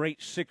one of the great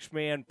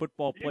 6-man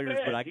football players,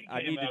 but I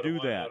need to do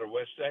that. Out of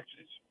West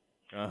Texas.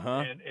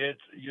 Uh-huh. And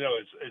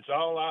it's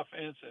all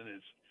offense, and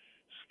it's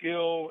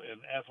skill and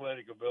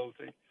athletic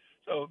ability.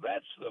 So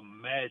that's the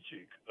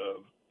magic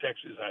of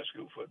Texas high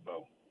school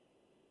football.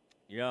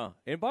 Yeah.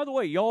 And by the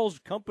way, y'all's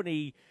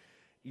company,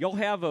 y'all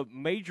have a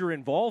major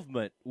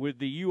involvement with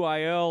the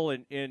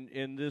UIL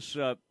in this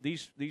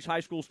these high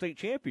school state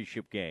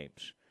championship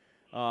games.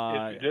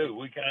 Yes, we do.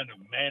 We kind of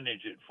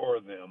manage it for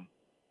them,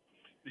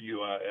 the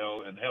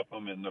UIL, and help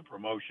them in the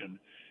promotion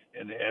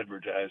and the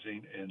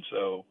advertising. And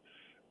so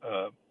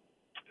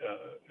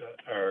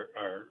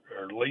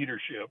our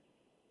leadership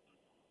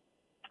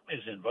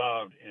is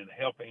involved in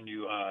helping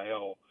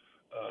UIL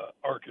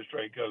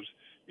orchestrate, because,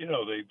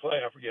 they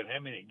play, I forget how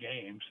many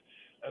games.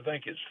 I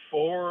think it's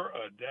 4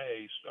 a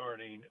day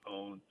starting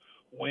on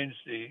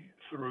Wednesday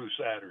through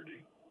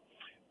Saturday.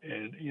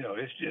 And,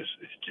 it's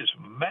just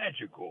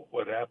magical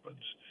what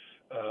happens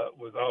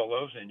with all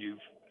those. And you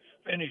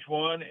finish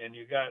one and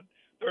you got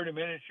 30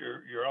 minutes,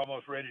 you're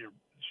almost ready to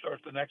start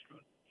the next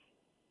one.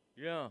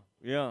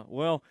 Yeah.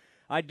 Well,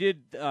 I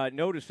did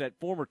notice that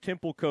former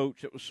Temple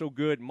coach that was so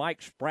good,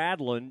 Mike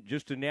Spradlin,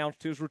 just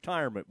announced his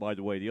retirement, by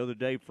the way, the other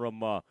day from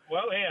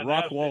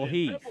Rockwall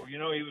Heath. Temple. He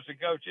was a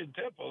coach in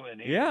Temple,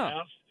 and he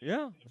announced he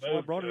why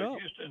I brought it up.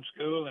 Houston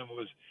School and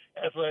was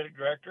athletic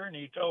director, and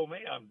he told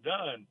me, I'm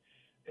done.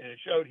 And it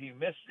showed he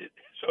missed it,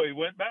 so he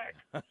went back.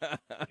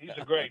 He's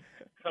a great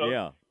coach.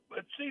 Yeah.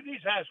 But see,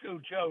 these high school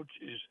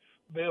coaches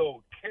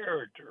build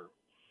character.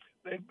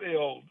 They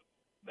build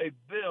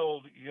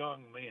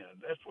young men.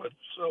 That's what's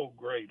so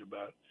great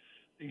about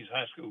these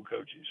high school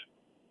coaches.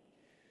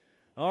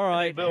 All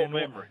right. They build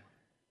memory.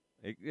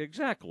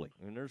 Exactly.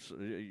 And so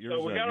we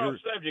got on the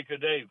subject of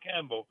Dave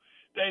Campbell.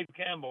 Dave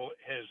Campbell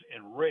has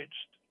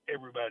enriched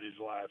everybody's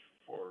life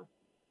for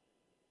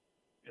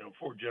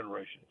 4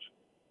 generations.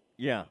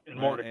 Yeah. And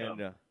more to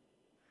come.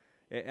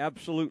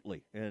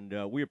 Absolutely. And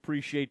we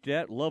appreciate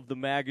that. Love the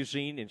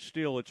magazine, and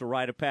still it's a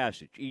rite of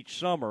passage. Each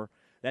summer,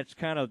 that's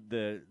kind of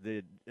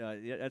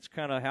that's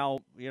kind of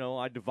how,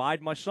 I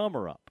divide my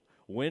summer up.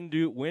 When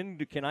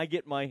can I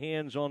get my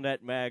hands on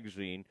that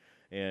magazine?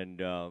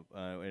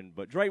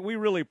 But Dre, we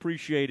really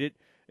appreciate it,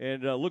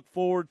 and look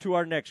forward to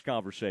our next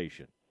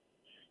conversation.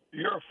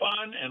 You're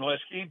fun, and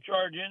let's keep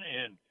charging,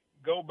 and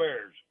go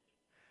Bears.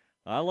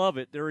 I love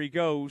it. There he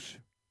goes.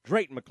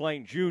 Drayton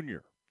McClain Jr.,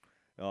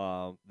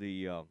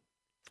 the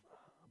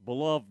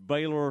beloved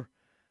Baylor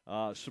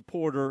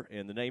supporter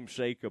and the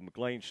namesake of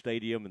McClain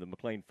Stadium and the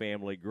McClain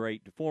family.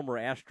 Great. The former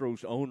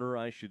Astros owner,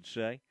 I should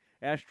say.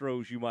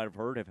 Astros, you might have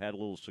heard, have had a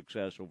little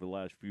success over the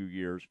last few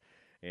years.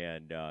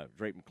 And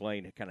Drayton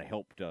McClain kind of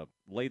helped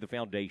lay the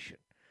foundation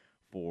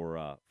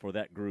for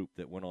that group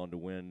that went on to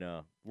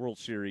win World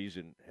Series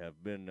and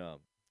have been,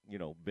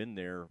 been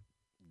there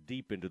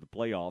deep into the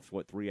playoffs,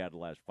 3 out of the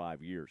last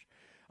 5 years.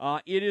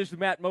 It is the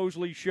Matt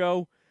Mosley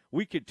Show.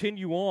 We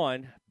continue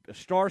on a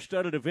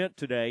star-studded event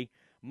today.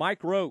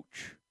 Mike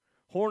Roach,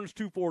 Horns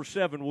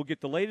 247. We'll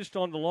get the latest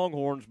on the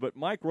Longhorns, but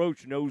Mike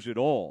Roach knows it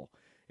all,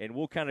 and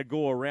we'll kind of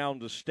go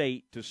around the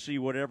state to see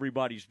what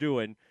everybody's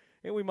doing,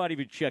 and we might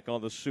even check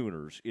on the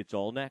Sooners. It's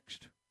all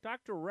next.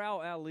 Dr.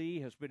 Rao Ali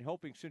has been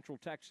helping Central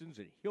Texans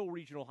at Hill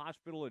Regional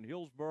Hospital in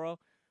Hillsboro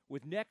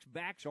with necks,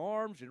 backs,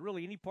 arms, and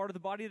really any part of the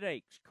body that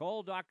aches.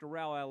 Call Dr.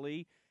 Rao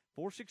Ali,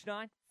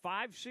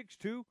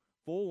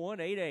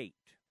 469-562-4188.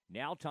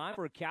 Now time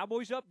for a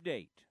Cowboys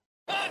update.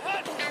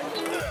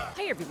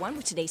 Hey everyone,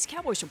 with today's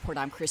Cowboys Report,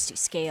 I'm Christy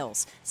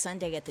Scales.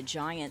 Sunday at the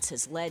Giants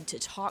has led to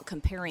talk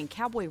comparing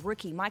Cowboy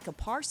rookie Micah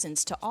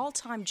Parsons to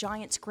all-time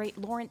Giants great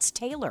Lawrence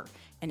Taylor.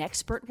 An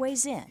expert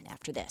weighs in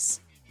after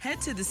this.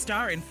 Head to the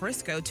Star in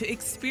Frisco to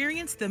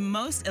experience the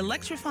most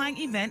electrifying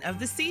event of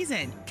the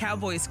season,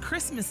 Cowboys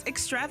Christmas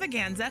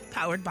Extravaganza,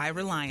 powered by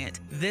Reliant.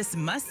 This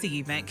must-see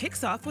event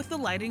kicks off with the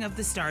lighting of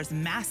the Star's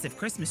massive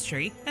Christmas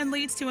tree and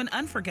leads to an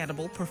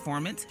unforgettable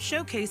performance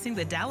showcasing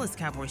the Dallas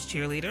Cowboys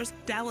cheerleaders,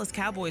 Dallas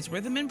Cowboys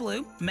Rhythm and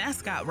Blue,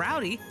 mascot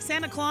Rowdy,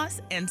 Santa Claus,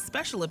 and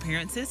special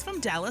appearances from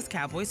Dallas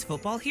Cowboys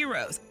football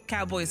heroes.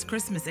 Cowboys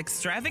Christmas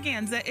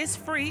Extravaganza is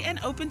free and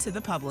open to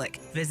the public.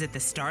 Visit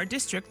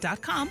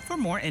thestardistrict.com for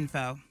more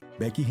info.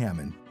 Becky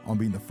Hammond on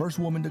being the first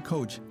woman to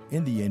coach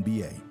in the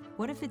NBA.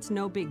 What if it's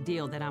no big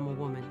deal that I'm a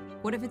woman?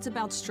 What if it's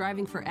about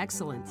striving for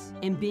excellence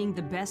and being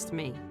the best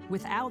me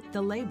without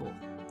the label?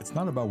 It's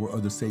not about where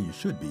others say you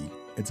should be.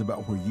 It's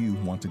about where you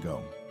want to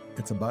go.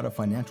 It's about a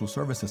financial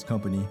services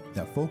company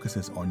that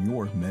focuses on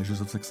your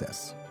measures of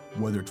success.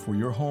 Whether it's for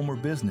your home or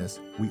business,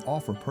 we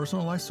offer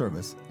personalized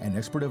service and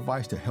expert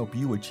advice to help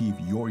you achieve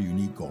your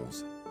unique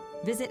goals.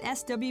 Visit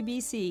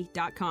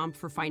swbc.com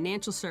for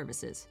financial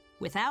services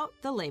without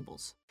the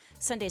labels.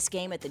 Sunday's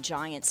game at the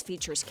Giants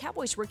features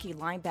Cowboys rookie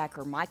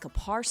linebacker Micah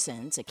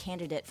Parsons, a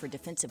candidate for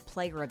Defensive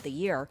Player of the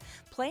Year,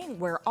 playing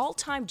where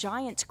all-time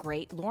Giants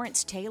great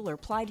Lawrence Taylor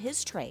plied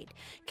his trade.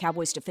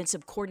 Cowboys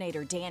defensive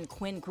coordinator Dan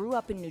Quinn grew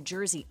up in New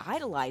Jersey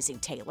idolizing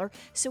Taylor,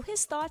 so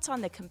his thoughts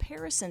on the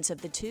comparisons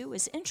of the two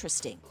is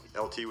interesting.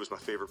 LT was my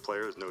favorite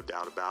player, there's no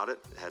doubt about it.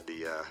 Had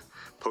the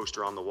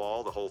poster on the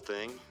wall, the whole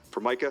thing. For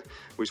Micah,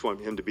 we just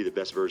want him to be the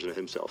best version of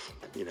himself.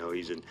 You know,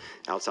 he's an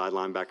outside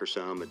linebacker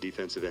some, a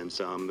defensive end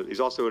some, but he's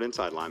also an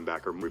inside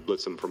linebacker. We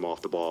blitz him from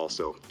off the ball,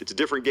 so it's a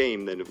different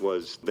game than it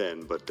was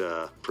then, but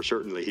for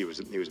certainly he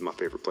was my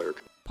favorite player.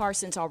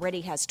 Parsons already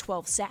has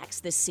 12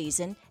 sacks this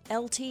season.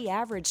 LT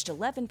averaged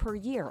 11 per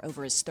year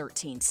over his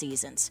 13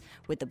 seasons.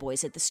 With the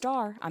boys at the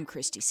Star, I'm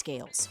Christy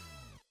Scales.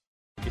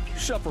 If you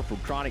suffer from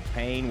chronic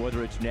pain,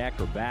 whether it's neck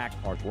or back,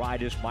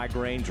 arthritis,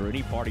 migraines, or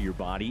any part of your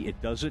body,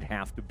 it doesn't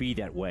have to be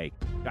that way.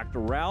 Dr.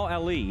 Rao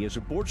Ali is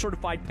a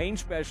board-certified pain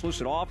specialist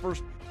that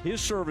offers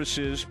his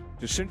services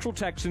to Central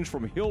Texans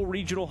from Hill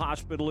Regional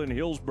Hospital in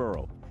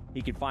Hillsboro.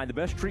 He can find the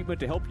best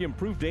treatment to help you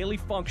improve daily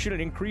function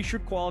and increase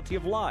your quality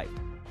of life.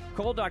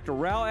 Call Dr.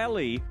 Rao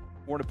Ali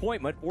for an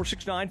appointment,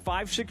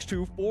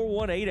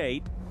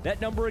 469-562-4188.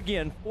 That number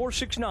again,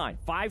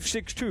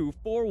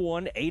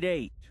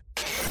 469-562-4188.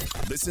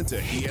 Listen to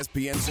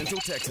ESPN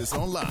Central Texas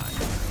online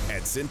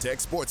at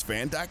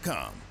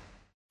centexsportsfan.com.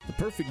 The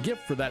perfect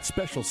gift for that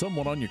special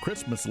someone on your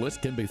Christmas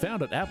list can be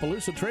found at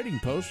Appaloosa Trading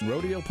Post and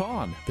Rodeo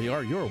Pond. They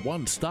are your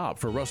one stop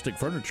for rustic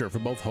furniture for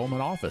both home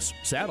and office,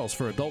 saddles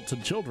for adults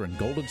and children,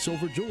 gold and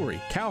silver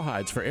jewelry,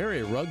 cowhides for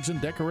area rugs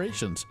and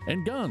decorations,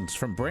 and guns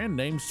from brand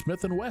names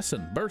Smith &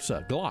 Wesson,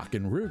 Bersa, Glock,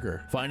 and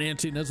Ruger.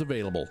 Financing is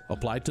available.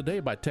 Apply today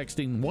by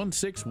texting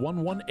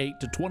 16118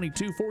 to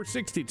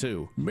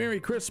 22462. Merry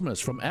Christmas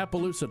from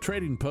Appaloosa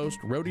Trading Post,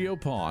 Rodeo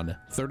Pond,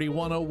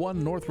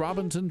 3101 North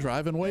Robinson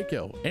Drive in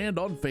Waco, and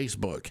on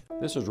Facebook.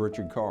 This is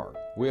Richard Carr.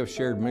 We have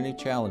shared many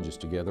challenges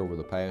together over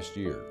the past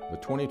year,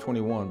 but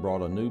 2021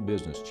 brought a new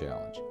business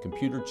challenge.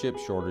 Computer chip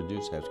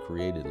shortages have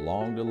created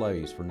long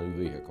delays for new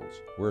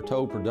vehicles. We're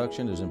told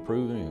production is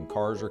improving and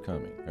cars are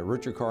coming. At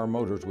Richard Carr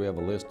Motors, we have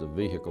a list of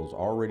vehicles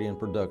already in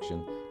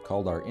production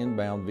called our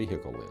inbound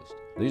vehicle list.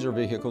 These are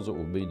vehicles that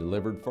will be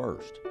delivered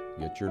first.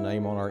 Get your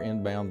name on our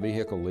inbound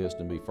vehicle list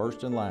and be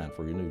first in line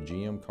for your new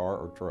GM car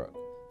or truck.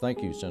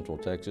 Thank you, Central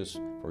Texas,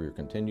 for your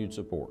continued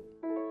support.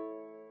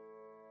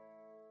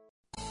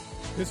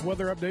 This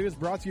weather update is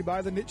brought to you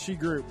by the Nitsche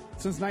Group.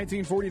 Since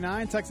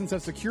 1949, Texans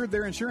have secured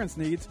their insurance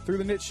needs through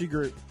the Nitsche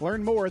Group.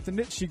 Learn more at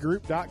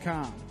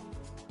thenitschegroup.com.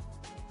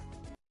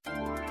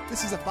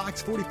 This is a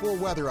Fox 44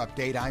 weather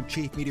update. I'm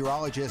Chief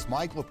Meteorologist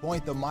Mike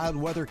LaPointe. The mild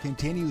weather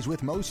continues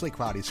with mostly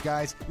cloudy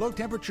skies. Low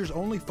temperatures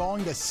only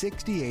falling to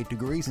 68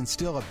 degrees and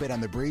still a bit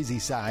on the breezy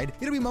side.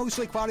 It'll be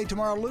mostly cloudy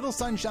tomorrow. Little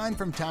sunshine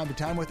from time to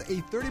time with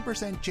a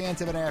 30%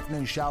 chance of an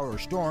afternoon shower or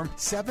storm,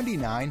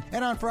 79.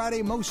 And on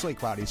Friday, mostly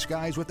cloudy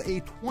skies with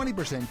a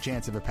 20%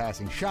 chance of a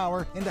passing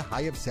shower and a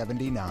high of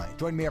 79.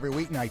 Join me every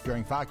weeknight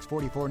during Fox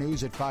 44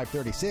 News at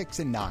 5:36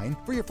 and 9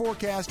 for your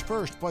forecast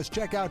first. Plus,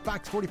 check out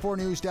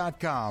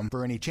fox44news.com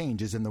for any changes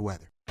in the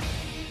weather.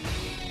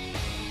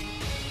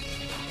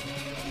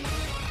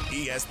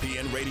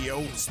 ESPN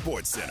Radio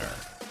Sports Center.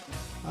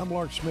 I'm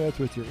Lark Smith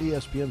with your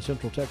ESPN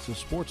Central Texas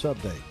Sports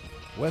Update.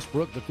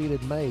 Westbrook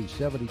defeated May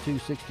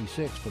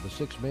 72-66 for the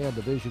six-man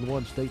Division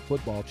I State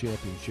Football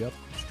Championship.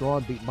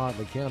 Strawn beat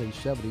Motley County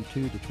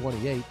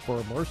 72-28 for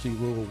a Mercy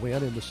Rule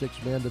win in the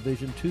six-man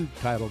Division II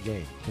title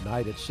game.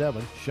 Tonight at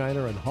 7,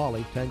 Shiner and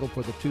Hawley tangle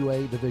for the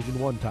 2A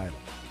Division I title.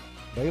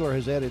 Baylor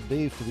has added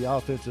beef to the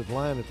offensive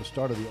line at the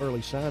start of the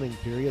early signing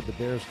period. The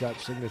Bears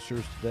got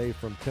signatures today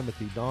from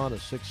Timothy Dawn, a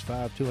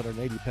 6'5",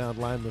 280-pound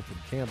lineman from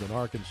Camden,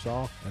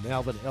 Arkansas, and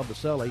Alvin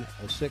Elbaselli,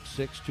 a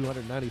 6'6",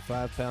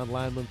 295-pound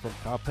lineman from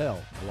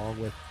Coppell,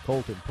 along with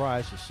Colton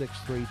Price, a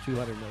 6'3",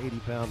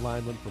 280-pound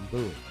lineman from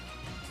Bowie.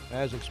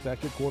 As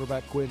expected,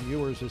 quarterback Quinn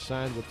Ewers has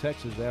signed with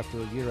Texas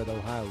after a year at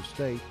Ohio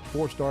State.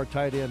 Four-star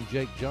tight end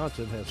Jake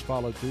Johnson has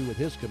followed through with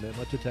his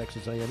commitment to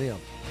Texas A&M.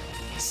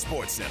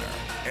 Sports Center,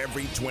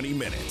 every 20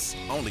 minutes,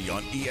 only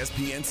on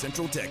ESPN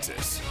Central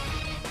Texas.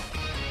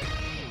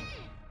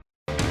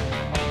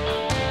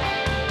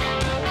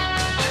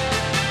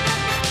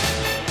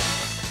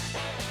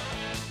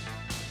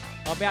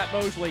 Matt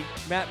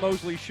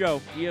Mosley Show,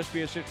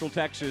 ESPN Central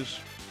Texas.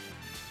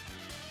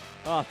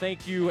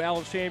 Thank you,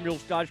 Alan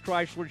Samuels, Dodge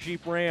Chrysler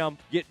Jeep Ram,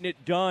 getting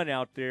it done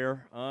out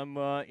there. I'm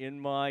in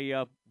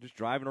my just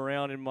driving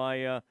around in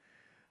my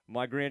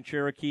my Grand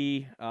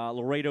Cherokee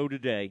Laredo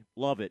today.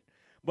 Love it.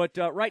 But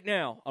right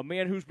now, a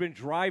man who's been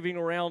driving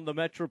around the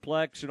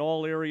Metroplex in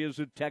all areas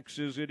of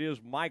Texas, it is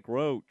Mike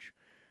Roach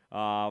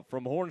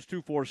from Horns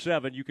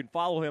 247. You can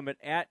follow him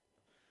at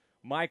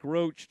Mike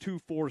Roach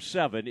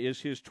 247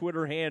 is his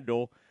Twitter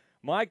handle.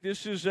 Mike,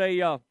 it's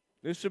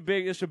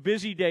a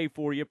busy day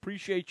for you.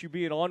 Appreciate you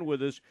being on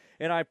with us,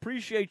 and I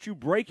appreciate you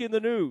breaking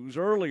the news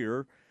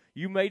earlier.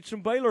 You made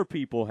some Baylor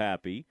people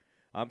happy.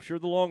 I'm sure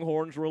the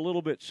Longhorns were a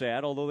little bit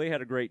sad, although they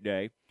had a great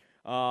day.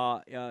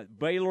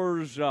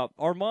 Baylor's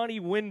Armani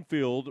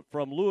Winfield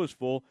from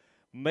Louisville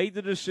made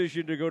the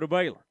decision to go to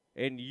Baylor,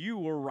 and you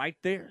were right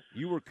there.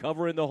 You were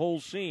covering the whole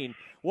scene.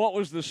 What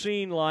was the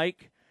scene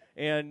like,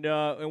 and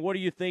what do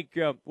you think?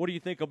 What do you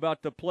think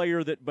about the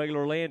player that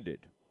Baylor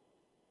landed?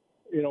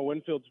 You know,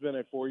 Winfield's been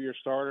a 4-year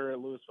starter at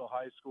Louisville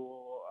High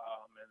School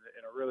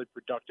and a really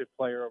productive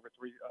player, over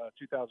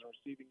 2,000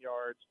 receiving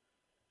yards,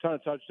 ton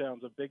of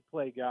touchdowns, a big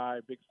play guy,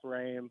 big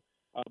frame,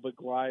 but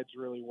glides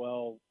really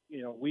well.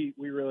 You know, we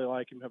really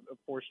like him, have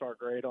a 4-star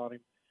grade on him.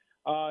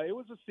 It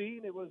was a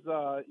scene. It was,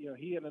 you know,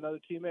 he and another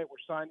teammate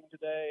were signing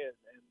today,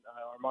 and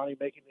Armani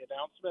making the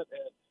announcement.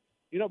 And,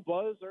 you know,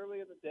 buzz early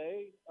in the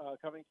day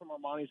coming from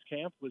Armani's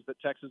camp was that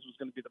Texas was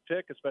going to be the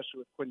pick, especially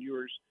with Quinn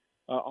Ewers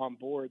on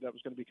board. That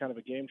was going to be kind of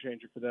a game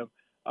changer for them.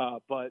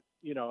 But,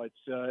 you know,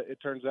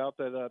 it turns out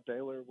that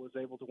Baylor was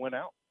able to win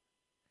out.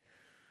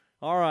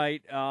 All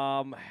right.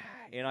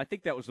 And I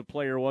think that was the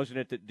player, wasn't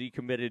it, that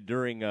decommitted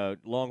during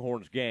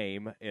Longhorns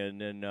game.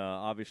 And then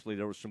obviously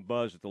there was some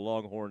buzz that the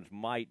Longhorns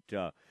might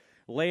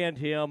land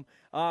him.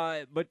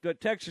 But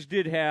Texas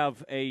did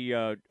have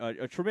a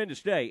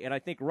tremendous day. And I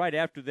think right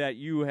after that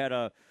you had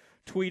a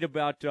tweet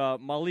about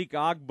Malik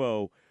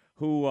Agbo,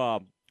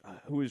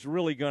 who is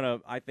really going to,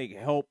 I think,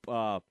 help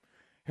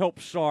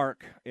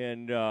Sark,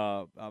 and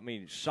I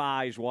mean,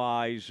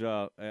 size-wise,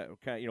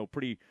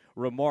 pretty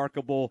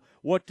remarkable.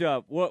 What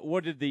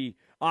did the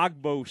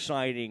Agbo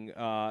signing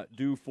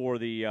do for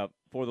the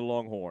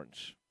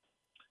Longhorns?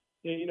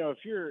 Yeah, you know, if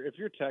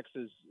you're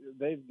Texas,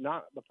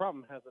 the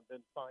problem hasn't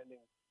been finding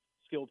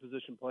skilled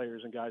position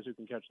players and guys who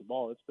can catch the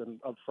ball. It's been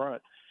up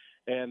front,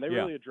 and they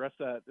really addressed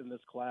that in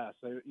this class.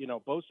 You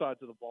know, both sides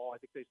of the ball. I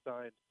think they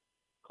signed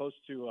close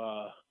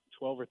to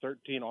 12 or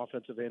 13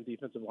 offensive and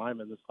defensive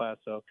linemen in this class.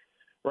 So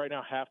right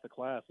now, half the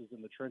class is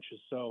in the trenches.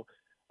 So,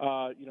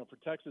 you know, for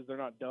Texas, they're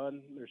not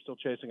done. They're still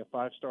chasing a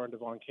 5-star in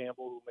Devon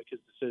Campbell, who will make his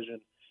decision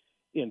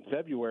in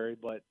February.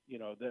 But, you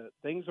know, the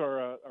things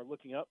are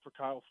looking up for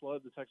Kyle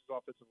Flood, the Texas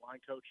offensive line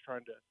coach,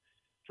 trying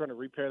to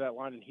repair that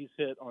line. And he's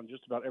hit on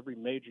just about every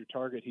major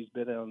target he's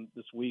been on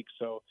this week.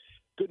 So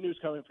good news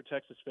coming for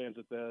Texas fans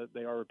that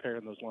they are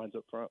repairing those lines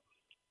up front.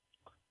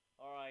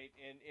 All right,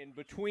 and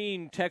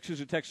between Texas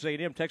and Texas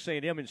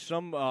A&M in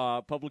some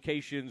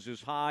publications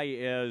as high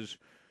as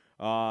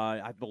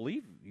I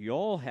believe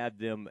y'all had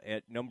them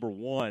at number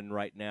 1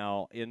 right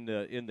now in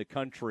the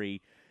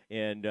country,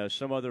 and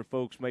some other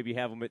folks maybe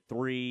have them at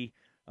 3.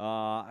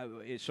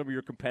 Some of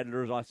your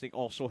competitors, I think,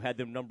 also had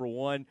them number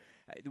 1.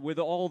 With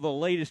all the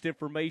latest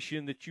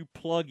information that you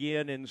plug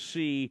in and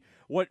see,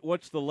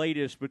 what's the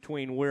latest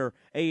between where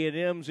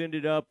A&M's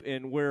ended up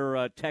and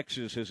where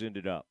Texas has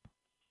ended up?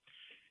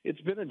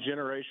 It's been a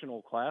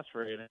generational class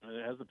for A&M, and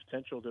it has the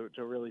potential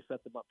to really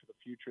set them up for the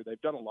future.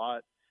 They've done a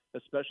lot,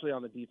 especially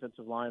on the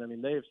defensive line. I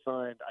mean, they have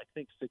signed, I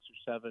think, 6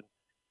 or 7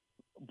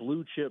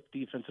 blue-chip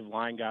defensive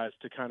line guys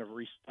to kind of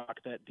restock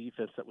that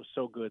defense that was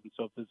so good and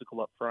so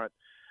physical up front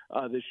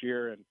this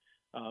year.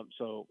 And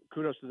so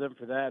kudos to them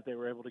for that. They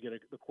were able to get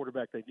the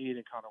quarterback they need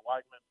in Connor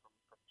Weigman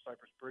from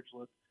Cypress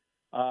Bridgeland.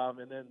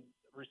 And then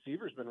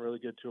receiver's been really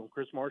good to them.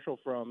 Chris Marshall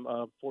from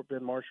Fort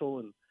Bend Marshall,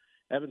 and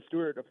Evan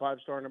Stewart, a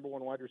 5-star number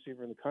 1 wide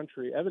receiver in the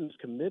country. Evan's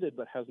committed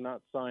but has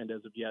not signed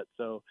as of yet.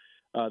 So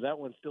that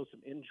one's still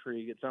some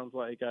intrigue. It sounds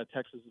like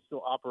Texas is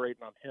still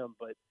operating on him,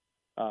 but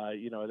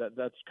you know,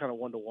 that's kind of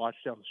one to watch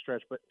down the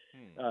stretch. But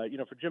you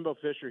know, for Jimbo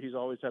Fisher, he's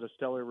always had a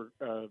stellar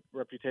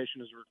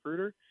reputation as a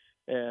recruiter,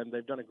 and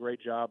they've done a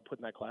great job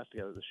putting that class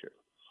together this year.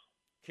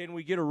 Can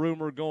we get a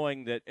rumor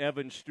going that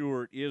Evan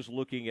Stewart is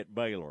looking at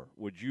Baylor?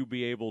 Would you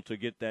be able to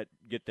get that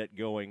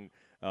going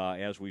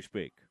as we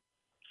speak?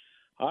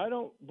 I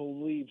don't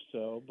believe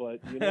so, but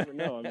you never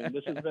know. I mean,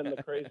 this has been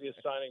the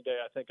craziest signing day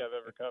I think I've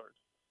ever covered.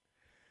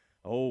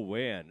 Oh,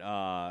 man.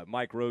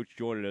 Mike Roach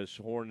joined us,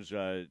 Horns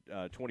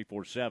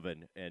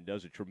 24/7, and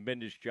does a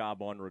tremendous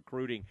job on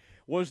recruiting.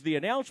 Was the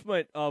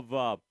announcement of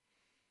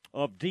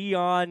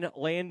Dion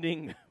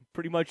landing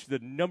pretty much the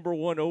number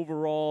 1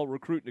 overall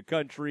recruit in the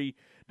country,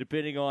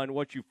 depending on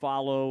what you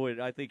follow,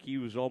 and I think he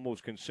was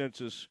almost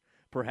consensus,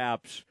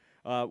 perhaps.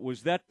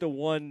 Was that the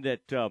one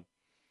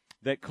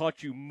that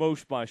caught you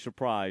most by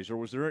surprise, or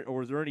was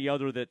there any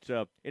others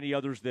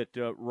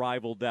that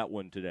rivaled that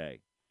one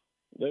today?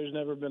 There's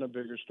never been a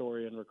bigger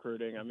story in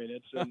recruiting. I mean,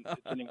 it's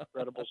an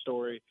incredible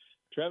story.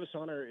 Travis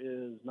Hunter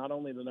is not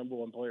only the number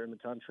 1 player in the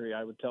country.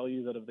 I would tell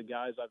you that of the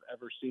guys I've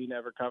ever seen,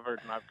 ever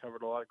covered, and I've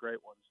covered a lot of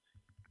great ones,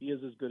 he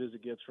is as good as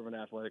it gets from an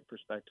athletic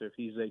perspective.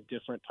 He's a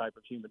different type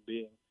of human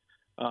being.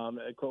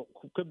 It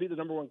could be the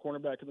number 1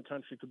 cornerback in the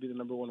country, could be the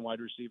number 1 wide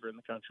receiver in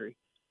the country.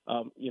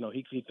 You know,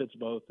 he fits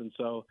both, and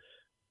so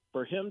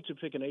for him to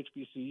pick an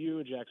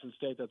HBCU, Jackson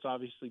State, that's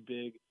obviously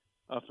big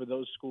for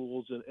those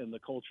schools and the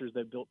cultures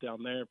they've built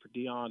down there. For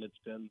Dion, it's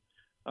been,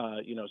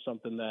 you know,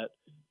 something that,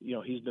 you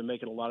know, he's been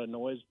making a lot of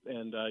noise.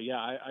 And,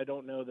 I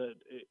don't know that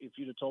if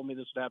you'd have told me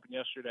this would happen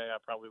yesterday, I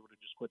probably would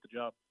have just quit the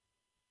job.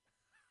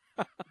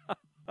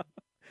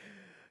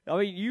 I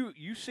mean,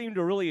 you seem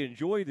to really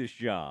enjoy this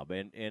job,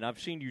 and I've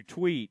seen you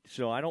tweet,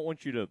 so I don't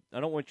want you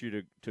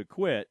to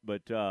quit,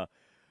 but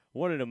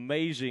what an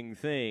amazing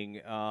thing.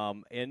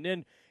 And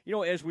then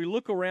as we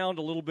look around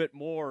a little bit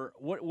more,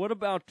 what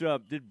about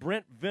did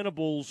Brent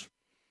Venables,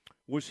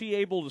 was he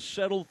able to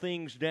settle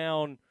things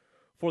down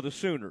for the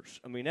Sooners?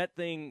 I mean, that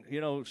thing,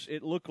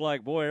 it looked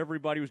like, boy,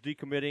 everybody was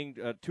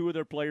decommitting. Two of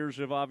their players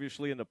have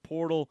obviously in the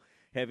portal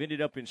have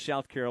ended up in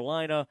South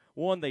Carolina.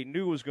 One they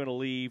knew was going to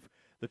leave.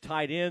 The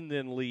tight end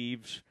then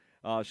leaves,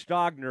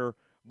 Stogner.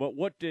 But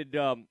what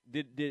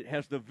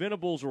has the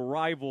Venables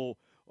arrival,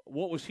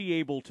 what was he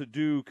able to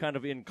do kind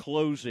of in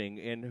closing,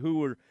 and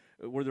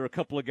were there a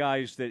couple of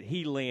guys that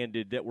he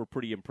landed that were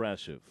pretty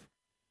impressive?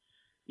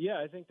 Yeah,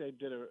 I think they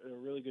did a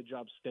really good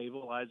job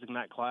stabilizing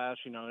that class.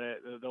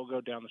 They'll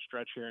go down the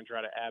stretch here and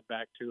try to add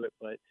back to it,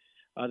 but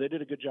they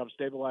did a good job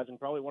stabilizing.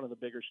 Probably one of the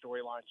bigger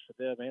storylines for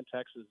them and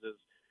Texas is,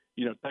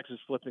 Texas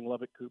flipping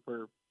Lubbock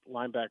Cooper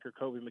linebacker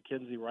Kobe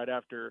McKenzie right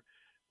after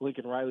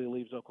Lincoln Riley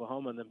leaves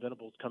Oklahoma, and then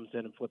Venables comes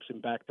in and flips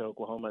him back to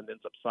Oklahoma and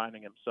ends up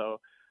signing him. So,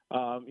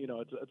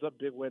 it's a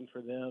big win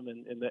for them,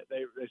 and that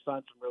they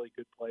signed some really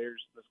good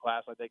players in this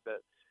class. I think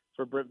that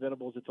for Brent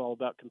Venables, it's all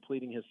about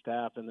completing his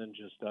staff and then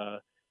just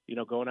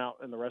going out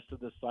in the rest of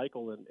this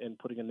cycle and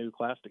putting a new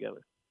class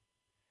together.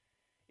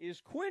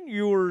 Is Quinn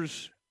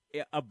Ewers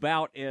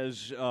about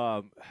as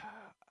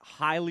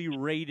highly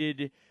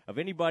rated of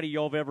anybody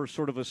y'all have ever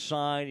sort of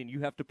assigned, and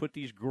you have to put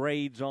these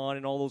grades on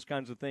and all those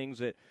kinds of things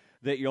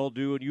that y'all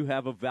do, and you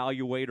have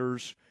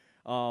evaluators?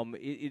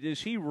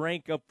 Does he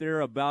rank up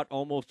there about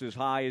almost as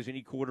high as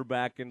any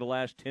quarterback in the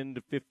last 10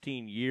 to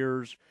 15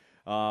 years?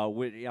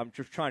 I'm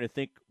just trying to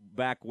think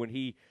back when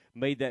he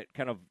made that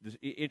kind of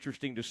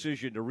interesting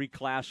decision to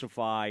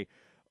reclassify.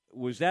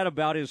 Was that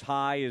about as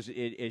high as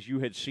you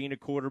had seen a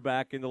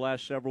quarterback in the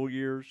last several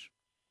years?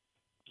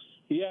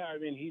 Yeah, I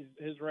mean,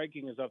 his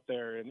ranking is up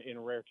there in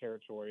rare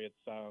territory.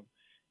 It's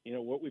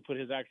what we put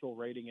his actual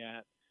rating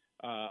at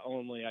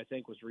only, I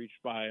think, was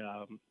reached by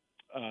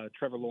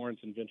Trevor Lawrence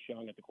and Vince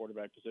Young at the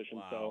quarterback position.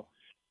 Wow.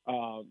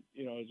 So,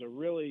 it's a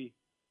really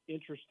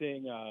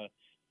interesting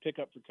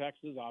pickup for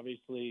Texas.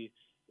 Obviously,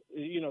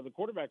 the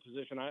quarterback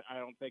position, I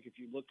don't think if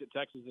you looked at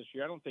Texas this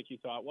year, I don't think you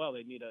thought, well,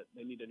 they need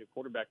a new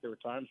quarterback. There were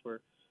times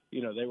where,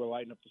 they were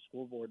lighting up the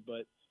scoreboard.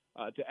 But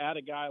to add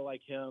a guy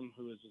like him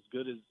who is as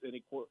good as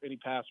any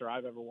passer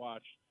I've ever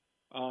watched,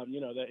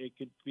 that it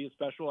could be a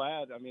special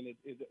add. I mean,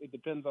 it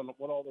depends on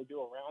what all they do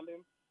around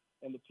him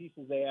and the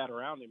pieces they add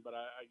around him. But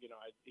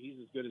he's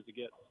as good as it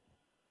gets.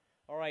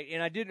 All right,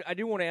 and I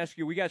do want to ask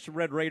you. We got some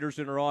Red Raiders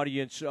in our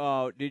audience.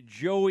 Did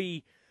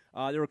Joey?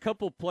 There were a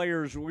couple of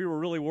players we were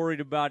really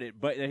worried about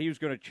it, but that he was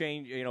going to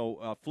change,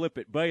 flip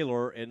at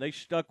Baylor, and they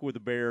stuck with the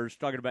Bears.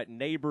 Talking about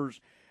Neighbors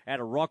out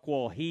of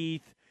Rockwall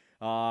Heath.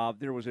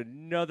 There was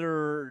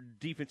another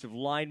defensive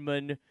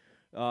lineman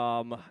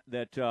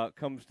that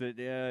comes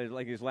to,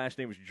 like his last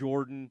name was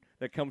Jordan,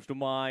 that comes to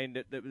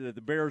mind that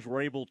the Bears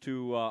were able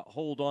to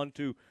hold on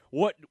to.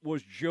 What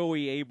was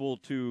Joey able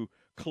to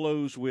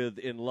close with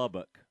in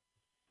Lubbock?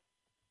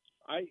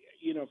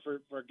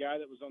 For a guy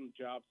that was on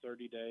the job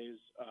 30 days,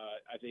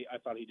 I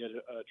thought he did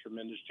a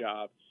tremendous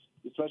job,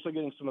 especially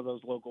getting some of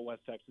those local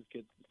West Texas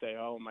kids to stay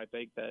home. I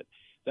think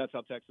that's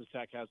how Texas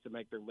Tech has to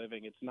make their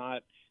living. It's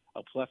not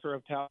a plethora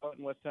of talent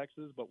in West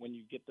Texas, but when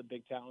you get the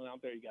big talent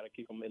out there, you got to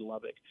keep them in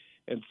Lubbock.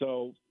 And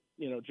so,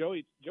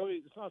 Joey,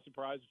 it's not a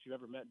surprise if you've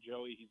ever met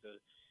Joey.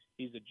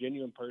 He's a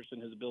genuine person.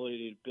 His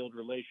ability to build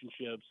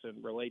relationships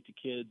and relate to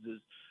kids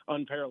is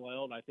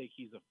unparalleled. I think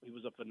he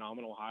was a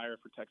phenomenal hire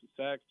for Texas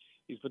Tech.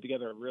 He's put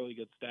together a really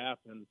good staff,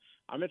 and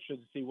I'm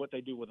interested to see what they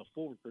do with a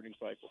full recruiting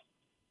cycle.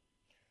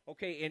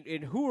 Okay,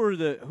 and who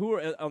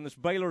are on this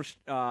Baylor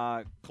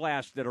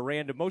class that are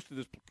random? Most of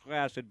this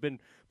class had been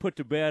put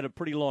to bed a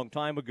pretty long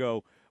time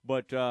ago,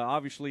 but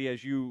obviously,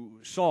 as you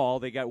saw,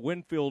 they got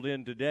Winfield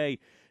in today.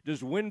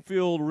 Does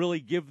Winfield really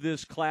give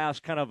this class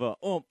kind of a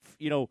oomph,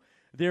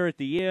 there at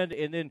the end?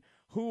 And then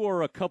who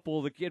are a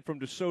couple? The kid from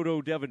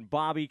DeSoto, Devin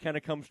Bobby, kind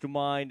of comes to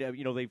mind.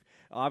 They've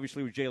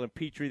obviously with Jalen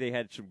Petrie, they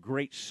had some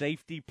great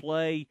safety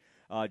play.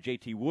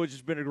 J.T. Woods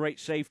has been a great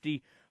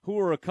safety. Who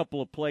are a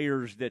couple of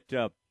players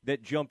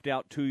that jumped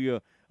out to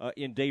you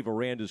in Dave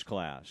Aranda's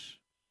class?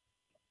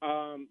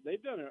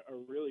 They've done a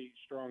really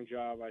strong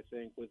job, I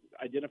think, with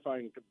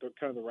identifying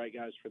kind of the right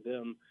guys for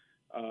them.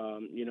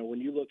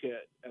 When you look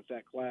at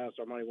that class,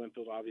 Armani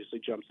Winfield obviously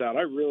jumps out.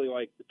 I really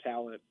like the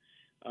talent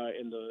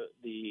and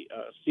the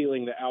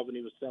ceiling that Alvin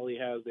Uwaselli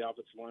has, the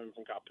offensive lineman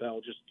from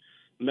Coppell, just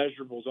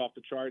measurables off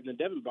the chart. And then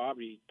Devin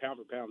Bobby, pound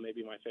for pound, may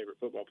be my favorite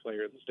football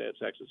player in the state of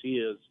Texas. He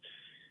is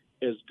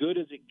as good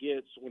as it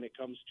gets when it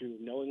comes to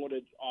knowing what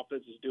an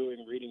offense is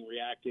doing, reading,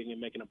 reacting, and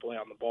making a play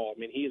on the ball. I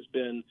mean, he has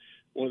been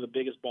one of the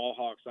biggest ball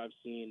hawks I've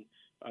seen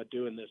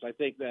doing this. I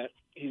think that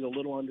he's a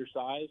little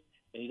undersized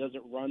and he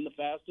doesn't run the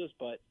fastest,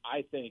 but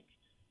I think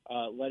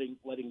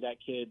letting that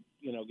kid,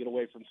 get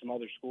away from some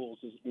other schools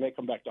may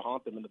come back to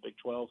haunt them in the Big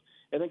 12.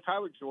 And then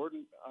Kyler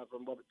Jordan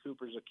from Lubbock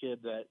Cooper is a kid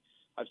that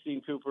I've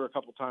seen Cooper a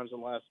couple times in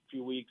the last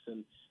few weeks,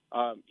 and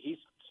he's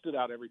stood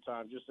out every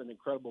time. Just an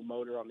incredible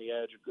motor on the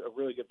edge, a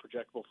really good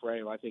projectable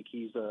frame. I think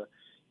he's a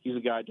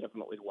guy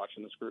definitely to watch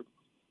in this group.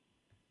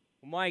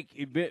 Mike,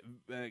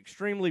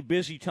 extremely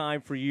busy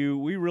time for you.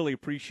 We really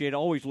appreciate it.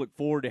 Always look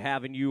forward to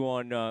having you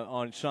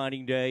on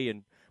signing day.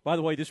 And by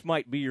the way, this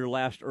might be your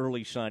last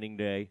early signing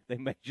day. They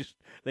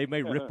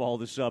may rip all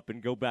this up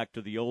and go back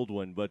to the old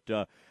one. But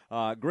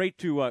great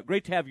to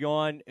have you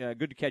on.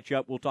 Good to catch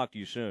up. We'll talk to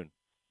you soon.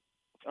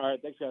 All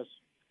right, thanks, guys.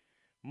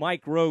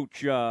 Mike Roach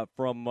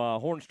from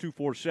Horns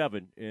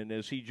 247, and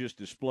as he just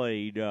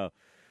displayed.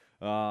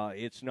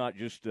 It's not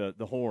just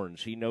the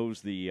horns. He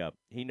knows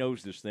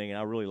this thing, and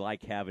I really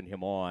like having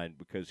him on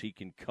because he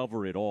can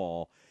cover it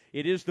all.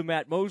 It is the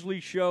Matt Mosley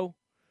Show.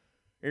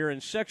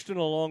 Aaron Sexton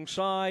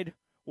alongside.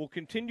 We'll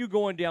continue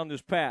going down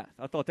this path.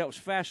 I thought that was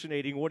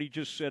fascinating what he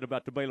just said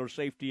about the Baylor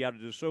safety out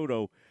of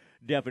DeSoto,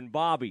 Devin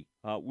Bobby.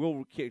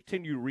 We'll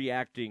continue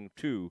reacting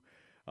to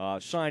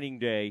signing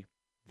day.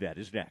 That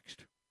is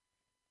next.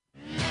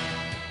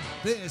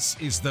 This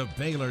is the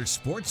Baylor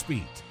Sports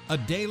Beat, a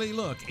daily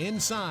look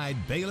inside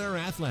Baylor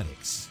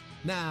athletics.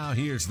 Now,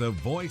 here's the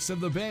voice of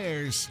the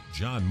Bears,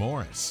 John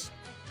Morris.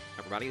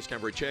 Everybody, it's time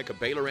for a check of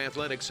Baylor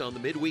athletics on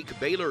the midweek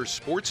Baylor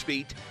Sports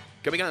Beat.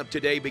 Coming up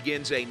today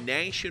begins a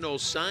national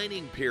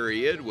signing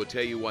period. We'll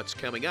tell you what's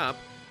coming up.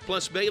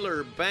 Plus,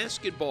 Baylor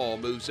basketball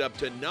moves up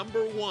to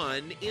number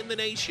 1 in the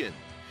nation.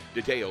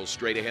 Details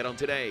straight ahead on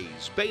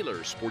today's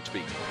Baylor Sports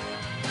Beat.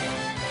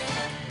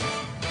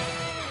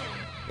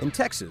 In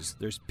Texas,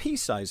 there's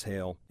pea-size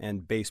hail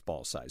and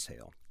baseball-size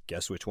hail.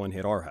 Guess which one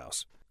hit our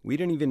house? We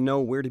didn't even know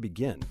where to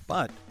begin,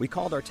 but we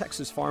called our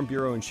Texas Farm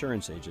Bureau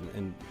insurance agent,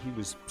 and he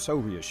was so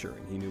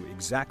reassuring. He knew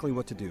exactly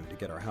what to do to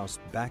get our house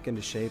back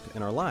into shape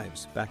and our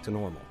lives back to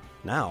normal.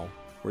 Now,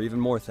 we're even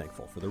more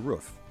thankful for the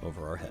roof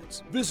over our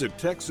heads. Visit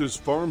Texas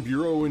Farm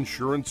Bureau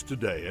Insurance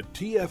today at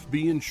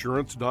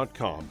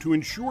tfbinsurance.com to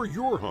insure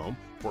your home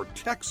for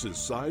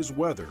Texas-size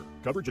weather.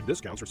 Coverage and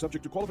discounts are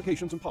subject to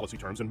qualifications and policy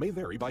terms and may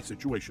vary by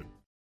situation.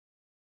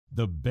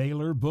 The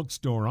Baylor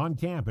Bookstore on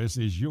campus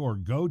is your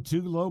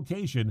go-to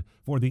location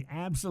for the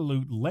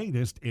absolute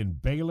latest in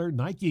Baylor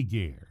Nike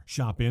gear.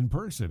 Shop in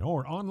person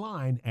or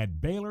online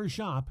at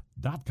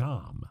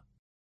BaylorShop.com.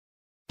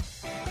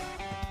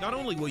 Not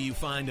only will you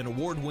find an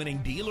award-winning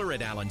dealer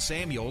at Allen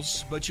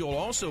Samuels, but you'll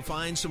also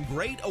find some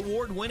great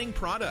award-winning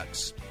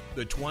products.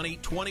 The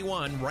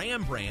 2021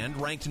 Ram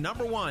brand ranked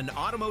number 1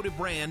 automotive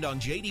brand on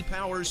J.D.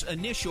 Power's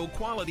initial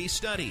quality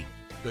study.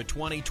 The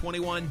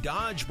 2021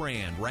 Dodge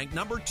brand ranked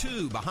number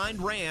 2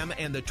 behind Ram,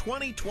 and the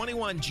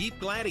 2021 Jeep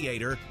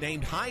Gladiator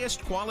named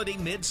highest quality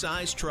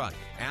midsize truck.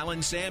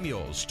 Allen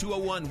Samuels,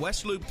 201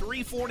 West Loop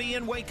 340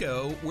 in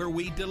Waco, where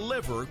we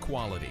deliver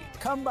quality.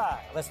 Come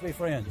by, let's be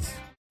friends.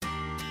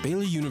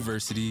 Baylor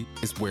University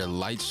is where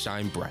lights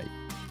shine bright.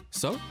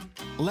 So,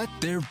 let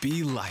there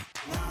be light.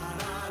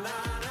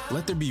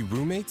 Let there be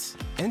roommates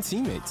and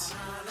teammates,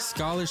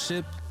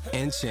 scholarship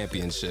and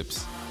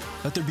championships.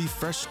 Let there be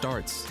fresh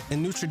starts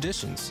and new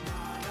traditions,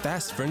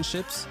 fast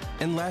friendships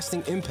and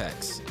lasting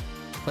impacts.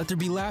 Let there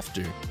be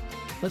laughter.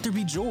 Let there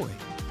be joy.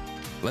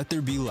 Let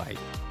there be light.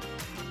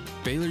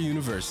 Baylor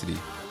University,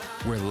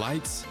 where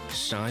lights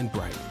shine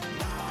bright.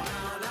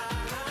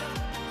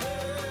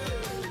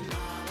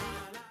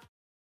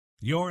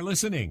 You're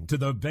listening to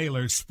the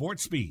Baylor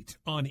Sports Beat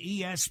on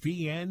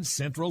ESPN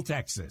Central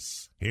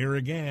Texas. Here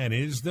again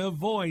is the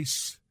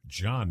voice,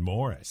 John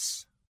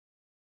Morris.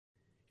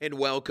 And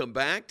welcome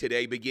back.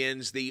 Today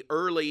begins the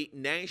early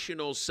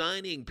national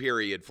signing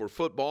period for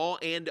football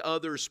and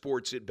other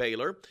sports at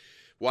Baylor.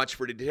 Watch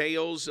for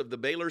details of the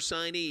Baylor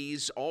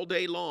signees all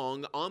day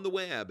long on the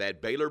web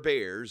at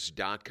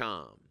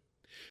BaylorBears.com.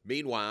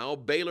 Meanwhile,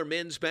 Baylor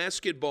men's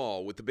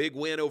basketball, with the big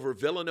win over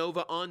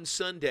Villanova on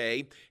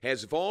Sunday,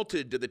 has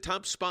vaulted to the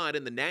top spot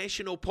in the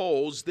national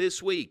polls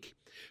this week.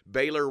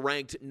 Baylor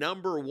ranked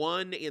number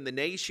 1 in the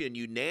nation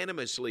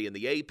unanimously in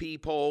the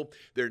AP poll.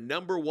 They're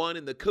number 1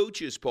 in the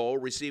coaches poll,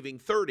 receiving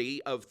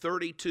 30 of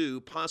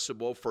 32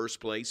 possible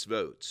first-place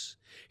votes.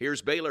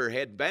 Here's Baylor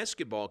head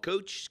basketball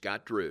coach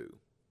Scott Drew.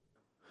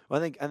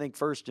 Well, I think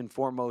first and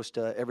foremost,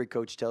 every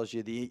coach tells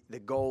you the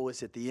goal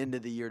is at the end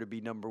of the year to be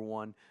number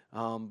 1.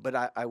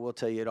 But I will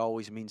tell you, it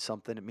always means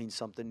something. It means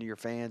something to your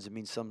fans. It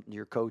means something to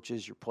your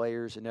coaches, your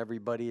players, and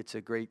everybody. It's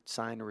a great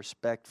sign of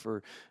respect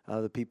for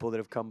the people that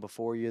have come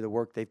before you, the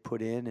work they've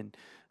put in.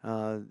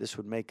 And this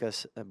would make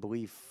us, I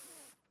believe,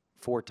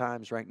 4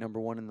 times ranked number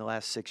 1 in the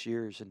last 6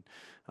 years. And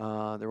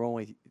there were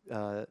only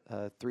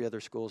 3 other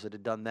schools that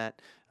had done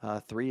that,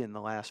 3 in the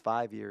last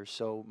 5 years.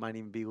 So it might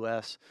even be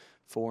less.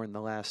 4 in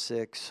the last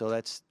 6, so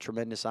that's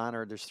tremendous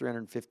honor. There's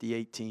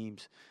 358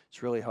 teams.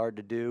 It's really hard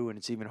to do, and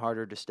it's even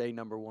harder to stay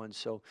number 1.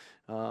 So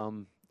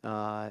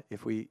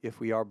if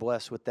we are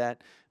blessed with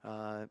that,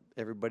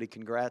 everybody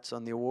congrats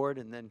on the award,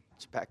 and then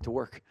it's back to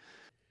work.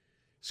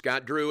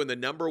 Scott Drew and the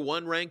number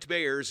 1 ranked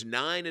Bears,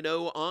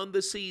 9-0 on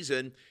the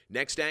season.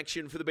 Next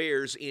action for the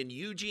Bears in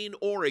Eugene,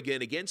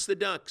 Oregon against the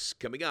Ducks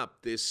coming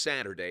up this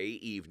Saturday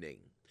evening.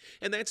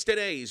 And that's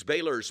today's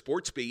Baylor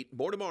Sports Beat.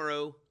 More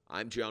tomorrow.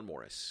 I'm John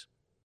Morris.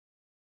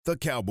 The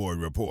Cowboy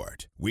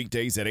Report,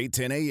 weekdays at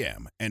 8:10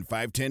 a.m. and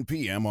 5:10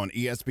 p.m. on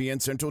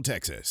ESPN Central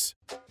Texas.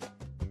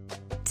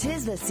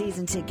 'Tis the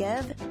season to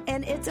give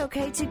and it's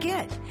okay to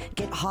get.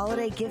 Get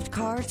holiday gift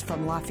cards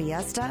from La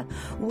Fiesta,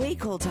 Way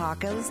Cool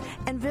Tacos,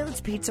 and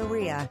Village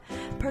Pizzeria.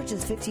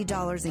 Purchase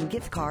 $50 in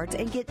gift cards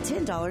and get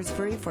 $10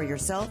 free for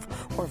yourself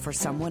or for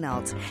someone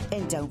else.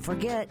 And don't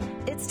forget,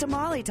 it's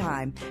tamale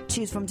time.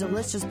 Choose from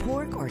delicious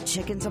pork or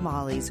chicken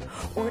tamales.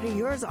 Order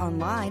yours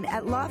online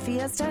at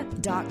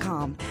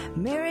LaFiesta.com.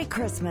 Merry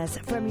Christmas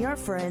from your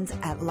friends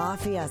at La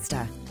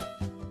Fiesta.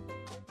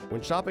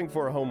 When shopping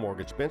for a home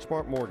mortgage,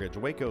 Benchmark Mortgage,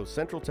 Waco,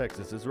 Central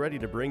Texas is ready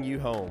to bring you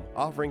home,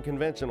 offering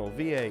conventional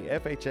VA,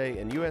 FHA,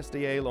 and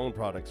USDA loan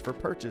products for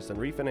purchase and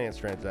refinance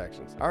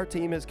transactions. Our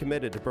team is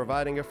committed to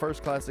providing a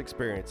first-class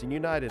experience and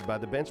united by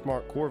the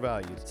Benchmark core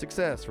values: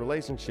 success,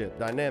 relationship,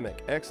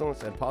 dynamic,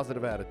 excellence, and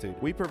positive attitude.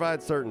 We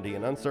provide certainty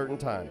in uncertain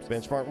times.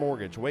 Benchmark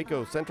Mortgage,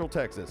 Waco, Central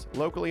Texas,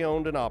 locally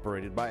owned and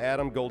operated by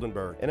Adam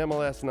Goldenberg,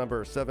 NMLS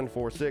number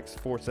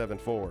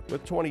 746474,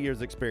 with 20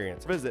 years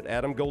experience. Visit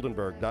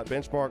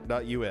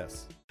adamgoldenberg.benchmark.us.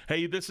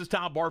 Hey, this is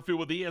Tom Barfield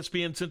with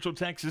ESPN Central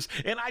Texas,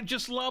 and I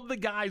just love the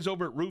guys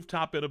over at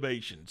Rooftop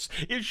Innovations.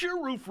 Is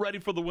your roof ready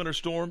for the winter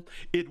storm?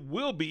 It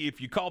will be if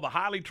you call the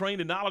highly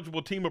trained and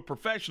knowledgeable team of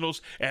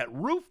professionals at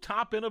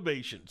Rooftop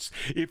Innovations.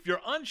 If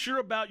you're unsure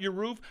about your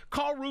roof,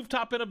 call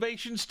Rooftop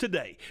Innovations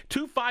today,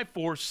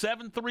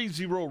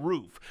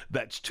 254-730-ROOF.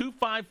 That's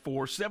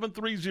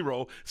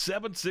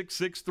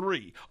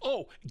 254-730-7663.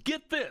 Oh,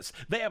 get this.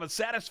 They have a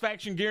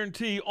satisfaction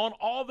guarantee on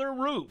all their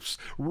roofs.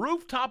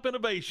 Rooftop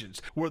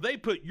Innovations, where they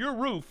put your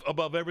roof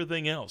above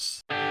everything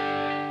else.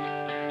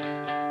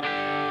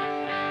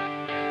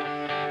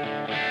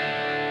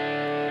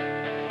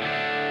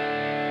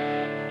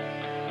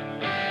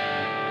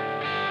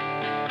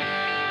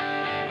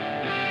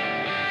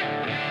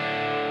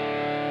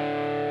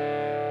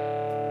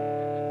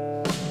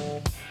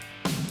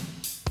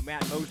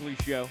 Matt Mosley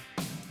Show.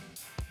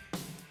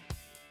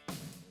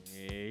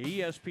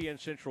 ESPN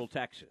Central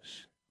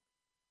Texas.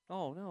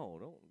 Oh, no,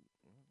 don't.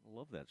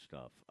 Love that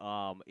stuff.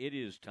 It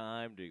is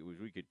time to, as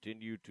we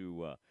continue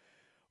to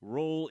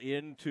roll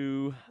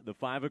into the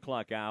 5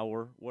 o'clock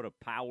hour. What a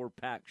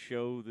power-packed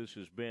show this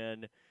has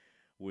been,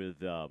 with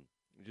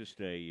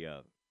just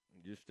a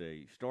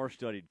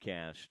star-studded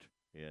cast.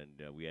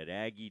 And we had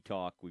Aggie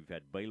talk. We've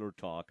had Baylor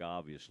talk,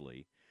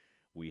 obviously.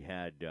 We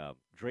had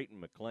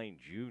Drayton McClain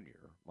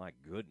Jr., my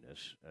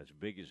goodness, as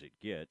big as it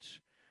gets,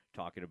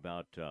 talking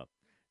about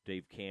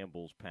Dave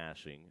Campbell's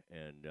passing,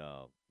 and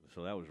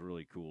so that was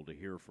really cool to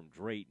hear from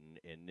Drayton.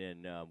 And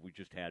then we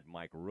just had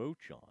Mike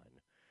Roach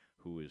on,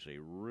 who is a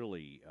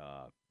really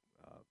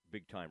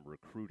big-time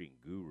recruiting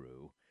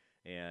guru.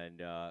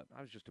 And I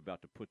was just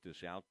about to put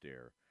this out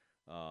there.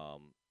 I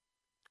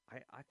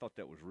thought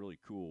that was really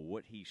cool,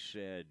 what he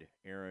said,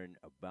 Aaron,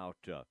 about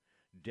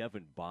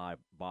Devin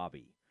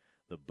Bobby,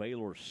 the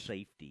Baylor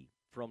safety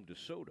from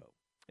DeSoto.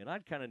 And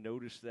I'd kind of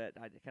noticed that.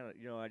 I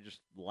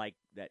just like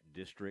that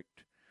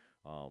district.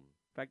 In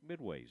fact,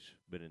 Midway's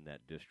been in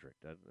that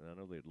district. I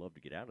know they'd love to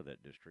get out of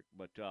that district.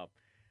 But,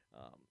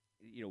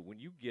 when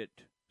you get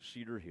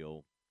Cedar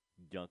Hill,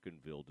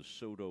 Duncanville,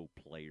 DeSoto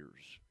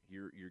players,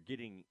 you're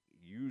getting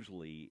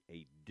usually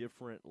a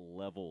different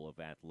level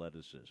of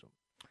athleticism.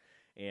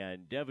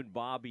 And Devin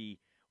Bobby,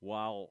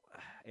 while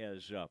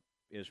as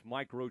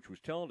Mike Roach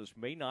was telling us,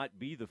 may not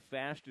be the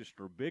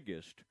fastest or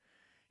biggest,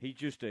 he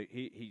just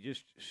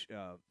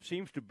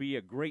seems to be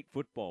a great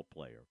football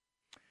player.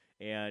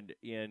 And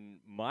in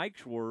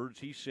Mike's words,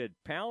 he said,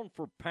 pound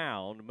for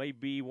pound, may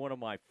be one of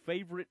my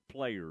favorite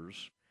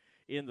players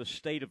in the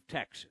state of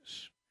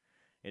Texas.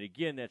 And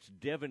again, that's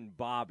Devin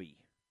Bobby.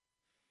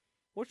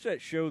 What's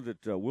that show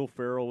that Will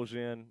Ferrell was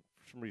in?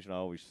 For some reason, I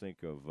always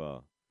think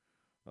of,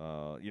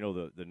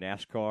 the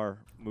NASCAR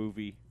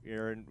movie.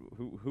 Aaron,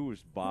 who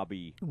was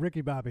Bobby?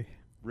 Ricky Bobby.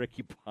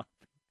 Ricky Bobby.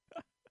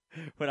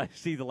 When I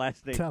see the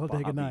last name,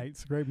 Talladega Bobby.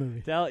 Nights, great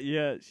movie.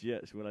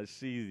 Yes. When I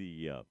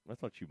see I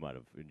thought you might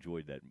have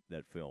enjoyed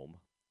that film.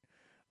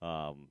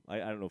 I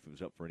don't know if it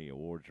was up for any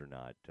awards or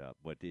not,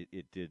 but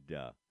it did.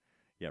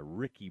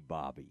 Ricky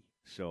Bobby.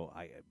 So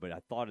I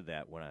thought of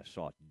that when I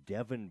saw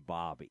Devin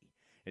Bobby.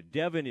 And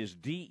Devin is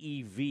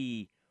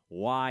DEVYN.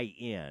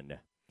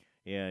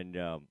 And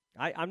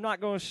I'm not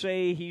going to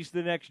say he's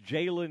the next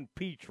Jalen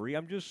Petrie.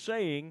 I'm just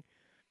saying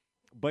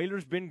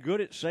Baylor's been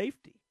good at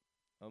safety.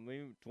 I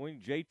mean,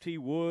 between J.T.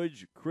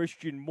 Woods,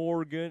 Christian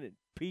Morgan, and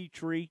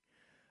Petrie,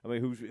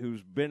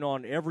 who's been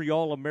on every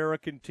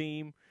All-American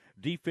team,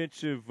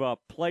 defensive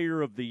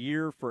player of the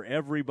year for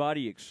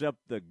everybody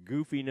except the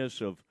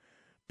goofiness of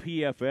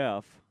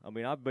PFF.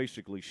 I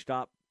basically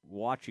stopped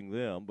watching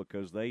them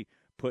because they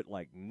put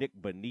like Nick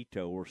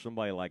Bonito or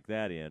somebody like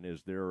that in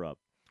as their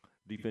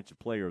defensive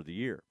player of the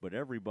year. But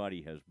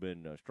everybody has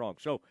been strong.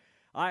 So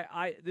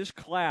this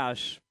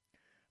class,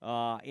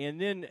 and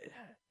then –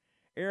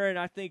 Aaron,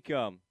 I think,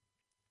 and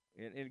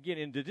again,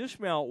 in the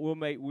dismount,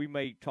 we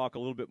may talk a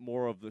little bit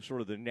more of the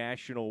sort of the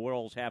national, what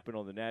all's happened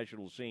on the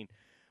national scene.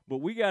 But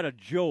we got a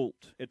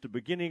jolt at the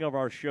beginning of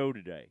our show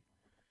today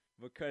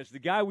because the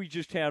guy we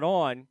just had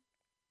on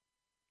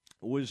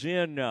was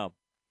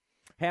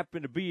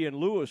happened to be in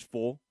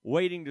Louisville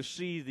waiting to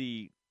see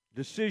the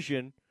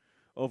decision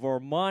of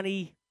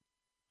Armani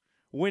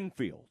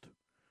Winfield,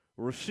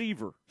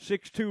 receiver,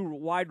 6'2",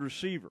 wide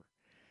receiver,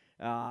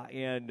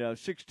 and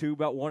 6'2",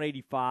 about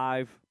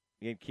 185,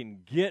 and can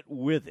get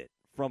with it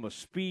from a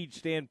speed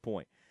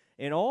standpoint.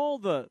 And all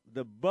the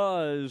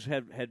buzz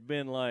had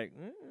been like,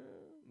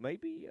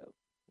 maybe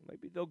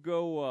they'll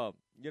go,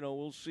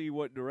 we'll see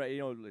what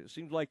direction. It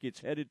seems like it's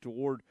headed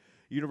toward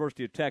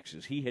University of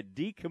Texas. He had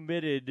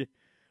decommitted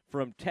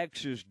from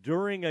Texas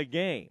during a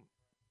game.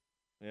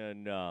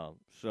 And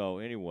so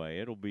anyway,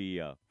 it'll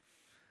be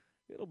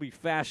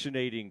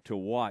fascinating to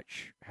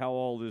watch how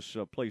all this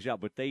plays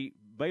out. But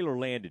Baylor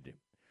landed him,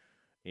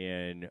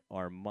 and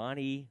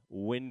Armani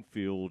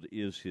Winfield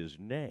is his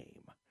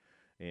name,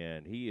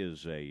 and he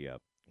is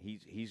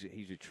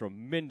he's a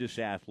tremendous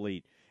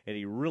athlete, and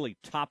he really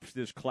tops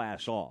this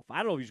class off. I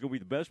don't know if he's going to be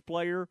the best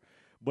player,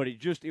 but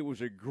it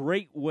was a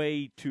great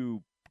way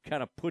to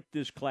kind of put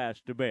this class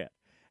to bed.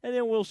 And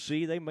then we'll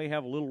see. They may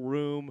have a little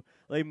room.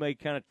 They may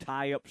kind of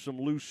tie up some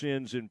loose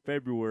ends in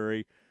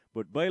February.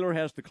 But Baylor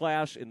has the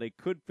class, and they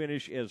could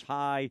finish as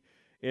high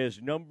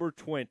as number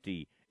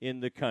 20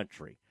 in the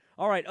country.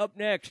 All right, up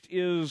next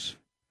is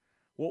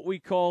what we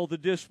call the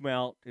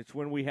dismount. It's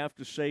when we have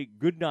to say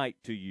goodnight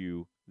to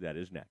you. That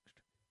is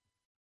next.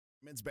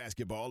 Men's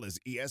basketball is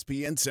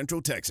ESPN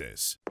Central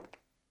Texas.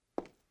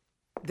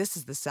 This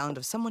is the sound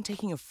of someone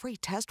taking a free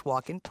test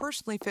walk in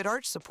personally fit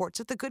arch supports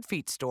at the Good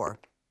Feet store.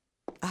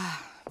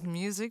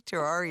 Music to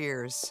our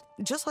ears.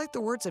 Just like the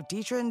words of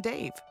Deidre and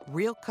Dave,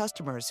 real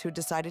customers who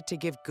decided to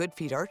give Good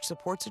Feet arch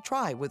supports a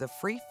try with a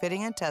free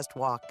fitting and test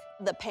walk.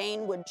 The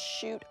pain would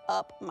shoot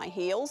up my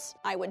heels.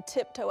 I would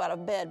tiptoe out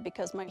of bed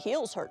because my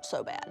heels hurt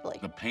so badly.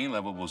 The pain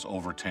level was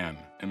over 10,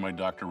 and my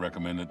doctor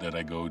recommended that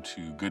I go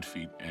to Good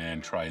Feet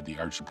and try the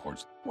arch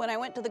supports. When I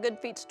went to the Good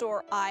Feet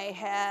store, I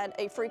had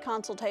a free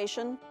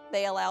consultation.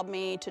 They allowed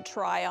me to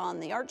try on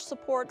the arch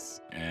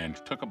supports. And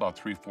took about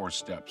 3-4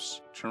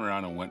 steps, turned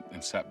around and went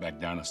and sat back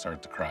down and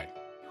started to cry.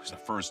 It was the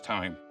first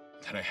time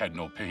that I had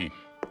no pain.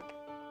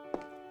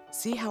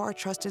 See how our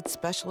trusted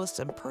specialists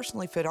and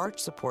personally fit arch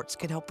supports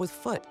can help with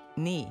foot,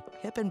 knee,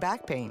 hip, and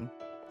back pain.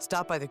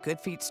 Stop by the Good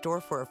Feet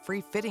store for a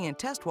free fitting and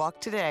test walk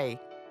today.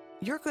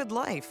 Your good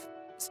life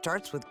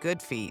starts with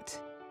Good Feet.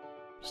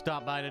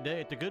 Stop by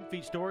today at the Good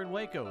Feet store in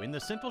Waco in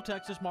the Central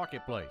Texas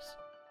Marketplace.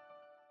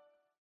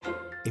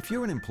 If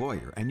you're an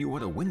employer and you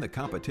want to win the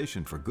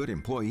competition for good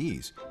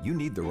employees, you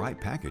need the right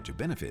package of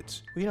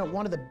benefits. Well,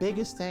 one of the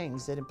biggest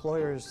things that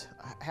employers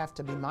have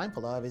to be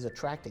mindful of is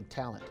attracting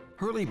talent.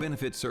 Hurley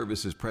Benefit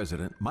Services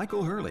President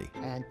Michael Hurley.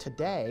 And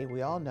today,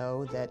 we all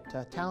know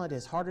that talent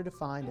is harder to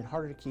find and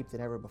harder to keep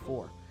than ever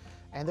before.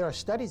 And there are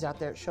studies out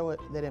there that show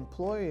that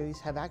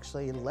employees have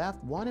actually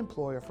left one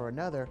employer for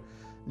another,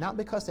 not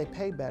because they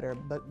pay better,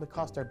 but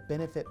because their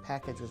benefit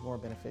package was more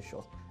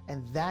beneficial.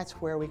 And that's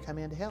where we come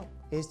in to help,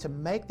 is to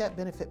make that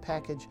benefit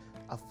package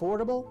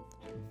affordable,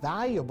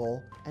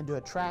 valuable, and to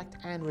attract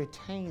and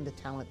retain the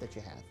talent that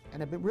you have.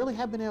 And I really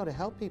have been able to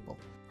help people.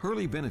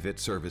 Hurley Benefit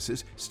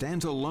Services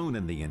stands alone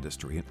in the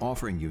industry in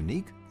offering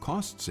unique,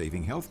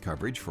 cost-saving health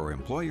coverage for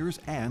employers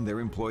and their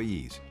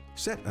employees.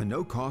 Set a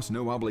no-cost,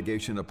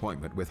 no-obligation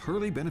appointment with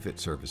Hurley Benefit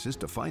Services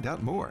to find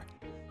out more.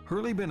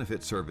 Hurley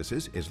Benefit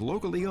Services is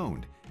locally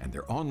owned, and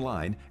they're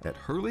online at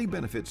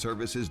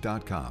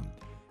hurleybenefitservices.com.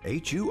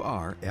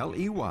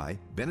 HURLEY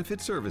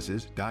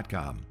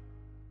benefitservices.com.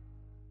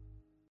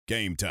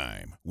 Game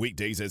time,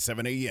 weekdays at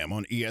 7 a.m.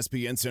 on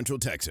ESPN Central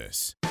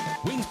Texas.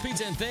 Wings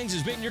Pizza and Things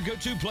has been your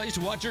go-to place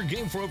to watch your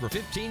game for over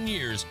 15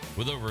 years.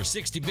 With over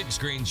 60 big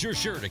screens, you're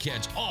sure to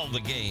catch all the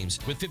games.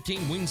 With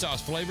 15 wing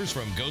sauce flavors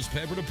from ghost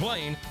pepper to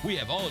plain, we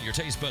have all your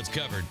taste buds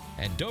covered.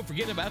 And don't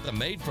forget about the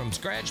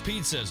made-from-scratch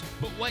pizzas.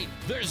 But wait,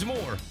 there's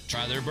more.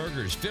 Try their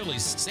burgers,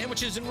 Phillies,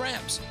 sandwiches, and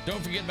wraps.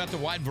 Don't forget about the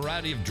wide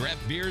variety of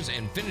draft beers,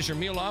 and finish your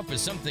meal off with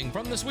something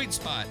from the sweet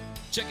spot.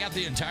 Check out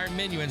the entire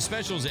menu and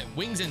specials at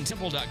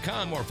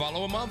wingsandtemple.com or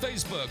follow them on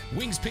Facebook.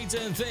 Wings Pizza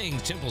and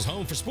Things, Temple's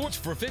home for sports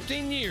for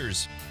 15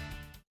 years.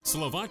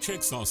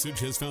 Slovacek Sausage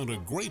has found a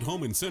great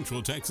home in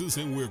Central Texas,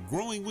 and we're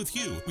growing with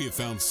you. We have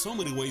found so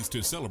many ways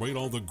to celebrate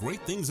all the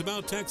great things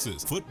about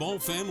Texas. Football,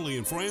 family,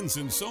 and friends,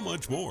 and so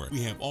much more.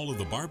 We have all of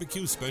the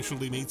barbecue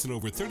specialty meats and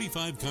over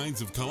 35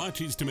 kinds of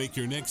kolaches to make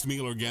your next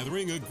meal or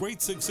gathering a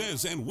great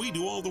success, and we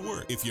do all the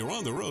work. If you're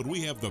on the road,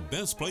 we have the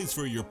best place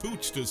for your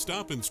pooch to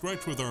stop and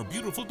stretch with our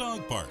beautiful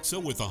dog park. So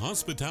with the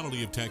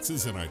hospitality of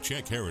Texas and our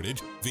Czech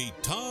heritage,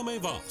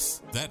 Witamy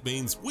was. That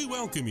means we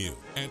welcome you.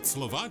 At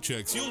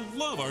Slovacek's, you'll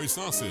love our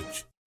sausage.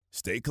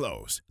 Stay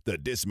close. The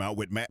Dismount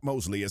with Matt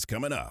Mosley is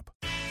coming up.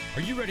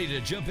 Are you ready to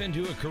jump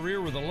into a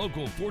career with a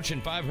local Fortune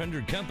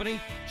 500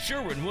 company?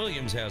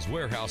 Sherwin-Williams has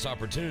warehouse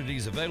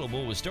opportunities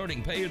available with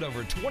starting pay at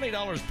over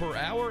 $20 per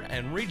hour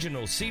and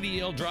regional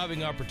CDL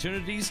driving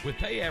opportunities with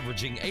pay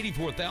averaging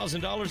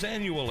 $84,000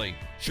 annually.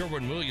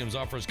 Sherwin-Williams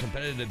offers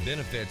competitive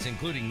benefits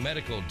including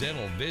medical,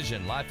 dental,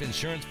 vision, life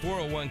insurance,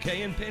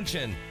 401k, and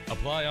pension.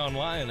 Apply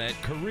online at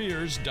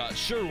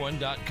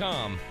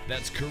careers.sherwin.com.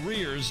 That's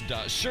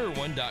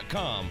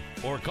careers.sherwin.com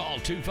or call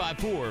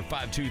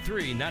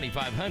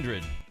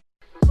 254-523-9500.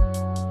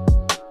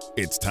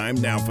 It's time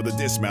now for the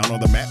Dismount on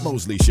the Matt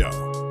Mosley Show.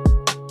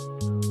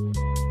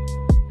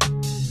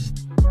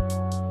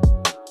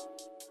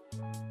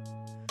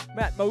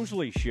 Matt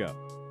Mosley Show.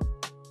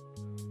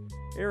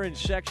 Aaron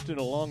Sexton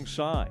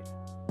alongside.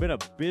 Been a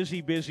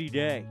busy, busy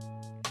day.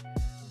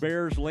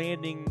 Bears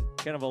landing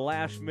kind of a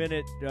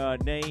last-minute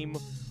name,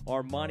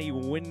 Armani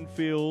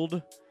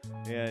Winfield,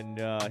 and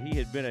he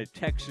had been a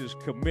Texas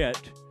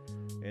commit,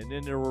 and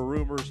then there were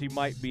rumors he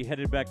might be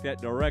headed back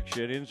that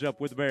direction. Ends up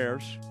with the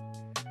Bears.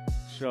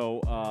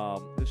 So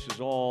this is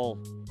all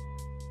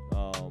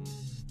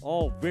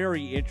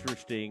very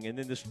interesting. And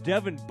then this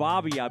Devin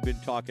Bobby I've been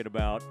talking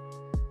about,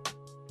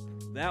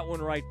 that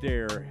one right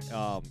there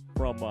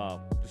from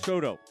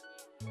DeSoto.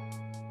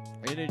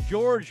 And in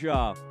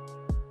Georgia,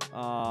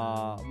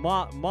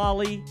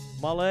 Malay,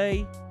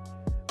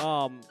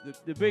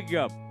 the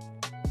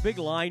big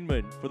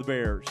lineman for the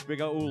Bears,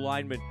 big old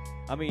lineman.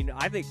 I mean,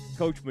 I think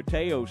Coach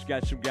Mateo's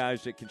got some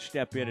guys that can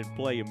step in and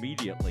play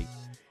immediately.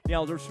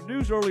 Now, there's some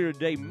news earlier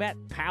today. Matt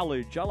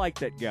Pallage, I like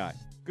that guy.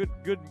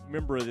 Good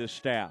member of this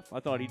staff. I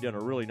thought he'd done a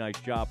really nice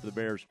job for the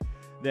Bears.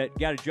 That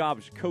got a job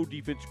as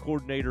co-defense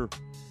coordinator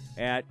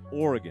at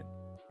Oregon.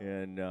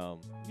 And,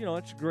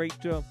 it's a great,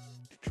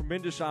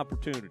 tremendous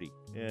opportunity.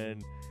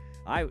 And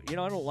I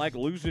don't like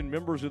losing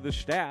members of the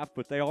staff,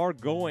 but they are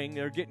going.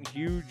 They're getting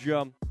huge.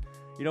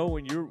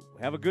 When you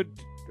have a good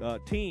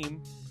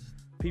team,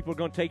 people are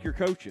going to take your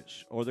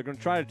coaches, or they're going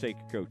to try to take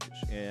your coaches.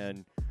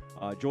 And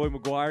Joey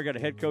McGuire got a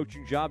head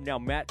coaching job. Now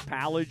Matt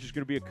Pallage is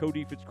going to be a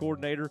co-defense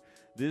coordinator.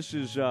 This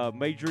is a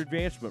major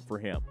advancement for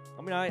him.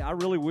 I mean, I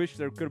really wish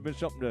there could have been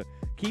something to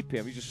keep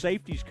him. He's a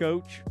safeties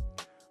coach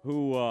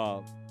who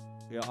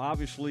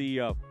obviously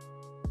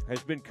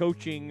has been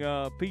coaching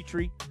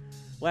Petrie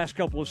last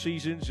couple of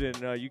seasons,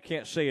 and you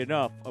can't say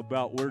enough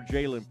about where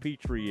Jalen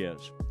Petrie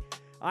is.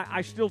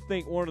 I still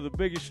think one of the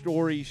biggest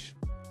stories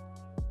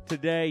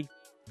today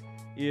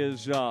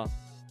is,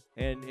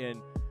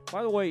 and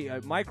by the way,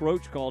 Mike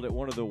Roach called it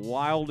one of the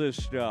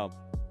wildest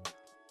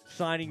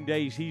signing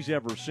days he's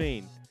ever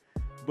seen.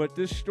 But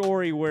this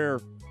story where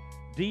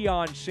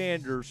Deion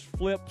Sanders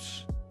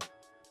flips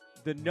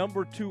the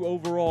number 2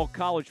 overall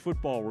college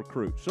football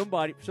recruit. Some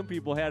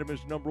people had him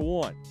as number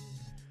 1.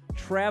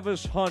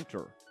 Travis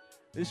Hunter.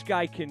 This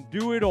guy can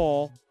do it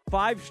all.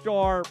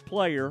 5-star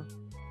player.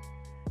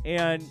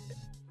 And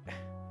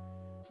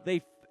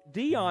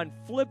Deion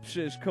flips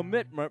his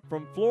commitment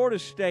from Florida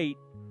State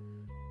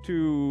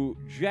to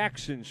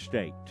Jackson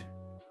State.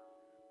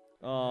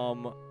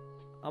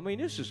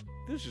 This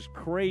is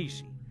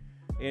crazy.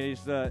 And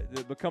he's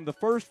become the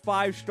first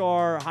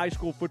 5-star high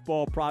school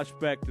football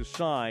prospect to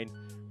sign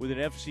with an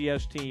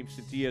FCS team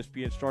since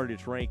ESPN started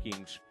its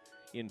rankings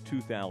in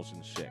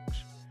 2006.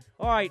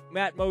 All right,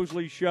 Matt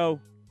Mosley Show.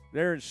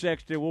 There in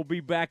Sexton. We'll be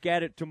back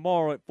at it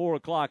tomorrow at 4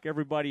 o'clock.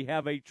 Everybody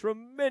have a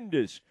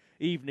tremendous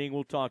evening.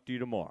 We'll talk to you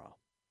tomorrow.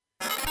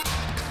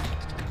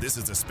 This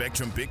is the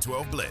Spectrum Big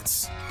 12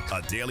 Blitz,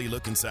 a daily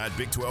look inside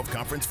Big 12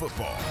 Conference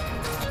football.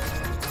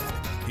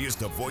 Here's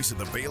the voice of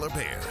the Baylor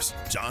Bears,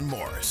 John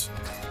Morris.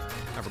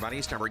 Everybody,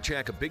 it's time for a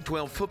check of Big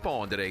 12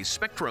 football on today's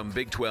Spectrum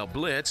Big 12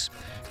 Blitz.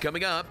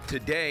 Coming up,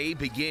 today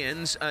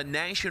begins a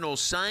national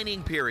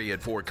signing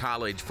period for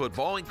college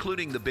football,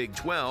 including the Big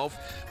 12.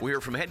 We'll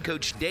hear from head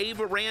coach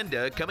Dave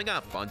Aranda coming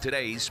up on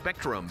today's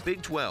Spectrum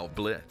Big 12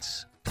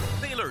 Blitz.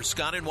 Baylor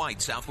Scott &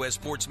 White, Southwest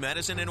Sports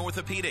Medicine and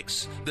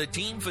Orthopedics, the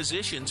team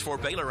physicians for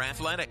Baylor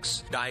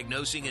Athletics,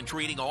 diagnosing and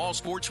treating all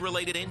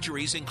sports-related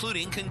injuries,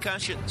 including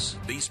concussions.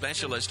 These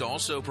specialists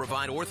also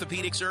provide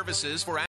orthopedic services for